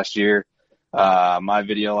Hampshire last year. My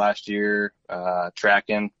video last year,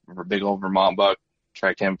 tracking for big old Vermont buck.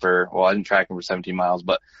 Tracked him I didn't track him for 17 miles,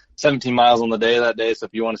 but 17 miles on the day that day. So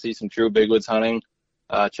if you want to see some true big woods hunting,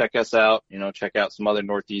 check us out, check out some other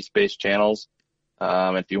Northeast-based channels.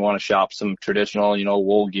 If you want to shop some traditional,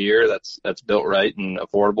 wool gear that's built right and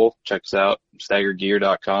affordable, check us out,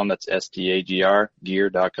 StagrGear.com. That's STAGR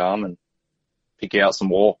gear.com, and pick out some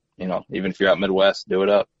wool. Even if you're out Midwest, do it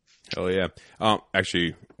up. Hell yeah.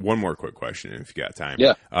 Actually, one more quick question if you got time.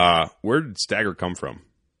 Yeah. Where did Stagger come from?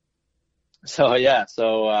 So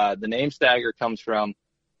the name Stagger comes from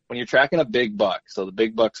when you're tracking a big buck. So the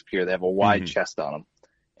big bucks up here, they have a wide chest on them.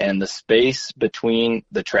 And the space between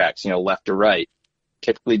the tracks, left to right,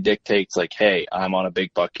 typically dictates like, hey, I'm on a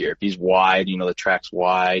big buck here. If he's wide, the track's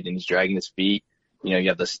wide and he's dragging his feet, you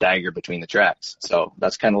have the stagger between the tracks. So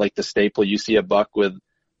that's kind of like the staple. You see a buck with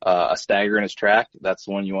a stagger in his track, that's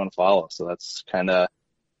the one you want to follow. So that's kind of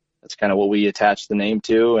what we attach the name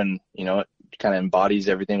to, and it kind of embodies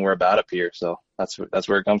everything we're about up here. So that's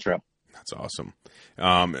where it comes from. That's awesome.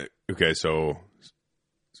 Okay, so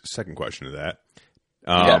second question to that.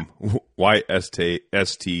 Why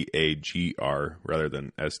STAGR rather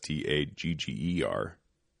than STAGGER?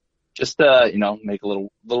 Just make a little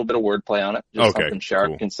bit of wordplay on it. Just something sharp,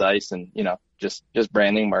 cool, concise, and just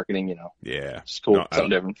branding, marketing. Yeah, just cool, something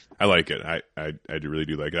different. I like it. I really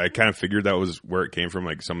do like it. I kind of figured that was where it came from,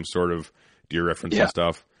 like some sort of deer reference and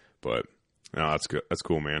stuff. But no, that's good. That's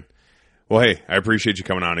cool, man. Well, hey, I appreciate you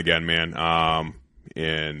coming on again, man.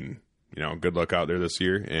 And good luck out there this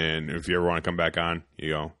year. And if you ever want to come back on,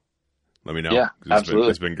 let me know. Yeah, absolutely.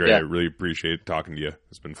 It's been great. Yeah. I really appreciate talking to you.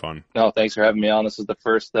 It's been fun. No, thanks for having me on. This is the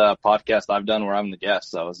first podcast I've done where I'm the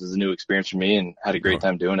guest. So this is a new experience for me, and had a great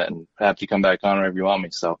time doing it, and happy to come back on whenever you want me.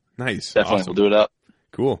 So nice. Definitely. Awesome. We'll do it up.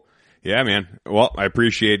 Cool. Yeah, man. Well, I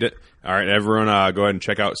appreciate it. All right, everyone, go ahead and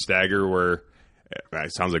check out Stagger, where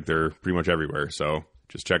it sounds like they're pretty much everywhere. So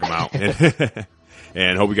just check them out.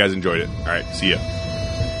 And hope you guys enjoyed it. All right. See ya.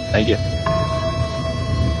 Thank you.